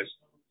in Shabbos,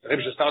 the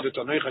Rebbe started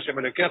to Noich Hashem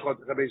Elekechot.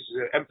 The Rebbe is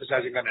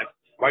emphasizing on it.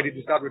 Why did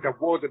he start with a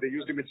word that they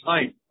used in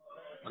Mitzrayim?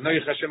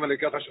 Noich Hashem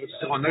Elekechot.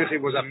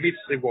 Noich was a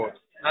Mitzri word,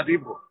 not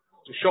Hebrew.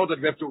 To show that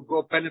we have to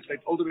go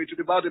penetrate all the way to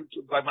the bottom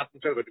by Matan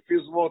Torah. The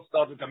first word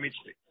started with a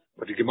Mitzri.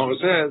 But the Gemara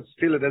says,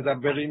 still there's a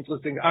very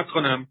interesting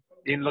acronym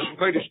in Lashon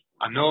Kodesh.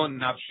 Ano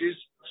nafshis,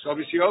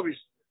 ksovis yovis.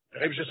 The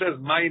Rebbe says,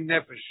 my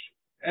nefesh,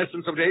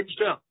 essence of the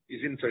Eibishter,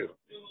 is in Torah.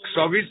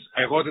 Ksovis,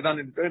 I wrote it down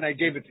in the Torah and I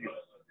gave it to you.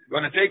 You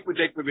want to take me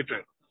with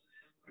Torah.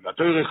 The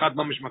Torah, chad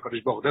mamish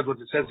makadosh baruch. That's what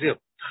it says here.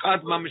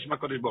 Chad mamish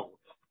makadosh baruch.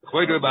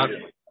 Chvoido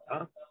ba'atzmai.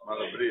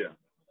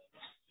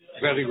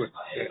 Very good.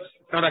 Yes.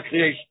 It's not a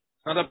creation.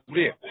 It's not a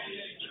bria.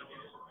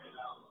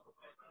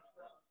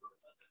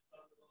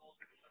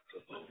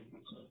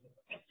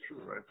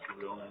 Right?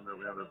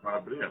 We have a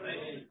Parabria.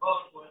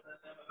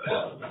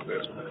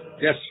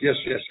 Yes.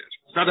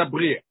 It's not a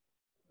bria.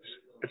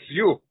 It's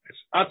you.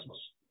 It's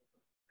Atmos.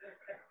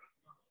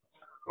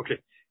 Okay.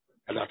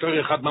 אלא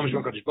התורה אחד ממש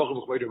מהקדוש ברוך הוא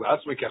וכבודו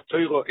בעצמו, כי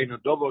התורה אינו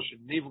דובר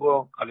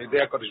שנברו על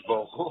ידי הקדוש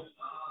ברוך הוא,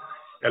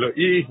 אלא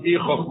היא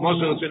חוכמו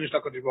שרצונו של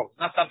הקדוש ברוך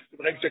הוא. Not something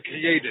that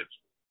created.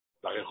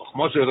 והרי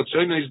חוכמו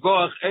שרצונו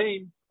יסבורך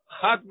אין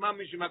אחד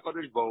ממש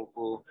מהקדוש ברוך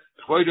הוא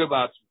וכבודו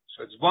בעצמו.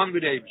 So it's one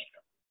with the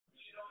Eibishter.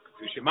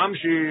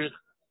 ושממשיך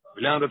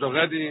We learned it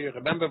already.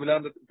 Remember, we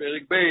learned it in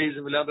Perek Beis,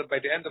 and we learned it by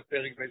the end of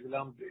Perek Beis. We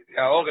learned the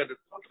Aora that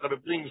Rebbe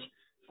brings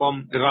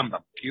from the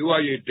Rambam.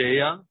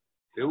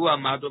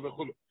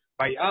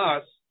 By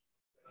us,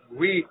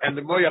 we and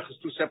the Moyach is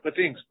two separate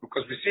things,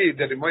 because we see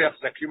that the Moyach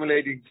is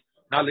accumulating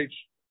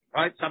knowledge,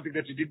 right? Something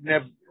that you didn't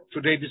have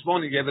today, this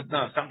morning, you have it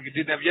now. Something you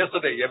didn't have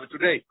yesterday, you have it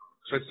today.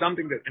 So it's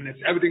something that, and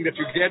it's everything that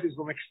you get is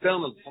from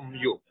external, from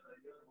you,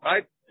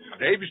 right?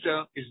 The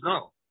Eibishter is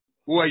now.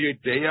 Who are you,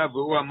 Deya?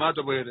 Who are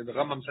Matoboyer? The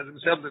Rambam says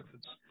himself that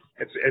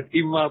it's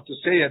even hard to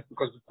say it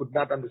because we could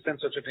not understand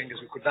such a thing as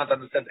we could not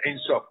understand Ein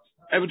Sof.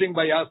 Everything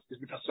by us is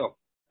with a Sof.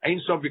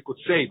 Ein Sof we could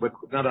say, but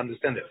could not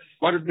understand it.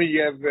 What would mean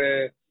you have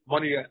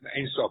money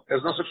Ein Sof?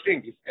 There's no such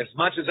thing. If, as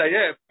much as I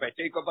have, if I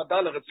take off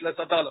 $1, it's less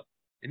 $1.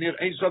 And here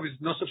Ein Sof is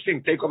no such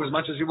thing. Take off as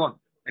much as you want.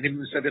 And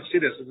even said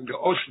in the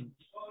ocean,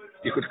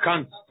 you could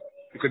count.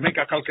 You could make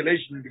a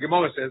calculation. The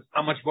Gemara says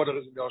how much water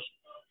is in the ocean.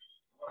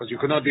 Because you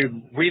could know the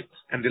width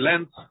and the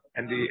length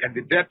and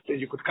the depth, and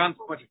you could count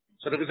how much.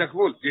 So there is a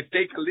rule. You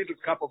take a little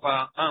cup of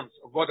an ounce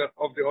of water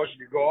of the ocean,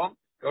 you go on,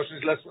 the ocean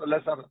is less.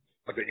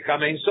 But when you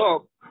come in,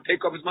 so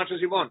take off as much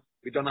as you want.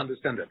 We don't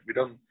understand that. We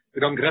don't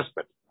grasp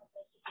it.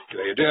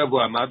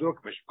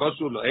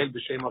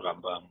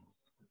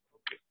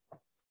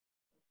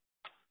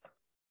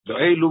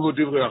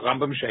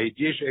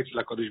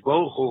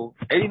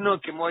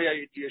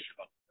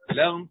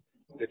 Learn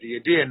that the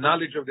idea and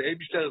knowledge of the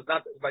Eibishter is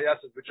not as by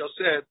us, as we just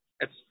said,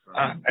 it's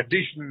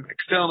addition,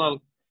 external.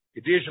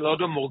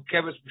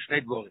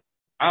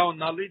 Our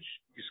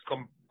knowledge is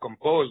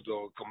composed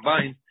or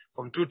combined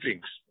from two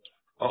things.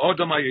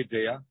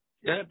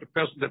 The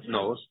person that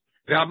knows,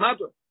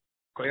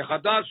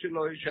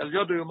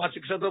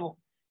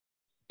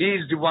 he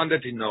is the one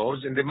that he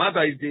knows, and the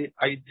mother is the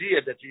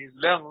idea that he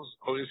learns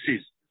or he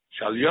sees.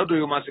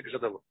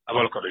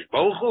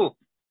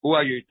 Who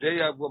are you?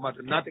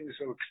 Nothing is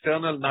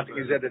external, nothing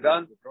is added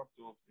on.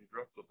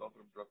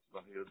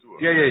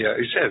 Yeah.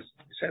 He says.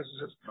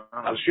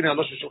 Al Shina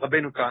Alosha Shel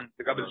Rabbeinu Kan.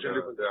 I looked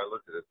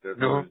at it. There's a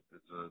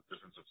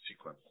difference of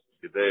sequence.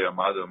 Yedea,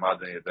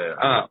 Mada,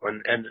 Yedea.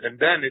 And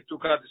then it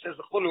took out. It says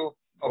the Chulu.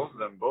 Both of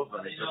them.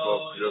 He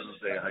doesn't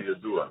say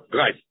Hayadua.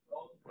 Right.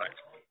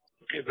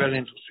 Okay, very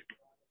interesting.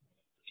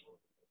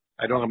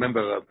 I don't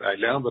remember. I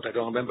learned, but I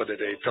don't remember that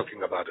they're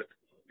talking about it.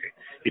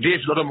 Idea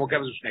is not more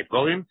of Snake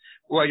Borim,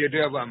 who are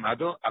Yedea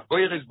Amado, a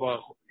Boyeres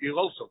Borach, here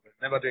also,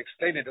 whenever they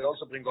explain it, they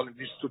also bring all of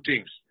these two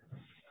things.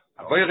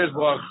 A Boyeres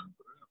Borach,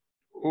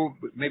 who,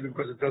 maybe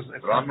because it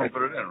doesn't. Rambam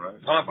put it in, right?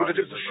 Rambam put it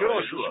in,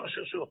 sure.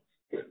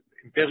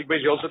 In Perek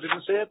Beis, you also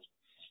didn't say it?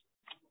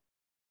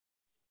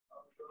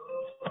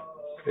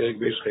 Perek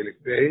Beis, Chelik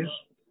Beis,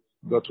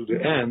 go to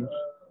the end.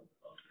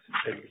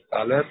 Chelik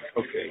Aleph,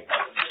 okay.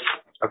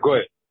 A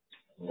Goy.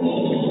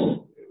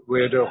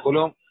 Where the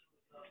Chulon?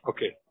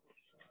 Okay.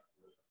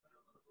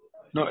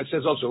 No, it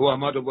says also, who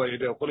Amado Boy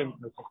Yedea Cholim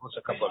Chochmas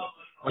HaKabbalah.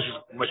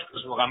 Much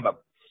Rambam.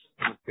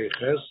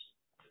 Peches.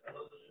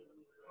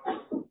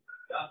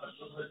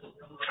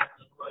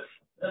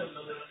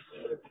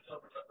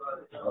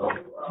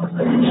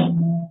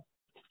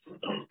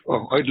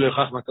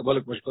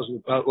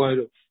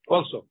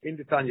 Also, in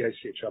the Tanya I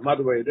see it.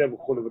 Amado Boy Yedea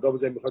Cholim V'dov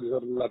Zeh B'chod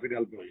Yisrael L'Lavin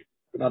Al Boy.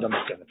 You don't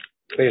understand it.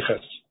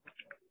 Peches.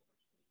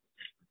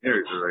 Here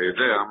it is,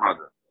 Yedea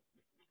Amado.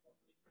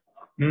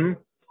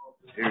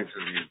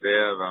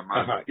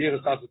 Here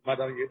it starts with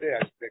Madam Yedea,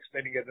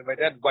 explaining it by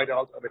that, by the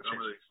altar. I don't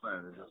really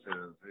explain it, just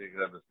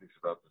speaks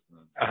about this.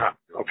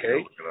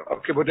 Okay,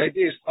 but the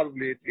idea is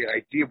probably, the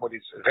idea what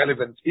is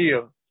relevant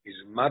here is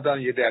Madam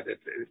Yedea, that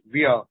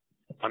we are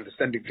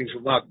understanding things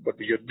from that, but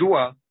the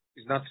Yedua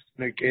is not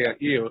here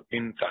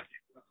in Tanya.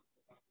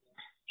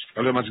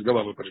 From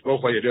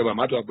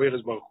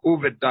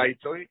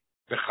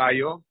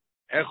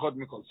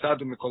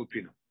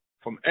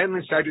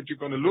any side that you're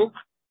going to look,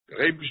 the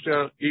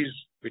Eibishter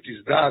is, which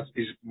is that,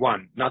 is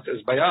one, not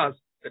as by us,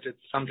 that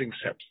it's something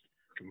separate.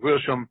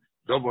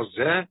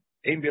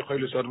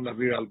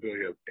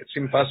 It's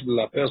impossible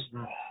a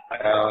person,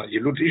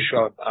 Yelud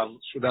Isha,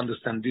 should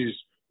understand this.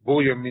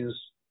 Burya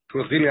means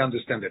to really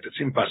understand it. It's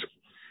impossible.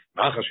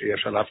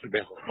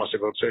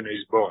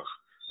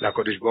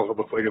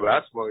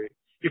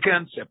 You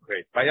can't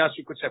separate. By us,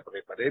 you could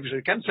separate. But the Eibishter,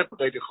 you can't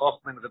separate the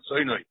Chochmah and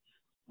Retzoinoi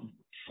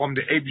from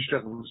the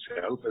Eibishter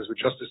himself, as we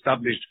just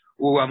established,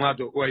 Hu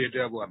Amado, Hu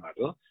Yedea, Hu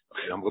Amado.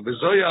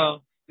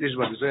 This is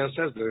what the Zohar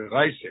says, the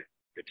Reise,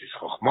 it is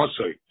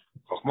Chochmosoi.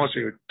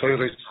 Chochmosoi,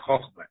 Torah is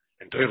Chochmah,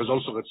 and Torah is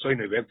also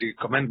Retzoinoi. We have the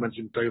commandments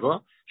in Torah,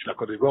 Shel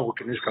HaKadosh Baruch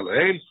Hu K'nizka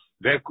Lo'el,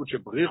 Ve'kutche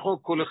Bricho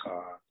Kol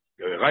Echad.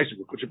 Reise,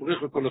 Ve'kutche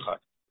Bricho Kol Echad.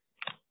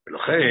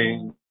 ולכן,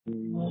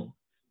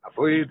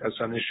 אבויד אז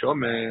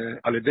הנשום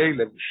על ידי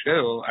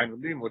לבשהו, היינו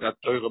לימוד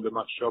התורה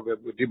במחשוב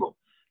ובדיבור.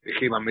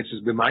 וכי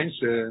המצווה במיינס,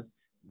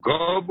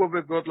 גובו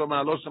וגודלו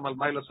מעלוסם על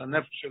מיילס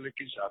הנפש של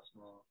הכיס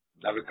עצמו.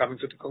 Now we're coming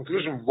to the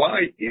conclusion,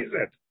 why is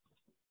it?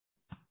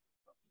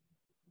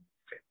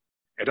 Okay.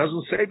 It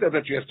doesn't say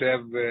that you have to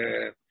have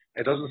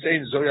It doesn't say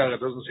in Zohar,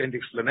 it doesn't say in the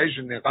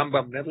explanation, in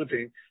Rambam and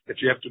everything,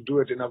 that you have to do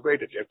it in a way,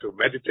 that you have to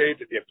meditate,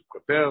 that you have to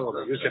prepare,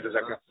 or you said,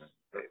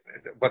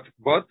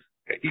 but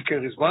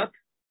Iker is what?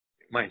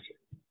 Mindset.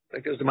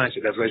 Like there's the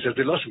mindset. That's why it says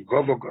the Losum.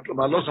 Go,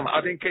 Losum,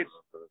 Adin Kates.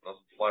 But it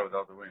doesn't fly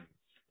without the wings.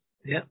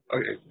 Yeah.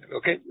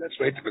 Okay. Let's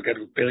wait till we get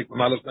with Perek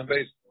Malos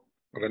Nambes.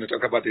 We're going to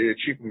talk about the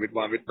chicken with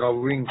no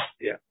wings.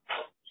 Yeah.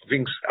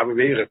 Wings.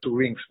 Avivera, 2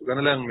 wings. We're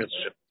going to learn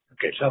Mitzvah.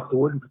 Okay. Chop the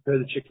wood and prepare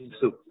the chicken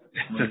soup.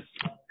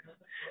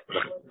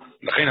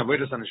 לכן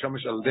עבודת הנשמה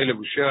של די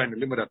לבושה אין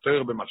לימוד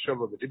התורה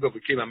במחשבה ובדיבור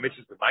וקיום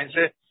המצוות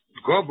במיינדסט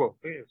גובו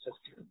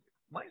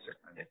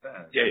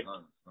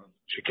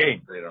שכן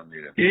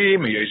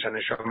אם יש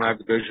הנשמה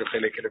הגדול של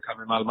חלק אלוקה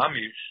ממעל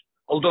ממש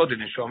although the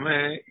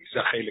נשמה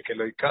זה חלק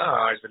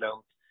אלוקה אז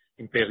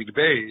עם פרק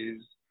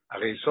בייז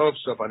הרי סוף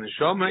סוף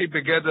הנשמה היא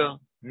בגדר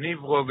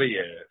נברו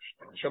ויש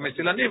הנשמה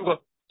אצל הנברו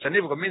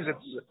הנברו means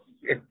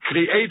it's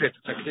created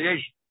it's a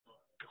creation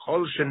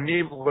ככל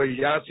שנברו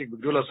יעסיק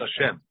בגדולת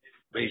השם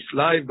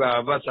Beislive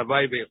ba'avat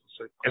savai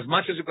ve'chosoi. As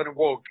much as you're going to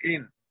walk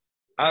in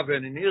Ava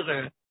and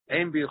Nire,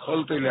 ein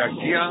b'yicholto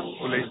le'agia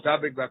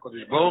u'leizdabek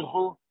b'HaKadosh Baruch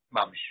Hu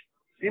mamish.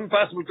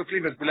 Impossible to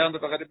cleave, as we learned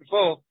already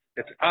before,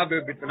 that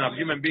Ava between a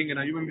human being and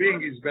a human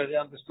being is very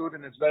understood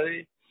and it's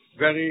very,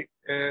 very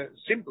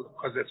simple,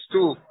 because it's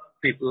 2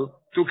 people,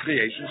 2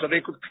 creations, so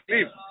they could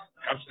cleave.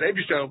 Comes to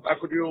Eibishter, how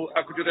could you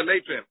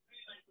relate to him?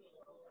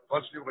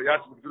 Once you were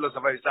yatz b'gdula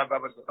savai yisav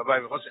ba'avat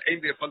savai ve'chosoi, ein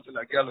b'yicholto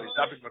le'agia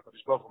u'leizdabek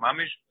b'HaKadosh Baruch Hu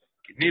mamish.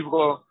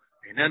 Nivro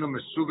inenu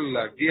mesugel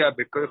lagia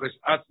bekoiches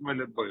atzma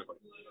leboiro.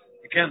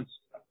 You can't.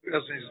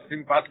 Person is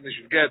impossible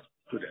should get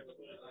to that.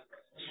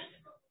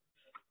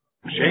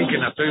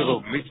 Schenken a Torah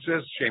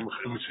mitzvahs shem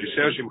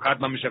chad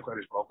mamish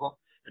HaKadosh Baruch Hu.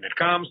 When it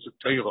comes to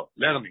Torah,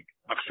 learning,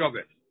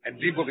 machshove, and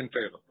dibur in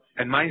Torah,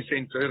 and mindset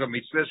in Torah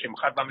mitzvahs shem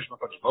chad mamish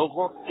HaKadosh Baruch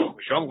Hu.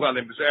 V'shomru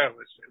alem b'zer,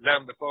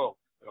 learn before.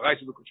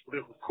 V'raitzu b'Kodesh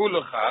Baruch Hu kul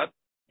echad.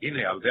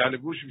 Hine al dei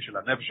alevushim shel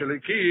hanefesh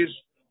Elokis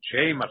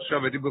shem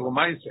machshove dibur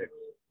mindset.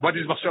 What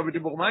is machshava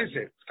dibur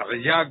mindset?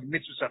 Tariyag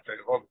mitzvahs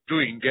of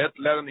doing it,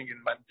 learning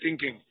and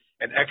thinking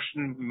and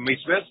action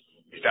mitzvahs.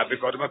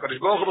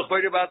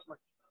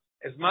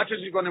 As much as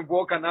you're going to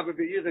walk on Abba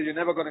Ve'ira, you're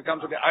never going to come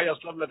to the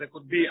highest level that it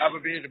could be Abba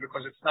Ve'ira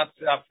because it's not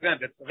a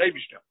friend, it's a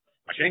Rebishter.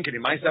 Mashenke, the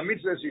mindset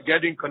mitzvahs, you're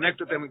getting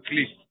connected to them with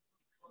Kli.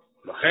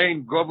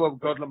 L'chein gobo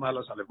v'godlo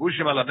malos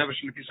alevushim ala nefesh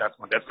Elokis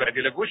atzma. That's why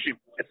the levushim.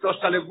 It's just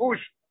a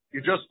levush.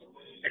 You're just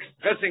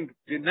expressing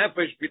the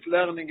nefesh with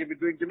learning and with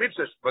doing the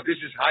mitzvahs, but this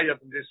is higher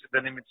than this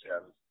than in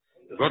itself.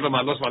 God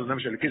malos mal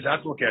nefesh Elokis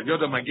atzmo ki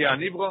adyoda magia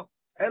anivro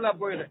ela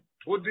boire.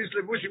 Through this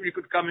levushim you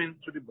could come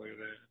into the boire.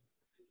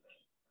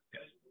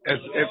 As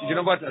you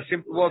know what, a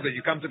simple word that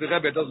you come to the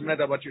Rebbe, it doesn't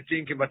matter what you're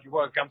thinking, but you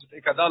want to come to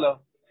take a dollar,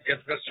 you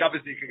get first Shabbos,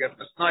 you get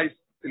first nice.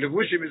 The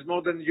levushim is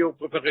more than your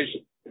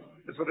preparation.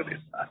 That's what it is.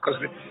 Because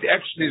the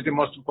action is the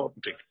most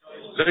important thing.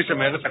 So it's a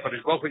merit,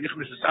 HaKadosh Baruch Hu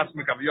yichnis es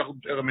atzmi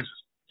kaviyachum t'era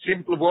mitzvahs.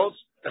 Simple words.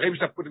 The Rebbe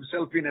put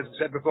himself in, as we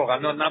said before,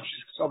 Ano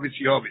nafshis k'sovis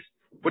yovis.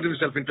 Put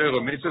himself in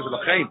Torah mitzvahs,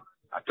 l'chein,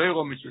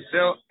 ha-Torah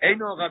mitzvahs,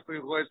 eino rak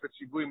roes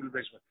v'tzivuim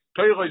l'beishma.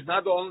 Torah is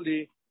not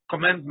only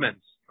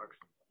commandments.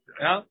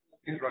 Yeah?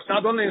 It's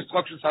not only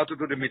instructions how to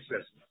do the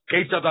mitzvahs.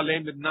 Ketzad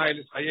aleim l'bnai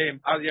l'chayim,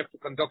 how you have to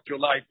conduct your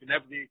life in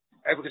every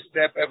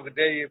step, every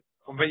day,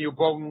 from when you're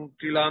born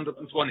till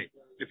 120.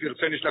 If you're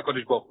finished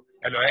HaKadosh Baruch Hu.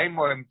 Elohim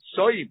oem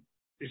tsoim.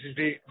 This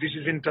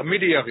is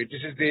intermediary.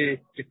 This is the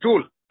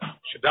tool.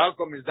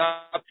 Shedarkom is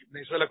that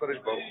Israel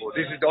HaKadosh Baruch Hu.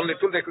 This is the only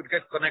tool they could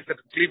get connected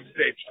to Kliv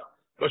stage.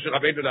 Lo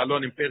Rabbeinu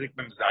La'alon in Perek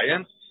Mem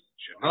Zayin.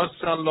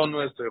 Shenosan lonu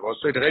es Torah.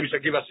 So the Rebbe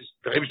gave us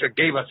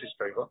his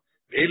Torah.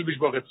 Ve'il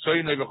bishbor et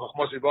tzoyno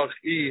v'chochmos yisborach.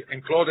 He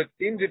included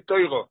in the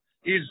Torah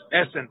his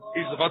essence,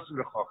 his rotzen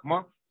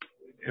v'chochma.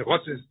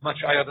 Rotzen is much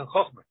higher than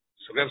chochma.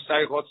 So we have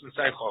say rotzen,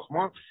 say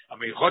chochma.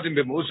 And meichodim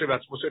b'mu'useh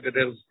v'atzmuseh that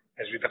there's,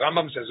 as with the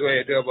Rambam says,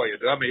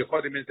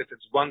 meichodim means that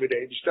it's one with the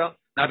Eidishter,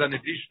 not an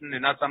addition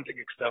and not something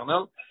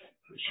external.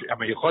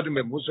 המייחודים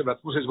במוסה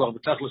ועצמוס יש כבר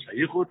בתכלס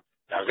הייחוד,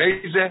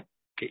 והרי זה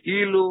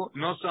כאילו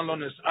נוסן לא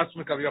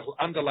נסעצמי כביכול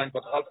underline,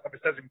 but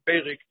it says in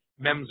Perek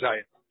Mem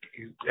Zayin.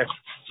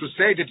 To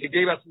say that he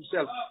gave us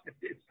himself,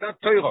 it's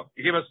not Torah.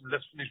 He gave us,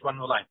 let's finish one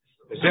more line.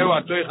 וזהו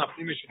התויך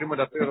הפנימי שלימוד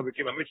התוירה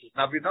בקיום המצוות.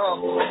 Now we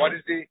know what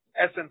is the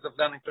essence of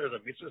learning Torah.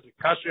 מצוות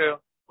לקשר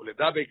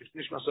ולדבק את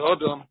נשמת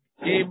האדם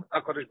עם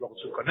הקדוש ברוך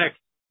הוא. To connect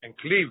and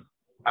cleave,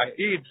 I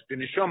eat the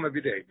neshama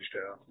every day.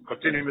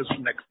 Continue with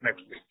next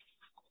week.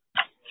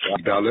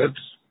 Dalet,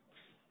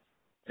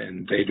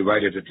 and they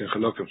divided it in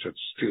Chalokim, so it's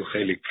still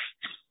Chelik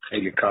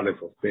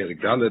Aleph of Perek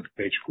Dalet,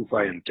 page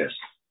Kufay and Test.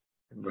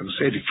 I'm going to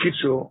say the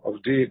Kitzur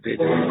of they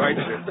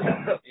divided it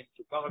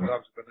into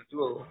paragraphs, but the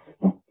two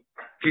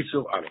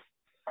Kitzur Aleph.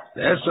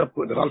 The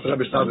Alter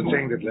Rebbe started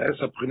saying that the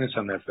Esab Pchines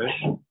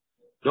HaNefesh,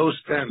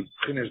 those 10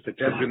 Pchines that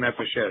every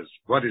Nefesh has,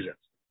 what is it?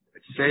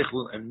 It's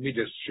Seichel and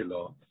Midas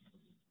Shelo.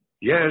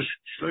 Yes,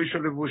 Shloisha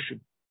Levushim.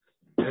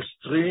 There's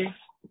 3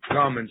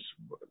 garments.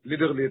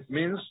 Literally it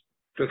means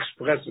to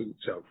express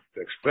itself.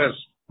 To express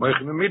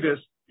Moichin Midas,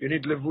 you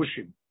need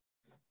Levushim.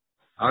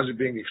 How's it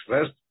being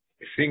expressed?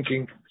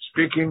 thinking,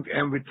 speaking,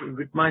 and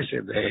with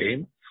myself. The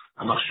aim,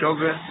 a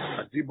machshove,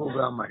 a dibur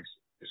ve'amaise.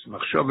 It's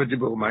machshove,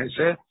 dibur,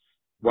 maise.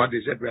 What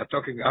is it? We are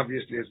talking,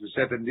 obviously, as we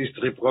said, in these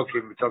 3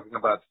 prokim, we're talking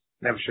about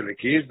Nefesh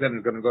Elekis, then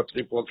we're going to go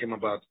 3 prokim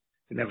about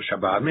the Nefesh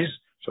Abamis.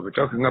 So we're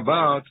talking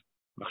about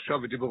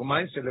machshove, dibur,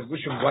 maise,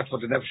 levushim, what for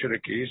the Nefesh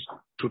Elekis,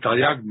 to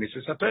taryag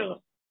mitzvahs HaTorah.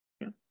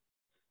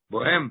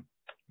 Bohem,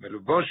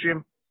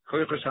 meluboshim,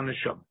 koyches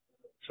haneshom.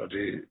 So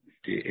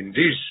in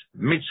these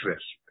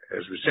mitzvahs,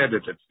 as we said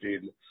it,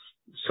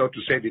 so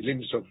to say, the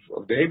limits of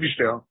the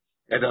Eibishter,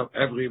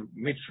 every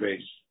mitzvah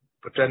is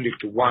pretending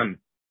to one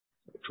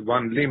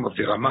limb of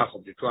the Ramach,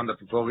 of the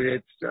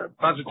 248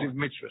 positive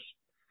mitzvahs.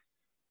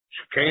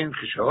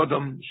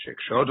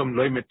 כשאודom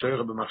לא ימת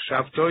תורה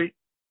במחשבתו,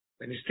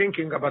 when he's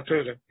thinking about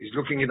Torah, he's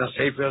looking in a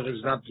sefer,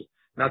 he's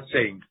not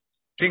saying,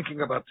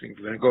 thinking about things.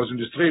 When he goes in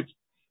the street,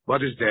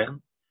 what is there?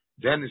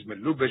 Then is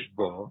melubesh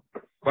bo,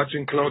 what's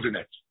included in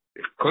it?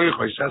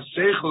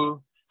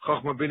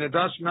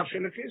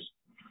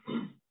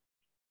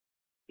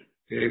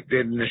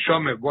 The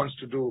neshama wants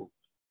to do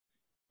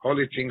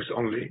holy things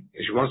only.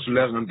 She wants to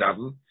learn and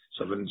daven.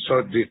 So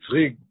the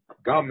 3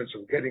 garments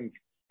of getting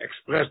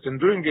expressed and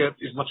doing it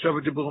is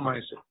machshava dibur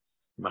maise.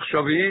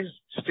 Machshava is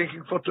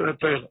thinking for Torah.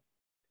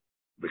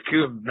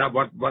 Now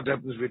what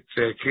happens with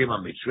Kiyum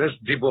HaMitzvahs?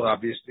 Dibur,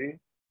 obviously,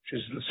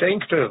 she's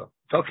saying Torah,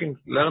 talking,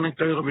 learning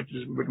Torah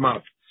with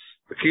mouth.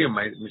 Kiyum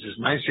Mrs.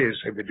 Maise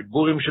is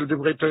bediburim shel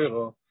divrei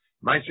Torah,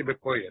 Maise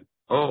bepoel,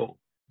 or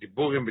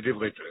diburim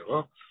bedivrei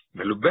Torah,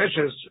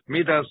 melubeshes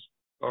midas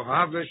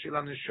ohave shel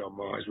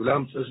haneshama, as we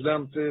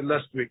learned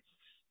last week.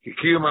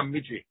 Kiyum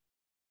HaMitzvah,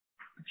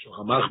 so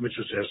Ramach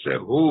mitzvah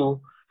hu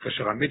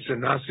kasher HaMitzvah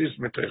nasis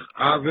metoch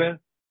ave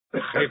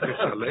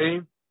bechayfetz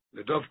alein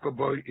ledov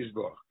koboy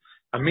izboch.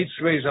 A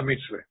mitzvah is a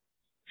mitzvah.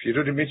 If you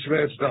do the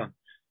mitzvah, it's done.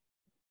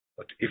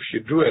 But if you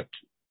do it,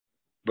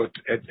 but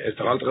as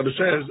the Alter Rebbe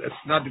says,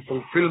 it's not the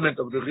fulfillment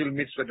of the real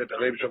mitzvah that the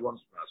Rebbe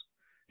wants from us.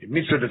 The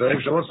mitzvah that the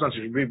Rebbe wants from us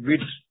is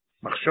with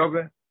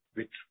machshove,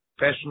 with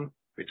passion,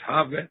 with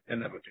have,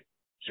 and everything.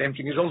 Same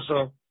thing is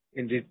also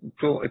in the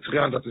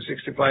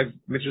 365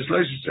 mitzvahs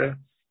loisese,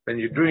 when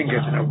you're doing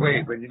it in a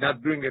way, when you're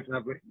not doing it in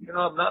a way,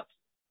 I'm not.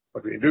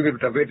 But when you're doing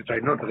it in a way that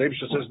I know the Rebbe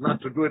says not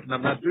to do it and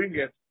I'm not doing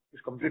it,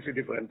 it's completely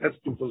different. That's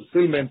the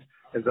fulfillment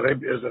as the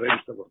Rebbe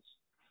wants.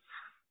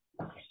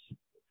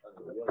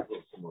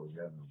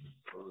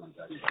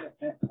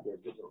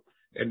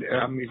 And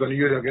I'm going to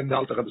use again the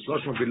Alter Rebbe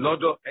Shloshim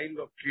Bilodo Ein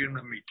Lo Kiyum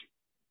Amiti.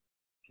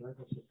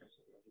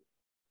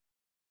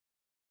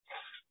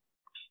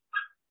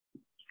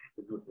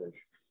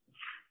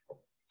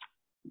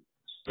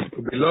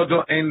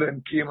 Bilodo Ein Lo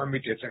Kiyum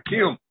Amiti. It's a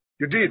kiyum.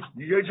 You did.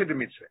 You yoytze the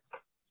mitzvah.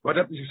 What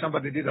happens if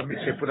somebody did a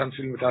mitzvah put on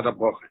film without a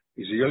broche?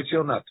 Is he yoytze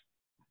or not?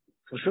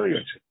 For sure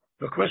yoytze.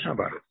 No question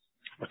about it.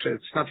 But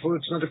it's not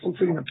a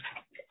fulfillment.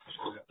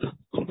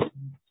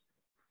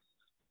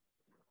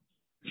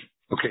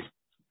 Okay.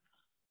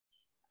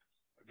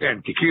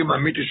 Again, Kiyum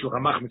HaMitzvah shel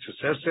Ramach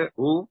mitzvah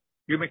hu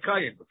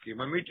yumekayim. Kiyum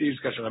HaMitzvah is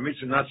kasher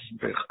HaMitzvah nasis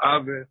metoch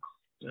ave.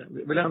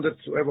 We learned that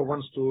whoever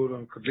wants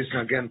to could listen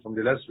again from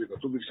the last week or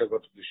 2 weeks ago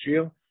to the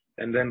shir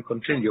and then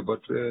continue,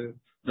 but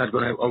not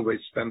going to always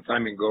spend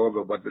time and go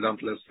over what we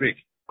learned last week.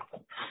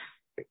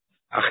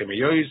 Achim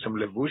yoyis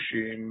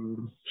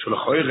levushim shel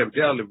choyrev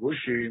der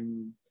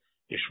levushim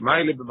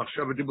yishmaile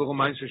b'machshava dibur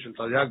u'maisa shel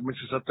taryag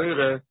mitzvah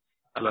Torah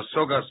al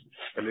hasogas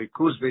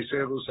elikus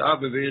v'yiserus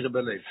ave v'yire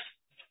b'lev.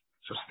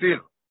 So still,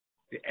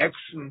 the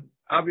action,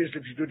 obviously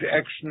if you do the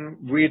action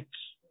with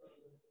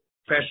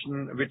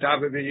passion, with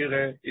ave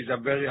v'yire, is a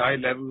very high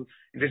level.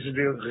 This is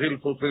the real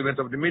fulfillment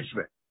of the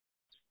mitzvah.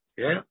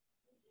 Yeah?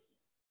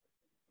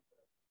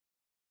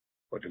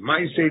 But the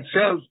mindset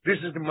itself, this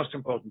is the most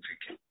important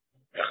thing.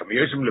 Achim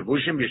yoyim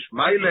levushim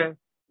yishmaile,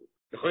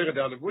 the choyre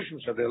der levushim,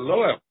 so they're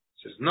lower.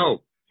 Says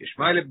no.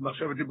 Yishmaile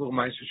b'machshava dibur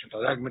u'maisa shel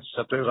taryag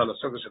mitzvah Torah al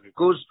hasogas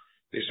elikus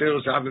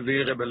v'yiserus ave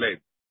v'yire b'lev.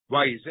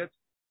 Why is it?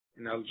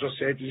 And I'll just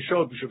say it in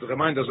short, we should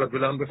remind us what we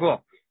learned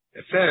before.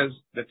 It says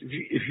that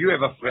if you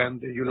have a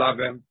friend, you love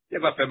them, you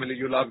have a family,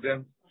 you love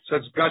them, so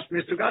it's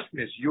gashmis to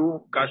gashmis,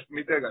 you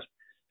gashmi to gashmi.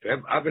 To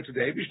have Ave to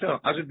the Eibishter,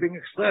 as it being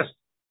expressed.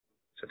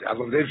 So the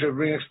Ave of the Eibishter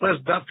being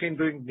expressed, that can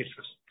doing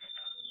mitzvahs.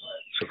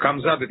 So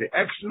comes out that the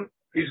action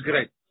is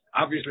great.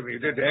 Obviously, when you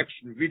did the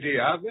action with the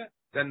Ave,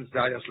 then it's the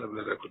highest level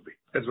that there could be.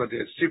 That's what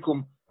the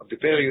sikum of the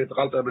period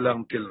Alter Rebbe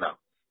learned till now.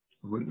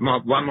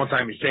 One more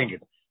time he's saying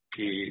it.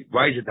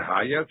 Why is it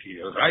higher?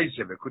 Ki reise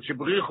v'kutshi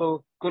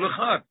bricho kol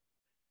echad.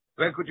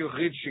 When could you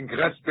reach in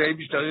Gretz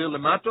baby starir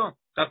lemato?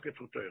 That gets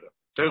through Torah.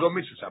 Torah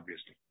mitzvahs,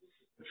 obviously.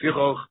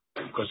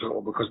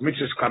 Because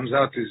mitzvahs comes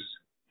out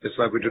that's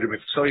why we do the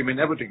mitzvahs in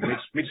everything.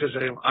 Mitzvahs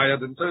are higher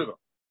than Torah.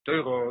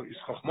 Torah is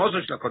chochmos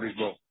shel HaKadosh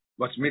Baruch.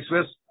 What's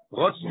mitzvahs?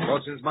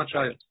 Rotzen is much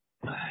higher.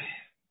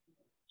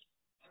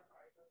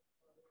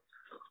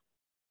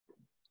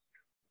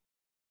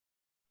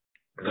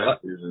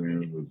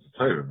 It's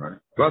Torah, right?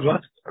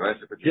 What?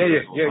 Yeah.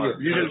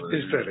 Usually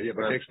it's Torah, yeah,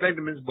 but they explain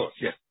them in both,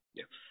 yeah.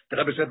 The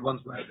Rebbe said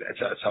once,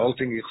 it's a whole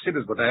thing in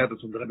Chassidus, but I heard it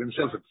from the Rebbe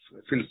himself, it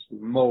feels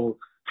more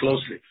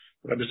closely.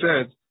 Rabbi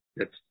said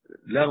that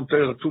learn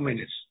Torah 2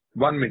 minutes,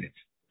 1 minute.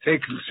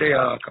 Take, say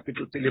a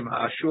kapitel Tilim,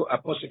 a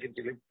posek in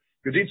Tilim.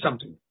 You did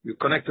something. You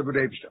connected with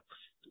the Eibishter.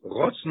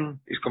 Rotzen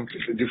is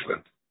completely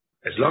different.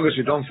 As long as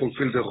you don't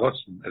fulfill the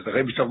Rotzen, as the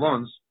Eibishter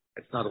wants,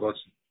 it's not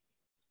Rotzen.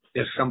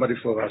 There's somebody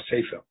for a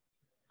sefer.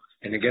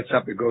 And he gets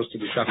up, he goes to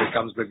the shop, he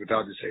comes back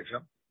without the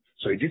sefer.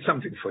 So he did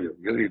something for you.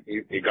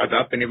 He got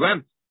up and he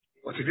went.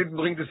 But he didn't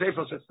bring the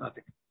sefer, so it's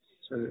nothing.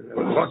 So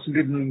Rotzen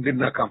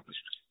didn't accomplish.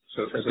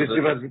 So this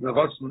difference between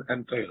Rotzen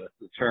and Torah.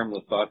 The term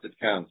 "the thought that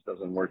counts"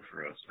 doesn't work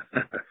for us.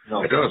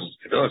 No, it does.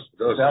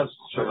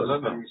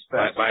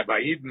 By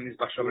Eden is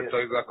Machshavet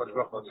Torah, HaKadosh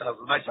Baruch Hu Tzarach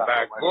L'Maisa.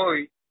 By a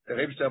Goy, the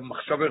Rebbe said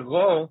Machshavet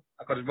Ro,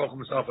 HaKadosh Baruch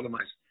Hu Tzarach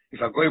L'Maisa.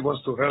 If a Goy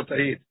wants to hurt a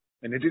Yid,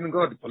 and he didn't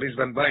go, the police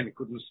went by and he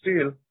couldn't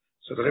steal,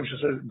 so the Rebbe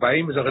said, by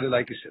him is already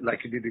like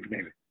he did in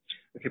Gneve.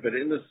 Okay, but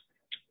in this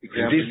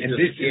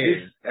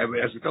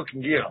as we're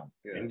talking here,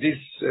 in this,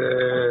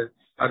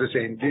 how to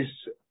say, in this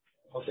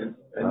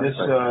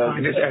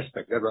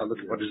aspect, that's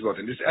what is what.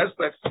 In this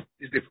aspect,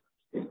 is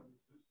different.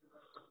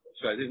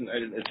 So I didn't.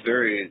 It's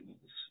very.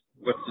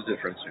 What's the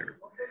difference here?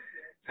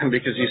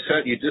 Because you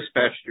said you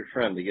dispatched your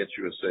friend to get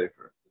you a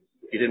safer.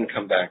 He didn't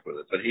come back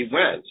with it, but he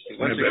went. He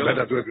went.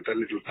 Better do it with a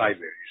little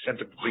tiger. He sent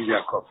him to bring you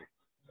a coffee.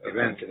 He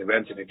went and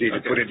he did. He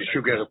put in the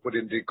sugar, put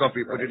in the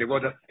coffee, put in the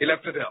water. He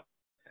left it there.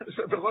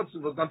 So the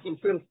Rotzen was not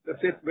fulfilled.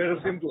 That's it. Very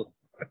simple.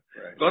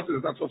 Right. Rotzen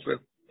is not fulfilled.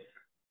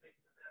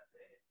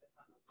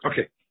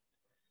 Okay.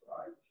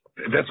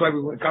 That's why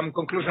we will come to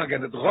conclusion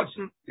again that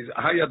Rotzen is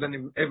higher than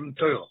even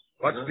Torah.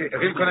 What's the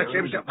real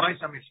connection?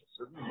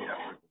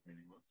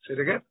 Say it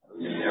again?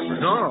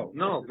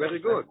 No, very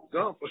good.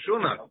 No, for sure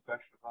not.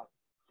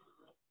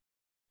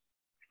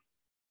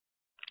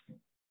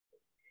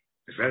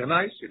 It's very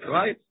nice, it's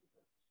right.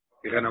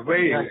 He ran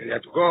away, he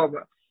had to go,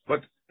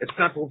 but it's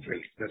not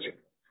fulfilled. That's it.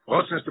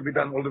 Rotzen has to be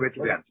done all the way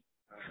to the end.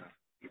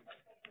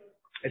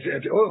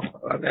 There's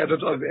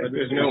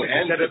no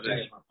end to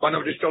this. One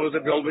of the stories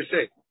that we always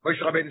say.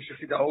 Moshe Rabbeinu should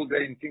sit the whole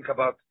day and think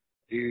about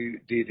the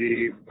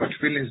what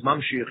feelings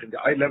mamshich in the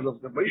eye level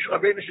of the Moshe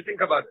Rabbeinu should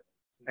think about it,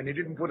 and he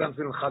didn't put on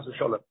film chas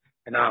v'sholem.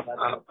 And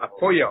a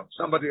poyer,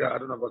 somebody I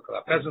don't know what,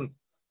 a peasant,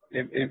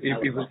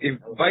 if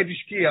by the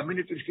ski, a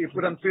minute to ski,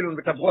 put on film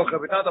with a broche,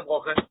 without a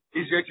broche,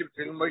 he's going to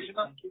film Moshe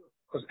not,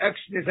 because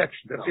action is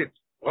action. That's it.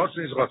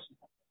 Rotzen is rotzen.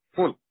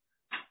 Full.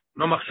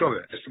 No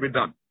machshove. Has to be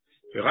done.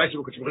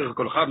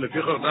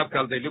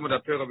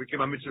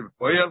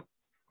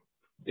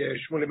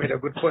 Shmuley made a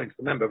good point.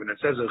 Remember, when it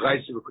says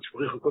Reise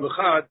Kol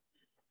Echad,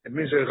 it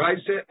means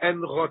Reise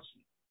and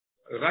Rotzen.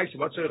 Reise,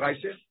 what's a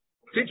Reise?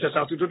 Teach us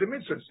how to do the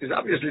mitzvahs. Because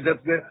obviously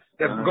that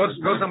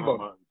goes on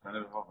board.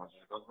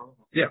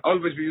 Yeah,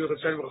 always be the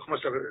same.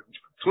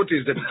 Truth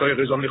is that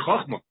Torah is only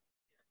Chochmah.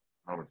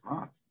 No, it's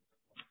not.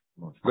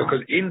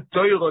 Because in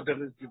Torah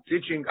there is the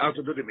teaching how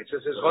to do the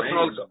mitzvahs. There's Rotzen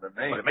also. But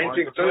the main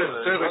thing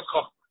Torah is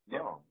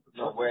Chochmah.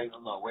 No, wait a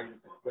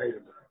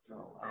minute.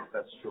 No,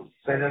 that's true.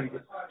 Say that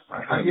again.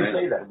 How do you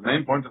say that? The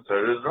main point of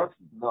Torah is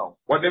Rotzen. No.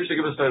 What name should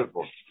give us Torah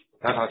for?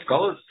 Have our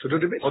scholars? To do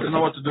the mitzvah. Or to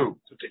know what to do?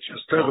 To teach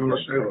us Torah.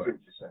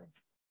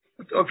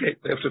 Okay,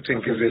 we have to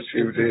think of this.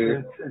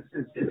 There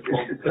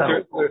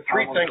are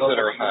three things that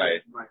are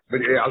high. But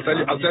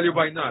I'll tell you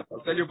why not.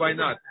 You're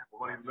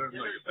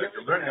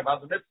learning about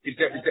the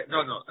mitzvah.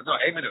 No,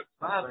 a minute.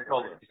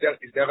 Is there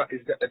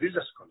it is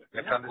a scholar.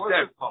 You have to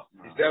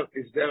understand.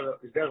 Is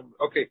there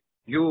okay,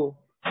 you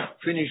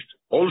finished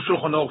all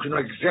Shulchan Aruch, you know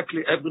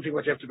exactly everything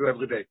what you have to do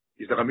every day.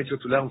 Is there a mitzvah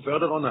to learn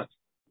further or not?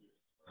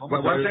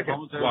 1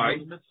 second. Why?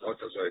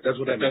 Sorry, that's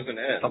what I mean. It doesn't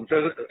end.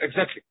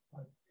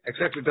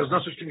 Exactly. There's no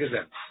such thing as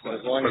that.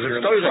 As long as you're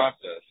in the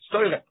process.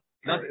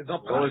 It's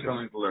not Always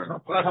something to learn. It's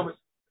not process.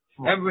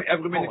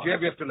 Every minute you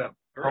have to learn.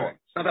 Correct.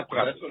 It's not a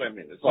process. That's what I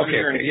mean. As long as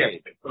you're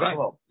engaged. Yeah. Right.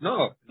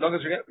 No, as long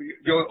as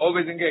you're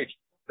always engaged.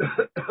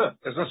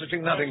 There's no such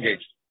thing not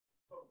engaged.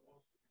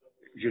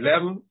 You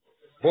learn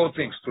both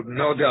things, to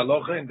know the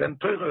halacha and then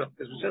Torah.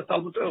 As we said,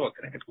 Talmud Torah.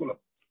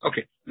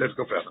 Okay, let's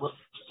go further.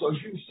 So if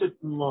you sit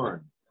and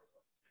learn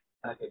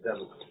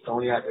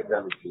only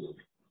academically,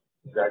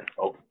 is that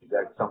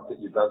something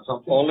you've done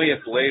something? Only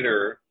if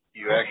later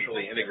you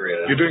actually integrate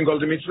it. You're doing all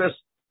the mitzvahs?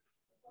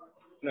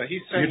 No,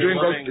 he's saying you're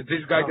doing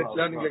this guy that's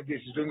learning like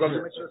this. He's doing all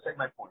the mitzvahs. Take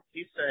my point.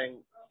 He's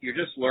saying you're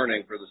just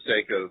learning for the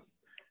sake of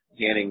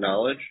gaining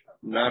knowledge,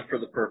 not for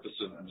the purpose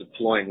of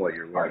deploying what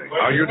you're learning.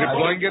 Are you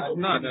deploying it?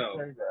 No.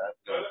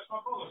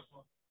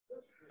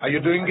 Are you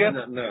doing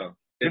it? No.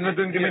 You're not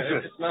doing the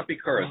mitzvahs. It's not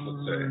because,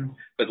 let's say.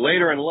 But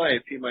later in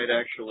life, he might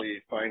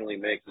actually finally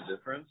make the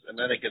difference, and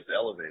then it gets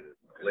elevated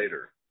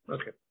later.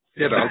 Okay.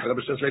 Yeah, the Alter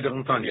Rebbe says later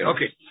on Tanya.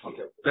 Okay.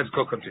 Let's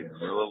go continue.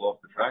 We're a little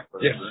off the track,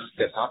 but yes.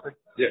 Topic?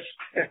 Yes.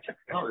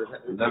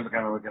 Then we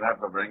can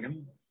have a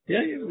bringing.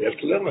 Yeah, we have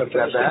to learn.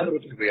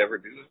 Did we ever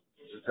do this?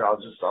 I'll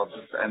just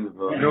end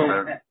with in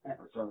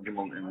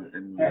Gimel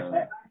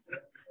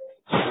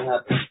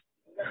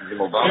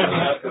Dalet.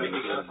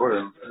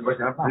 But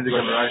you have to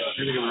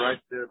really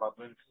right there about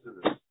many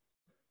considers.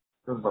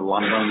 This is a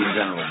long run in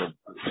general,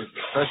 but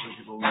especially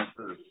people who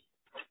consider.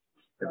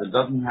 If it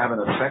doesn't have an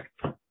effect,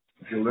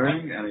 you're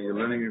learning and you're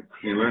learning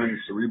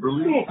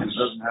cerebrally, and it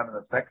doesn't have an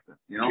effect.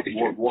 You know,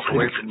 walk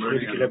away from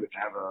learning and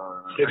have a.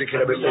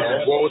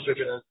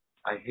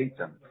 I hate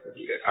them.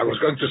 I was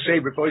going to say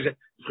before he said,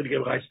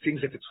 I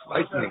think that it's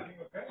frightening.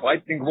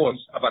 Frightening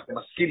words about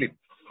masculine.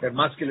 They're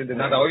masculine, they're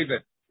not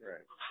oivet.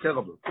 Right.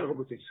 Terrible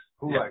things.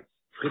 Who writes?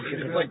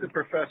 It's like the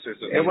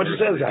professors. And what he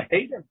says, I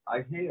hate them.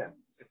 I hate them.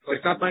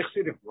 It's not my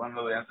chsidim. You want to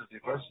know the answer to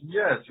your question?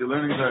 Yes, you're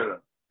learning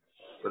Torah.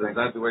 But is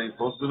that the way you're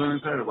supposed to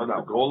learn Torah? What's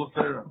the goal of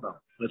Torah? No.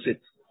 That's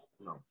it.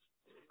 No.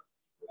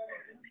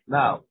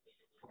 Now,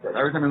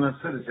 every time you learn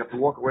Siddur, you have to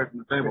walk away from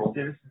the table.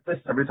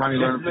 Every time you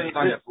learn a you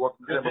have to walk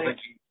from the table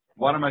thinking,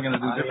 what am I going to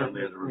do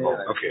differently as a result?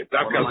 Okay,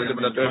 that comes into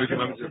the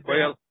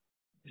Torah,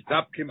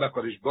 Stop Kimba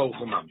Kodesh Baruch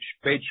Hu Mamish.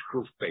 Page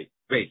Kuf Page.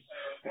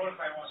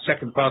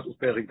 Second part of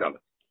Perik Dalet.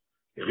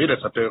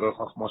 Yeridas HaTorah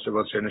Chochmos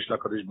Shenesh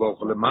LaKodesh Baruch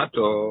Hu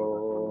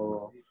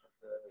Lemato.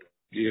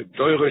 The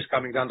Torah is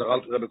coming down. The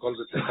Alter Rebbe calls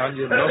it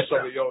Tanya LA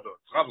Perek.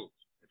 Travel.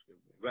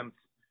 It went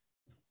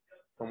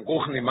from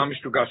Ruchni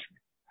Mamish to Gashmi.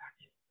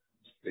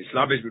 The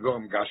Islam is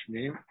begotten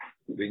Gashmi.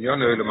 The Inyon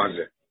Olam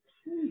Hazeh.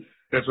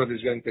 That's what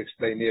he's going to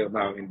explain here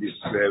now in this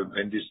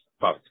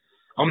part.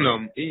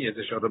 Omnom, in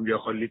the Shodom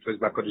Yochol Litves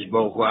Bakodesh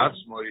Baruch Hu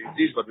Atzmo,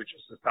 this is what we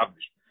just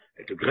established.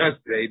 To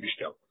grasp the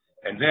Eibishter.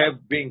 And there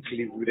being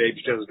clear with the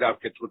Eibishter is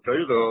Davke Tru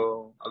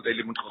Torah, al Dei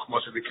Limud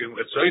Chochmos V'Kiyum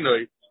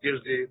Retzoynoi,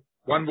 here's the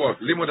one word,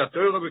 Limud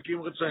HaTorah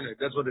V'Kiyum Retzoynoi,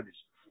 that's what it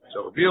is.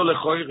 So, Bio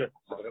Lechoire,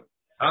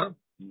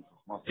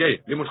 okay,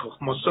 Limud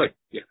Chochmosoi,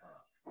 yeah.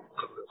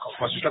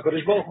 Chochmos is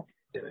LaKodesh Baruch Hu.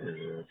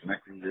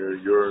 Connecting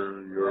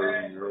your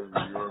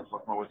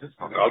Chochmah with this.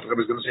 The Alter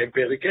Rebbe is going to say in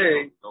Perik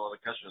A. No other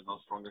kasha,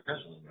 no stronger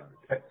kasha than that.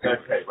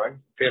 Okay, right?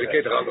 Perik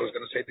A, the Alter Rebbe is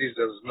going to say this,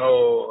 there's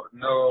no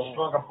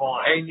Stronger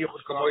bond. Ein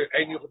Yichud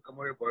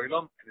Kamoyer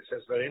Boilam, and it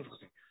says very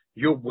interesting.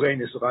 Your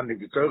brain is surrounding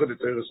the Torah is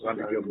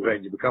surrounding your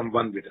brain. You become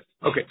one with it.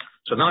 Okay,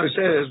 so now it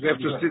says we have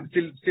to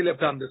still have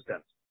to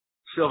understand.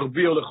 So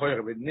we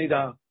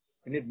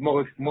need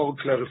more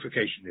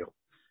clarification here.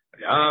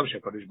 Ja,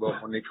 shekadosh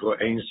baruch hu nikro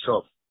ein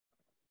sof.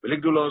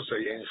 Veligdulo so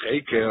ein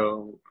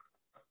cheker.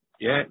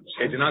 Yeah,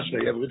 steht in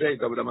Ashra every day.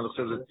 Da man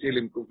says it till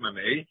in Kuf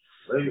Memei.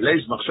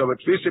 Leis machshavat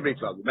tfisi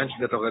beiklav. We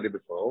mentioned that already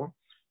before.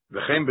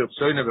 V'chein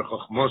b'rtzoyne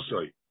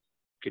v'chochmosoi.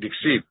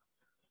 Kediksiv.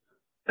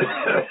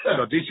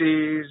 So this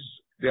is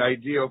the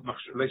idea of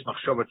leis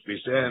machshavat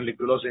tfisi and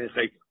ligdulo so ein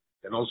cheker.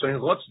 And also in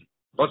Rotzen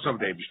of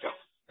the Eibishter.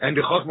 And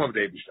the Chochmah of the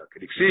Eibishter.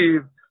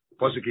 Kediksiv.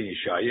 Posik in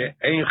Yeshaya.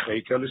 Ein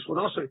cheker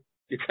l'schunosoi.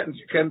 You can't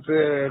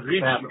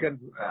reach. You can't.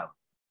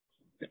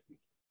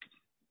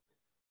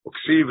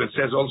 It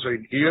says also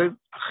in here,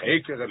 so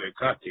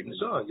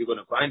you're going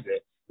to find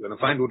it. You're going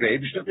to find who the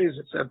Eibishter is.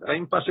 It's an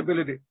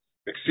impossibility.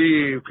 This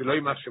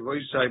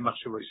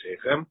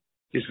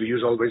we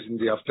use always in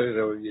the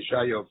after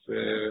Yeshaya of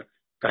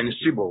Tiny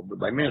Sibo. But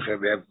by Mincha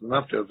we have an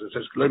after. It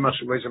says right?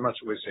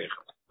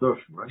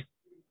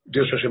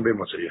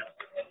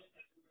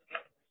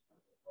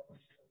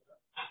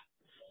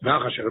 Now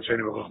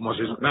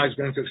he's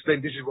going to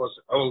explain this was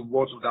all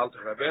words of the Alter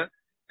Rebbe,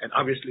 and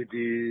obviously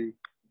the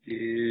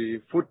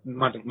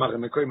footnote is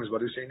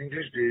what you say in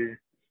English. The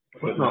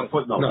footnote.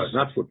 No, it's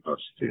not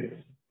footnotes.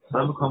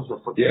 That becomes a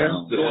footnote. Yeah,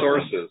 the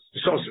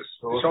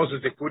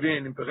sources they put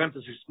in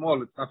parentheses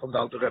small. It's not from the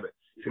Alter Rebbe.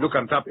 If you look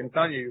on top in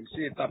Tanya, you'll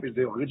see top is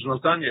the original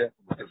Tanya.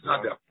 It's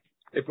not there.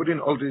 They put in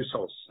all the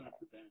sources.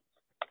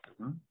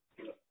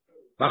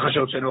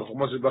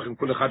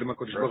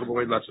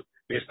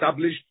 We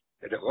established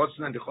that the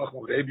Rotzen and the Chochmah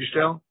of the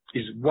Eibishter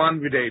is one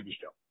with the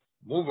Eibishter.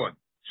 Move on.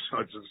 So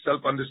it's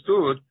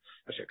self-understood.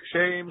 It's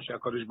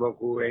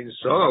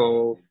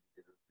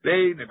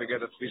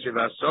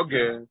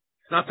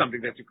not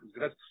something that you could.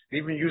 We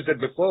even used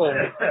that before.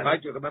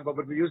 Right? You remember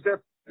what we used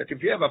that? That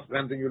if you have a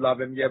friend and you love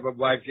him, you have a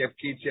wife, you have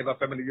kids, you have a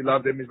family, you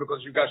love them, it's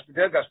because you gash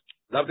their gash.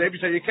 Love the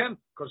Eibishter, you can.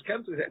 Because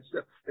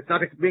it's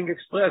not being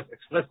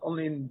expressed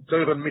only in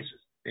Torah and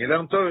Mitzvahs. You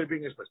learn Torah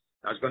being expressed.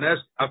 I was going to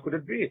ask, how could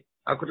it be?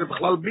 How could it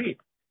be?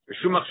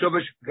 ושום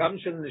מחשובש גם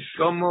של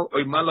נשומו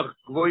או מלאך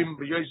גבוהים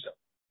ביוסף.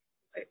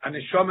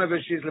 הנשומה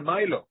ושהיא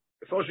למיילו,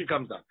 before she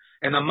comes down.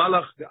 And a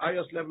malach, the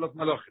highest level of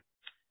malachim.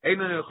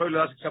 Einen יכול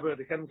להסיק סבר,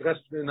 they can't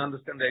rest and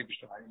understand the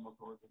Eibishter.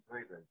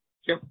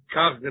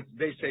 כך,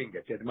 they saying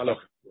it, the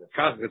malachim.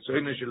 כך,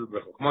 רצוינו של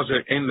בחוכמה זה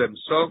אין להם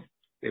סוף,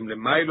 הם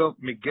למיילו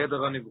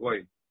מגדר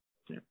הנברואים.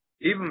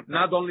 Even,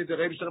 not only the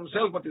Eibishter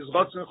himself, but his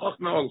rotzen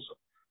chochma also.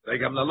 They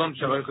גם ללון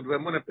שרויכת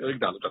ואמונה פרק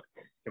ד'.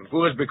 In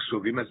Furesh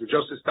Beksuvim, as we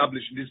just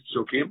established in this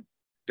psukim,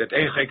 that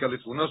ein cheker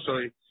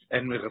litvunosoi,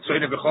 and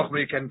Ratzoyne v'chochma,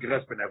 you can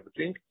grasp in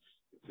everything.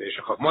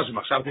 V'shachachmosim,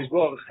 achshav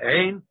tizborach,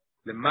 hein,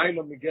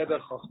 l'maylo migeder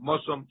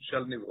chachmosom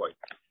shel nivroi.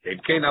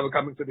 And Cain, now we're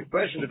coming to the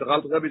question that the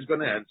Alter Rebbe is going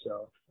to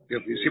answer. You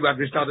see what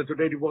we started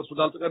today, the words with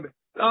Alter Rebbe.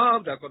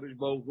 No, the HaKadosh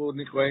Baruch Hu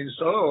nikroin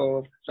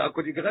so how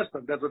could you grasp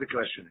it? That's what the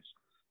question is.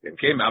 Then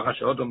Cain,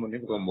 achashodom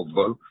univro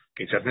mugbol,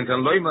 kitzat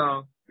nitan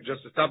loima, we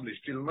just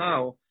established till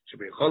now,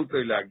 שביכולתו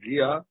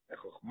להגיע,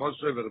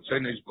 חוכמוסו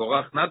ורצונו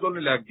יסבורך, not only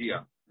להגיע,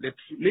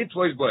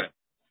 לתבוא יסבורך,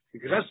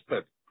 grasp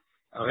it.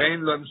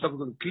 Rein lo himself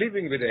will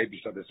cleaving with the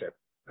Eibishter the set.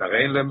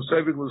 Rein lo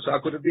himself will say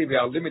could be we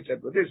are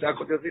limited with this. I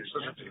could have reached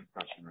such a thing.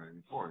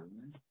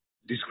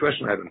 This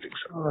question I don't think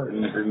so.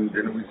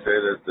 Didn't we say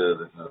that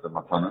the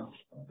matana?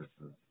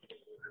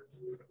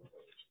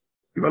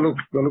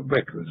 Look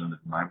back.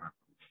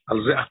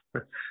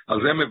 Al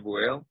ze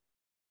mevuel.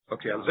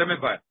 Okay, al ze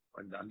mevuel.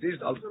 And this,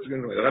 the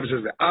Rebbe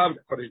says, the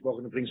Kodesh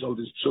Baruch Hu brings all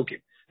this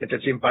psukim. That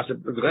it's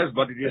impossible to the rest,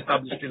 but it is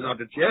established in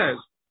other yes.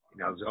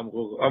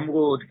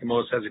 Amru, the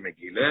Gemara says in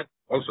Megillah,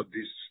 also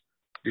this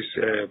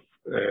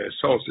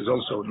source is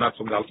also not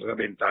from the Alter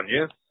Rebbe in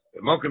Tanya.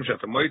 Mokim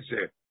Shata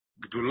Moitze,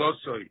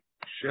 Gdulosoi,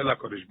 Shela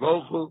Kodesh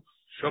Baruch Hu,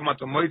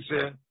 Shomat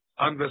Moitze,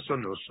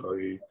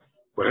 Anvesonusoi.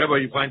 Wherever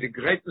you find the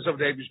greatness of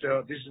the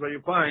Eibishter, this is where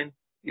you find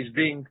is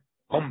being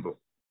humble.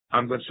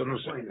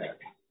 Anvesonusoi.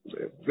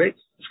 Wait,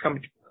 it's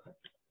coming.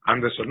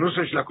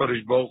 Anvesonusoi Shela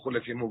Kodesh Baruch Hu,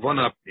 Lefi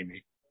Muvona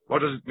Apnimi. What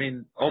does it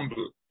mean,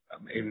 humble,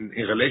 in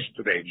relation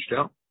to the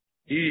Eibishter?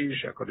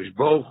 Ish HaKadosh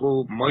Baruch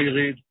Hu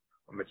Moirid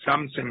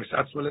u'metzamtzem es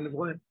atzmo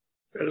lenevroim.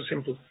 Very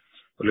simple.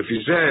 But if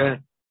you say,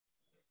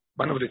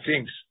 one of the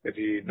things that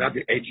not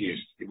the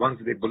atheist, the ones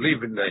that they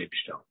believe in the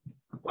Eibishter,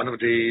 one of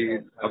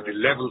the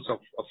levels of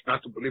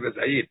not to believe as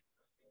Ayid,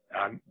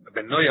 and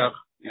Ben Noach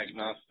is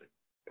agnostic.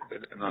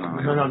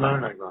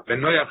 No.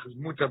 Ben Noach is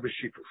mutar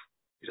b'shituf.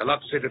 He's allowed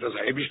to say that there's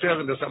an Eibishter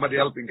and there's somebody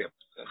helping him.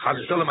 Chaz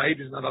v'sholom Ayid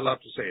is not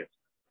allowed to say it.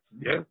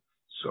 Yeah.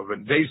 So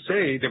when they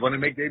say they want to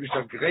make the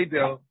Eibishter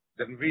greater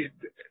than we,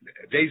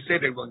 they say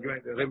they want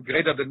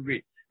greater than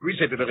we. We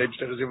say that the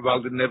Eibishter is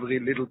involved in every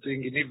little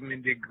thing, and even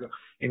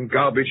in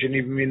garbage, and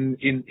even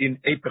in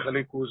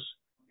epechalikus,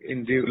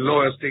 in the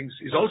lowest things,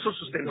 is also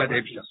sustained by the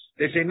Eibishter.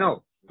 They say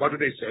no. What do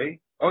they say?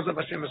 Ozav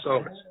Hashem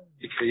Esoretz.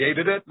 He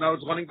created it. Now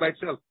it's running by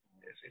itself.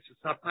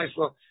 It's not nice.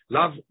 Well,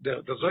 love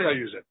the Zoya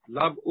use it.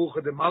 Love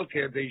uche de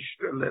malke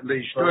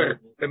leishtoe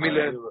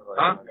b'mile.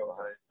 Huh?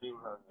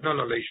 No,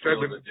 leishtoe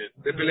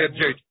b'mile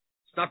jet.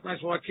 It's not nice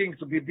for a king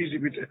to be busy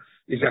with.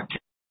 Is a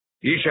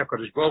Ish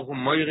HaKadosh Baruch Hu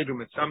moirid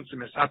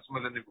u'metzamtzem es atzmo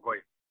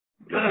lenevroim.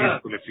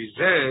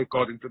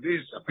 According to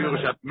this,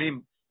 Apirush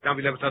Atmim, can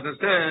we never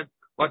understand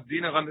what the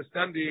inner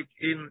understanding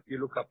in. You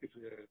look up if.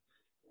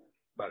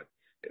 But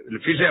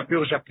Lefi ze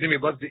Apirush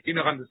Atmim, what's the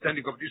inner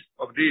understanding of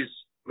this?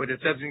 What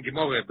it says in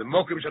Gemara, the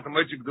Mokim Shata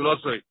Moitzi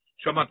Gdulosoi,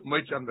 Shomat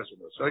Moitzi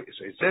Anvesonusoi.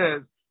 So it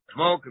says,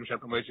 Mokim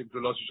Shata Moitzi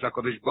Gdulosoi Shla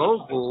Kodesh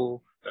Baruch Hu.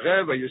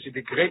 Wherever you see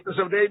the greatness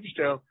of the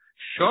Eibishter,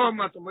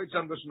 Shomat Moitzi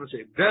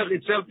Anvesonusoi. There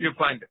itself you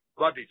find it.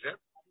 What is it?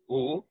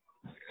 Who?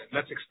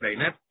 Let's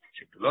explain it.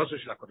 Gdulosoi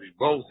Shla Kodesh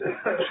Baruch Hu.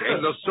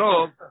 Shein Lo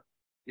Sov.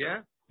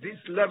 Yeah? This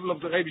level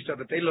of the Eibishter,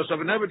 the Ein Lo Sov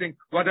and everything.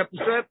 What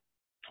happened to it?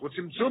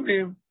 Chutzim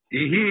Tzumim.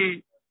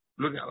 He,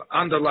 look,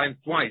 underlined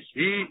twice.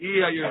 He,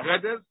 you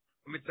read it?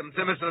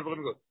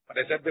 But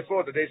I said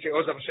before that they say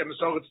Ozav Hashem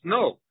Esoretz.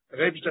 No,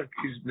 Eibishter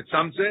is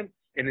mitzamtzem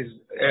and is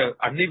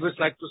anivus,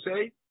 like to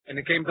say, and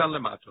it came down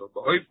lemato.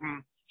 But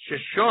oifim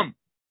sheshom,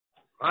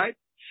 right?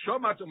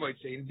 Shom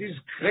atomoitze. In this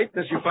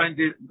greatness you find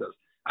this.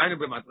 Eine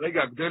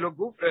b'madrega gdelo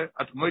gufe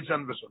atomoitze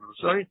anveson.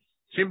 Sorry,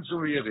 tzimtzum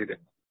v'yeride.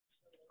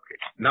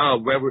 Now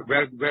where we're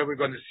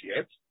going to see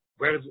it?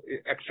 Where is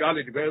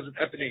actuality? Where is it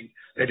happening?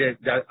 That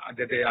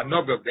they are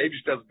not of the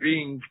Eibishter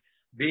being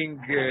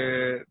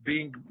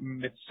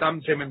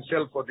mitzamtzem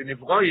himself for the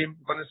Nivroim.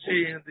 We're going to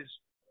see in this.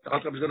 The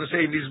Alter Rebbe is going to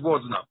say in these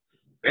words now.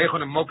 Where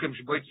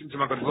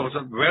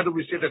do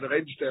we see that the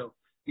Eibishter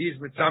is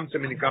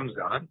mitzamtzem and he comes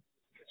down?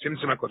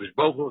 Tzimtzem HaKadosh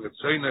Baruch Hu,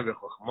 Retzoyne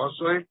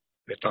v'chochmosoi,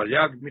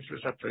 v'taryag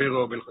mitzvahs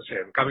ha'torah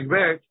v'lchashem. Coming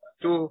back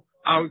to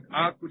how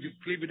could you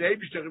cleave with the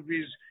Eibishter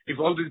if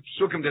all the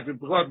psukim that we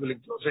brought will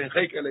say in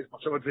Chekel, it's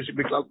Machshavat V'shik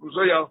B'klal Kol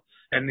Zoyar,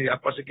 and the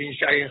Apostle in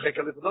Shai in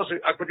Chekel,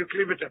 how could you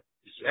cleave with it?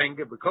 It's saying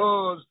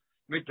because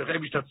mit der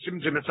Eibishter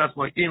tzimtzem etzat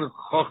mo in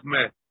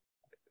chochme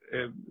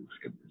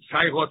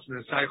sei rotzen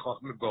and sei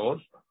chochme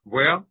goes,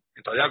 where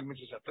it ayag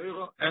mitzvahs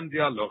ha'torah and the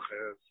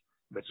halaches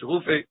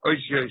betzurufei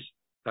oishes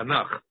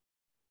Tanakh.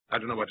 I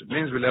don't know what it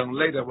means. We learn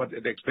later what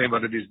they explain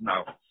what it is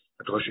now.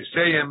 At Rosh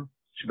Hashanah,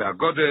 Sheba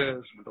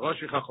Godes,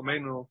 Rosh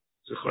Chachomenu,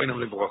 Zichroinam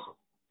Livrocha.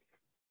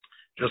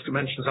 Just to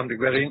mention something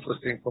very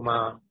interesting from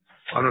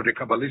one of the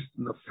Kabbalists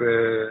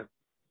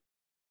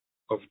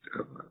of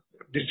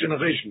this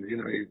generation. You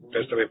know, he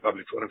passed away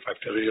probably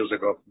 30 years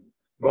ago.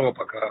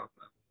 Boropaka,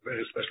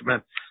 very special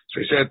man. So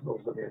he said,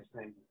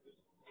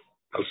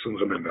 I'll soon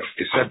remember.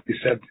 He said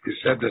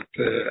that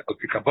Al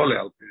Pi Kabbalah,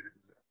 Al Pi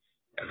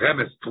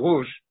Remes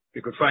Trush,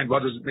 you could find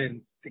what does it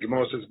mean. The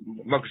Gemara says,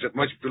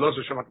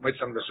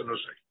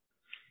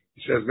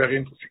 he says very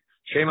interesting.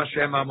 Shem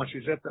Hashem, how much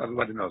is that?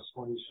 Everybody knows.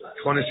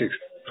 26.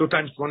 2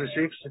 times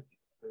 26?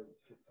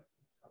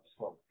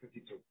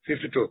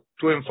 52.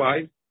 2 and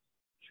 5?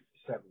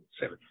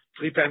 7.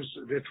 3 times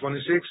the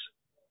 26?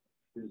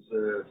 Is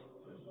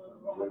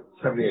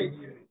 78.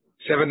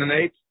 7 and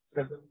 8?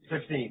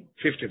 15.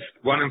 15.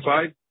 1 and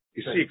 5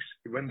 is 6.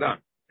 You went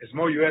down. As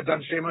more you add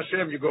down Shem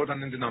Hashem, you go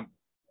down in the number.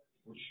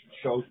 Which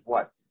shows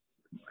what?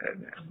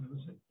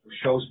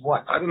 Shows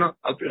what? I don't know.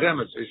 Al Pi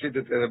Remes. You see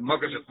that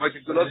Mokash at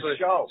Moisik Duloso. It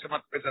shows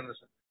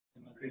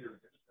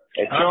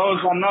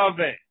a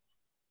nove.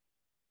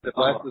 The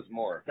less is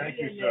more. Thank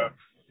you, sir.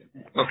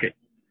 Okay.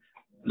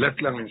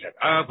 Let's learn in that.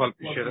 Abal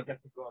Pisher.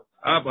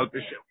 Abal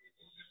Pisher.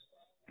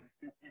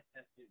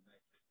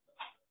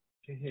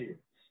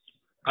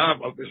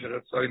 Abal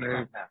Pisher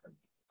Tzoyne.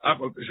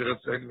 Abal Pisher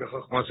Tzoyne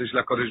v'chochmos ish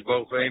lakodesh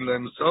baruch hu ein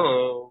lehem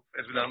sof.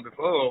 As we learned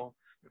before,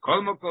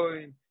 Kol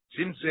Mokoin,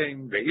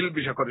 Tzimtzem,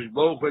 ve'ilbish HaKadosh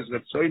Baruch Hu es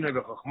retzoyne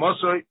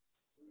v'chochmosoi,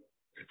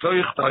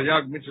 v'toich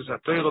taryag mitzvahs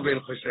ha'toiro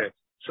ve'ilchoseh.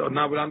 So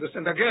now we'll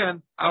understand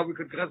again how we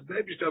could grasp the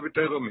Eibishter of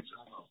Toiro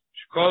mitzvah.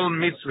 Shkol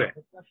mitzvah.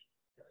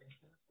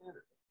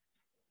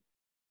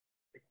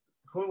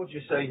 According to what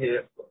you say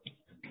here,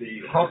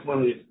 the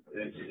Chochmah is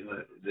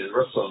the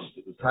Ratzon,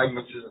 the time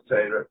mitzvahs of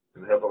Torah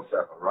and Hebel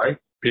Sefer, right?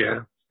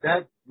 Yeah.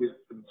 That would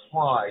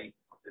imply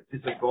that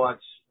these are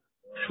God's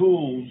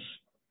tools,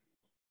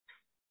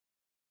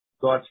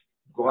 God's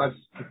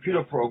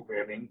computer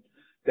programming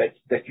that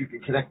you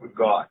can connect with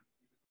God.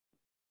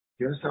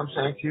 You understand what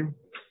I'm saying to you?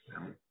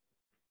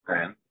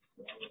 And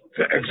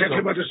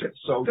Exactly what you said.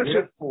 So that's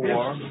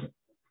therefore,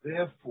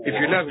 if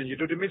you love it, you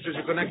do the mitzvahs,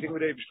 you're connecting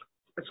with Eibishter.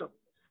 That's all.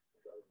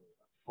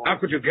 How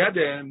could you get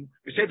them?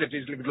 We say that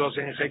this little loss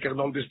and Cheker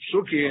and all this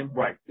psukim.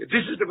 Right.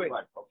 This is the way.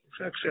 Right. Okay.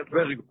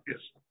 Very good.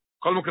 Yes.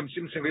 כל מקום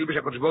צימצם ואילביש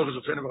הקדוש ברוך הוא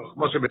זוצנו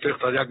ורחמוסו בתוך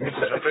תרי"ג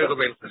מצווה שפרו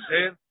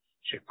ואלחסן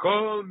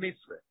שכל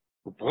מצווה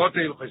ופרוטי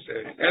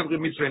אלחסן every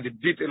מצווה in the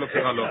detail of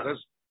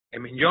הלוחס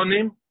הם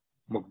עניונים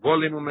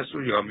מוגבולים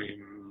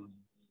ומסוימים.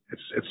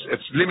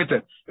 It's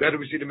limited. Where do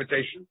we see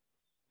limitation?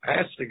 A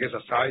hestrig is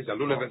a size, a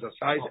lulav is a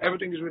size,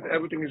 everything is with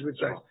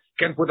size.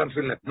 Can't put on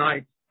film at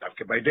night,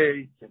 after by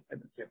day. Can't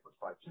put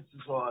 5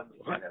 sisters on.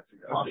 Right.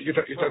 You're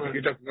talking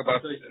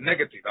about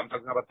negative. I'm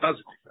talking about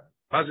positive.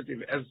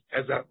 Positive as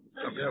a.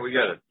 Yeah, we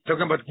get it.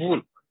 Talking about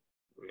gvul.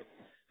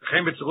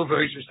 Chem b'tziruf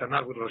ha'ishes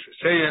tanach v'drosh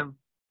Hashem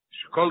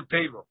shekol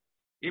tevo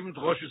im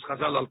droshes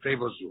chazal al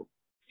tevo zu.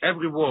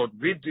 Every word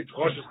with the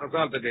droshes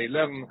chazal that they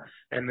learn,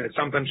 and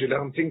sometimes you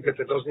learn things that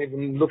they doesn't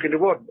even look in the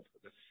word.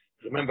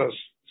 Remember,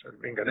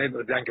 being a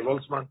neighbor, Yankel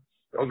Holtzman,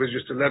 they always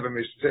used to love him.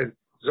 He said,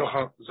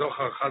 Zohar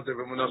Chazal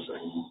v'munose.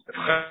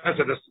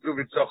 Chazal has to do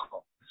with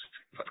Zohar.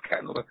 But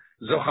kind of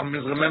Zohar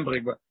means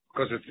remembering,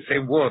 because it's the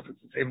same word,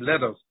 it's the same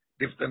letters,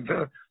 different.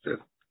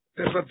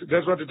 That's what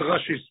the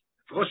Rosh is.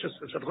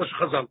 It's what Rosh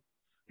Chazal.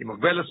 He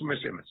mugbeles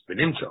u'mesemes.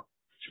 V'nimtzo,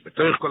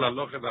 שבתוך כל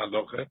הלוכה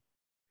והלוכה,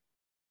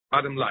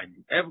 bottom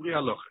line, every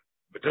halacha,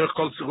 בתוך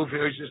כל צירופי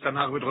oises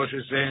tanach v'drosh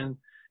Hashem,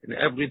 in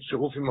every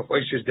tzirufim of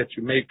oises that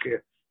you make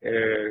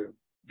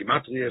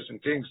gematrias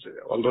and things,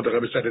 although the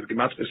Rebbe said that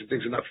gematrias and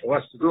things are not for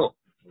us to do.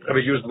 The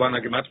Rebbe used one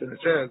gematria and it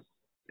says,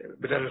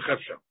 b'derech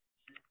hefsha.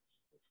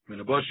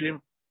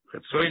 Menoboshim,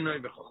 chetzoinoi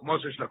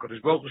v'chochmoso shel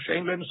HaKadosh Baruch Hu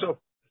she'ein lo ein sof.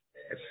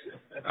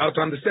 How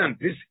to understand?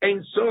 This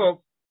ein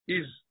sof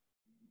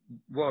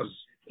was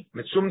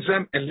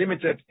metzumtzem and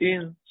limited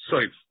in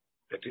soif.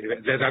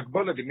 There's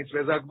agbola, the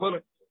mitzvah is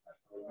agbola.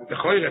 The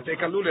choyre,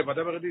 take a lulav,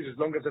 whatever it is, as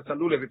long as it's a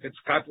lulav, if it's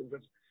cut, a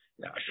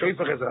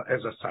shofar has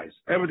a size.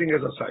 Everything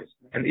has a size.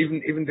 And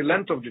even the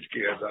length of the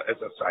key has a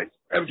size.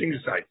 Everything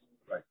is size.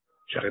 Right.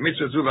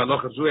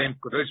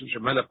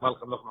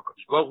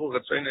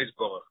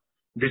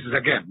 This is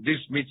again,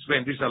 this mitzvah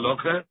and this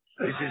halacha,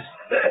 this is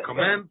a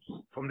command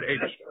from the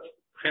Eibishter.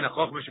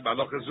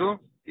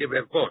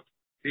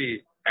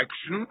 The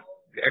action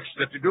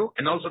that you do,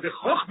 and also the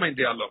chokhmah in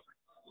the halacha.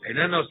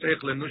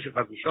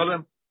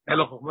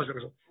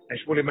 And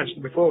Shmuley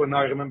mentioned before, and now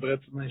I remember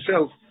it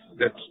myself,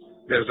 that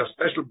there's a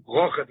special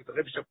brocha that the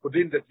Rebbe put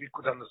in that we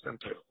could understand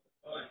too.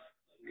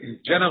 In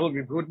general,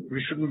 we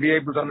shouldn't be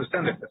able to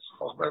understand it. That's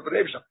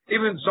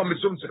even some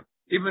mitzumtzem,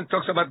 even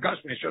talks about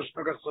Gashmi,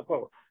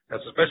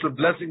 that's a special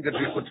blessing that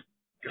we could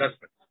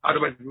grasp it.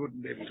 Otherwise, we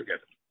wouldn't be able to get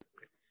it.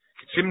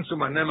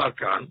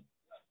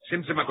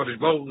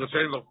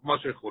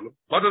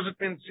 What does it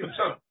mean,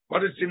 Tzimtzum?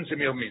 What does Tzimtzum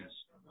here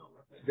means?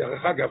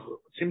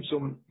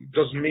 Tzimtzum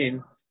doesn't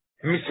mean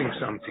missing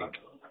something.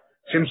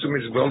 Tzimtzum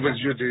is always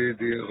used,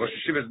 the Rosh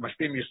Hashivas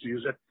Mashpim used to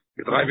use it.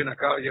 You drive in a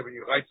car, you have on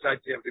your right side,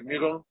 you have the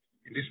mirror.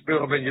 In this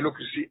mirror, when you look,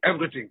 you see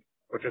everything.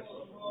 But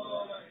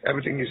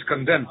everything is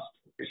condensed.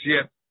 You see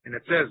it, and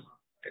it says,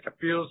 it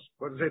appears,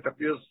 what does it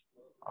appears?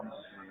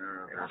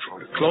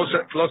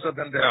 Closer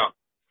than they are.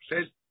 It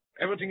says,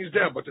 everything is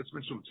there, but it's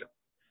mitzumtzem.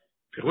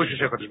 Pirush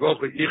HaKadosh Baruch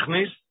Hu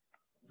ichnis,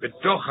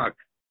 v'tochak.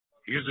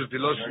 He uses the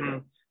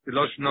lotion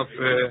of,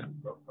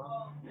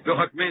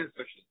 tochak means,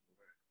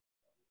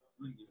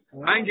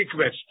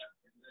 eingequetscht.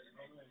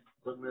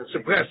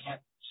 Suppressed.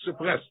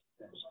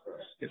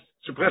 Yes.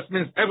 Suppressed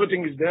means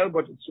everything is there,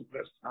 but it's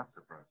suppressed. Not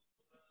suppressed.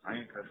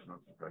 Eingequetscht,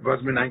 not suppressed.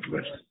 What means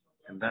eingequetscht?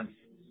 Condensed.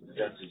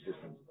 Condensed is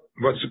different.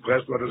 What's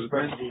suppressed? What does it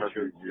mean?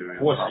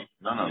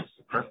 No.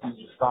 Suppressed means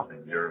you're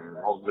stopping.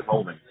 You're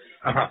withholding.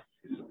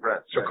 It's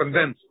suppressed. So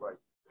condensed. Right.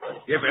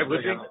 You have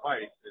everything?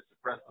 It's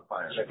suppressed the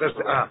fire.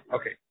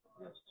 Okay.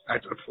 I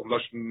thought from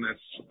Lashon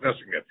it's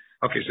suppressing it.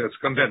 Okay, so it's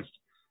condensed.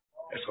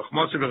 Listen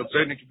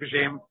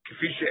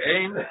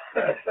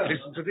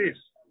to this.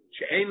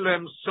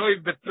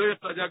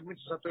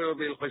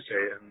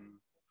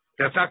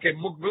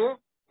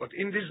 But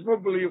in this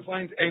mugbel you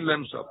find ein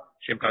lem sof.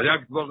 Shem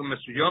taryag dvorim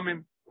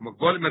mesuyomim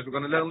Umagbolim, as we're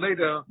going to learn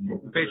later,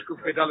 page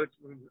Kufay Dalet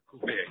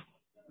Kufay.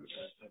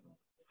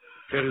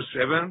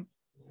 37.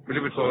 We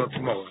leave it for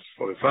tomorrow.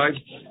 45.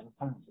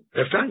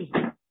 Have time?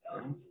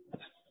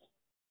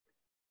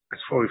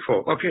 It's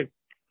 44. Okay.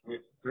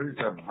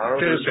 37.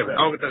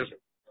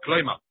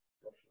 Kloima.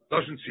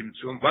 Loschen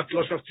Tzimtzum. What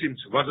loss of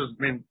Tzimtzum? What does it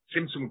mean?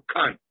 Tzimtzum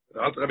can.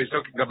 The Alter Rebbe is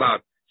talking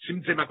about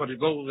Tzimtzum HaKadosh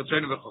Baruch Hu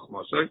Retzonu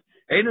V'Chochmosoi.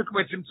 Einu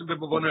k'mei Tzimtzum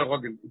B'Mavono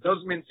Erogim. It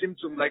doesn't mean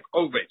Tzimtzum like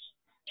always.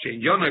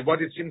 Shein Yonai,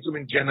 what is Tzimtzum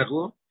in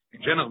general?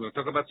 In general, we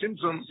talk about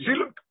Tzimtzum,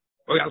 Siluk.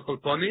 Oy Al Kol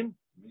Ponim,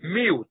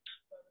 Miut.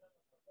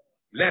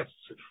 Less.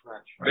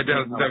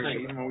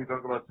 Even when we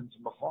talk about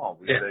Tzimtzum B'Chol,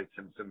 we say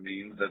Tzimtzum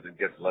means that it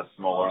gets less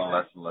smaller and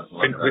less and less and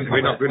less.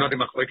 We're not in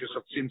machlokes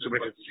of Tzimtzum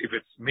if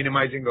it's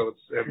minimizing or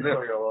it's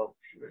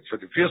so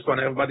the first one,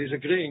 everybody's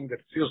agreeing that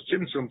first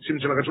Tzimtzum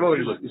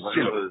HaKadosh is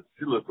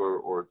Siluk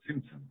or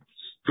Tzimtzum.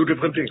 Two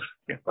different things.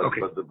 Yeah.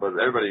 Okay. But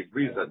everybody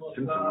agrees that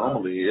Tzimtzum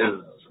normally is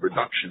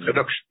reduction.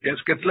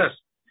 Yes, gets less.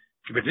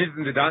 But here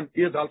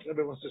the Alter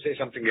Rebbe wants to say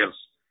something else.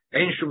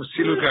 Ein shum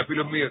siluk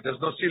afilu mir.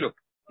 There's no siluk.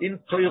 In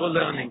Torah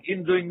learning,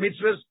 in doing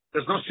mitzvahs,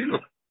 there's no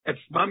siluk. It's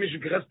mamish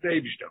gerest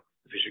beibishter.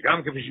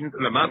 V'shegam k'vishin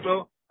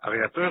lamato, ari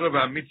Torah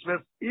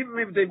v'amitzvahs, even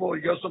if they were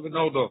Yosef and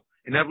Ordo,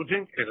 in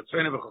everything,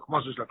 eretzvene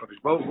v'chochmosus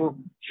l'kadosh baruch hu,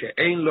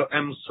 she'ein lo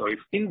em soif.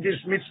 In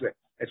this mitzvah,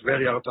 it's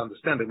very hard to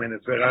understand. I mean,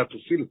 it's very hard to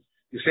feel.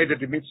 You say that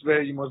the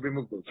mitzvah, you must be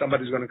mukbul.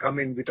 Somebody's going to come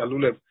in with a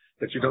lulav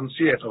that you don't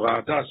see it, or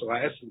a das, or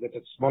a esel that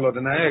it's smaller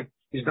than an egg.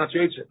 He's not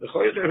yoytze.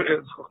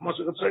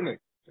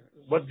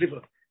 What's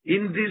different?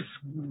 In this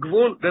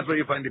gvul, that's where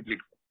you find the blik.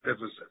 That's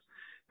what it says.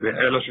 Very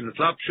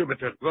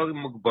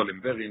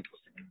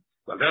interesting.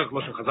 Well, there is a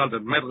chazal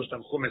that Medrash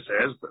Tanchume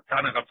says,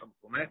 Tanya LA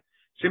Perek,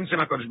 Tzimtzum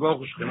HaKadosh Baruch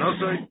Hu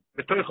Shchinosoi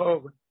b'toich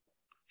ha'oren.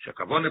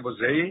 Shekavone bo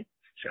zei,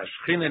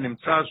 she'ashchina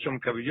nimtza shom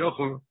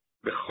kaviyochel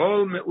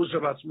b'chol me'uso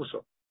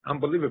v'atzmuso.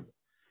 Unbelievable.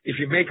 If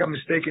you make a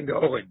mistake in the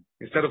oren,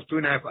 instead of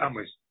 2.5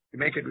 amos, you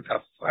make it with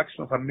a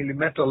fraction of a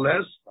millimeter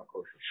less,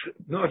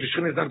 no, the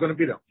Shechina is not going to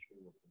be there.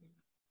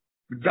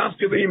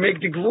 After you make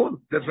the gvul,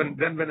 that's when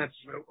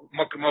it's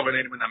mokem oren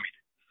ein menamid.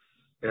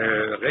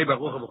 Rei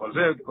Baruch Hu b'chol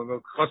zeh,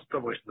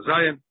 chostov rish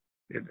nezayin.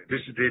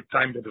 This is the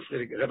time that the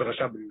Friedrich Rebbe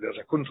Rashab, there's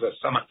a kuntres,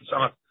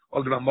 samach,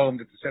 all the Mamorim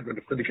that he said when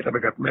the Friedrich Rebbe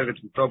got married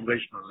in Tov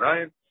Reish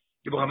Nezayin.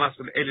 Gibor HaMas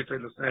from Eli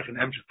Toilos Nech in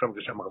Emshech Tov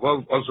Risham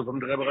Arvov, also from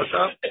the Rebbe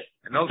Rashab,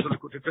 and also the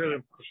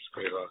Kutiterim,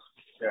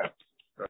 Yeah.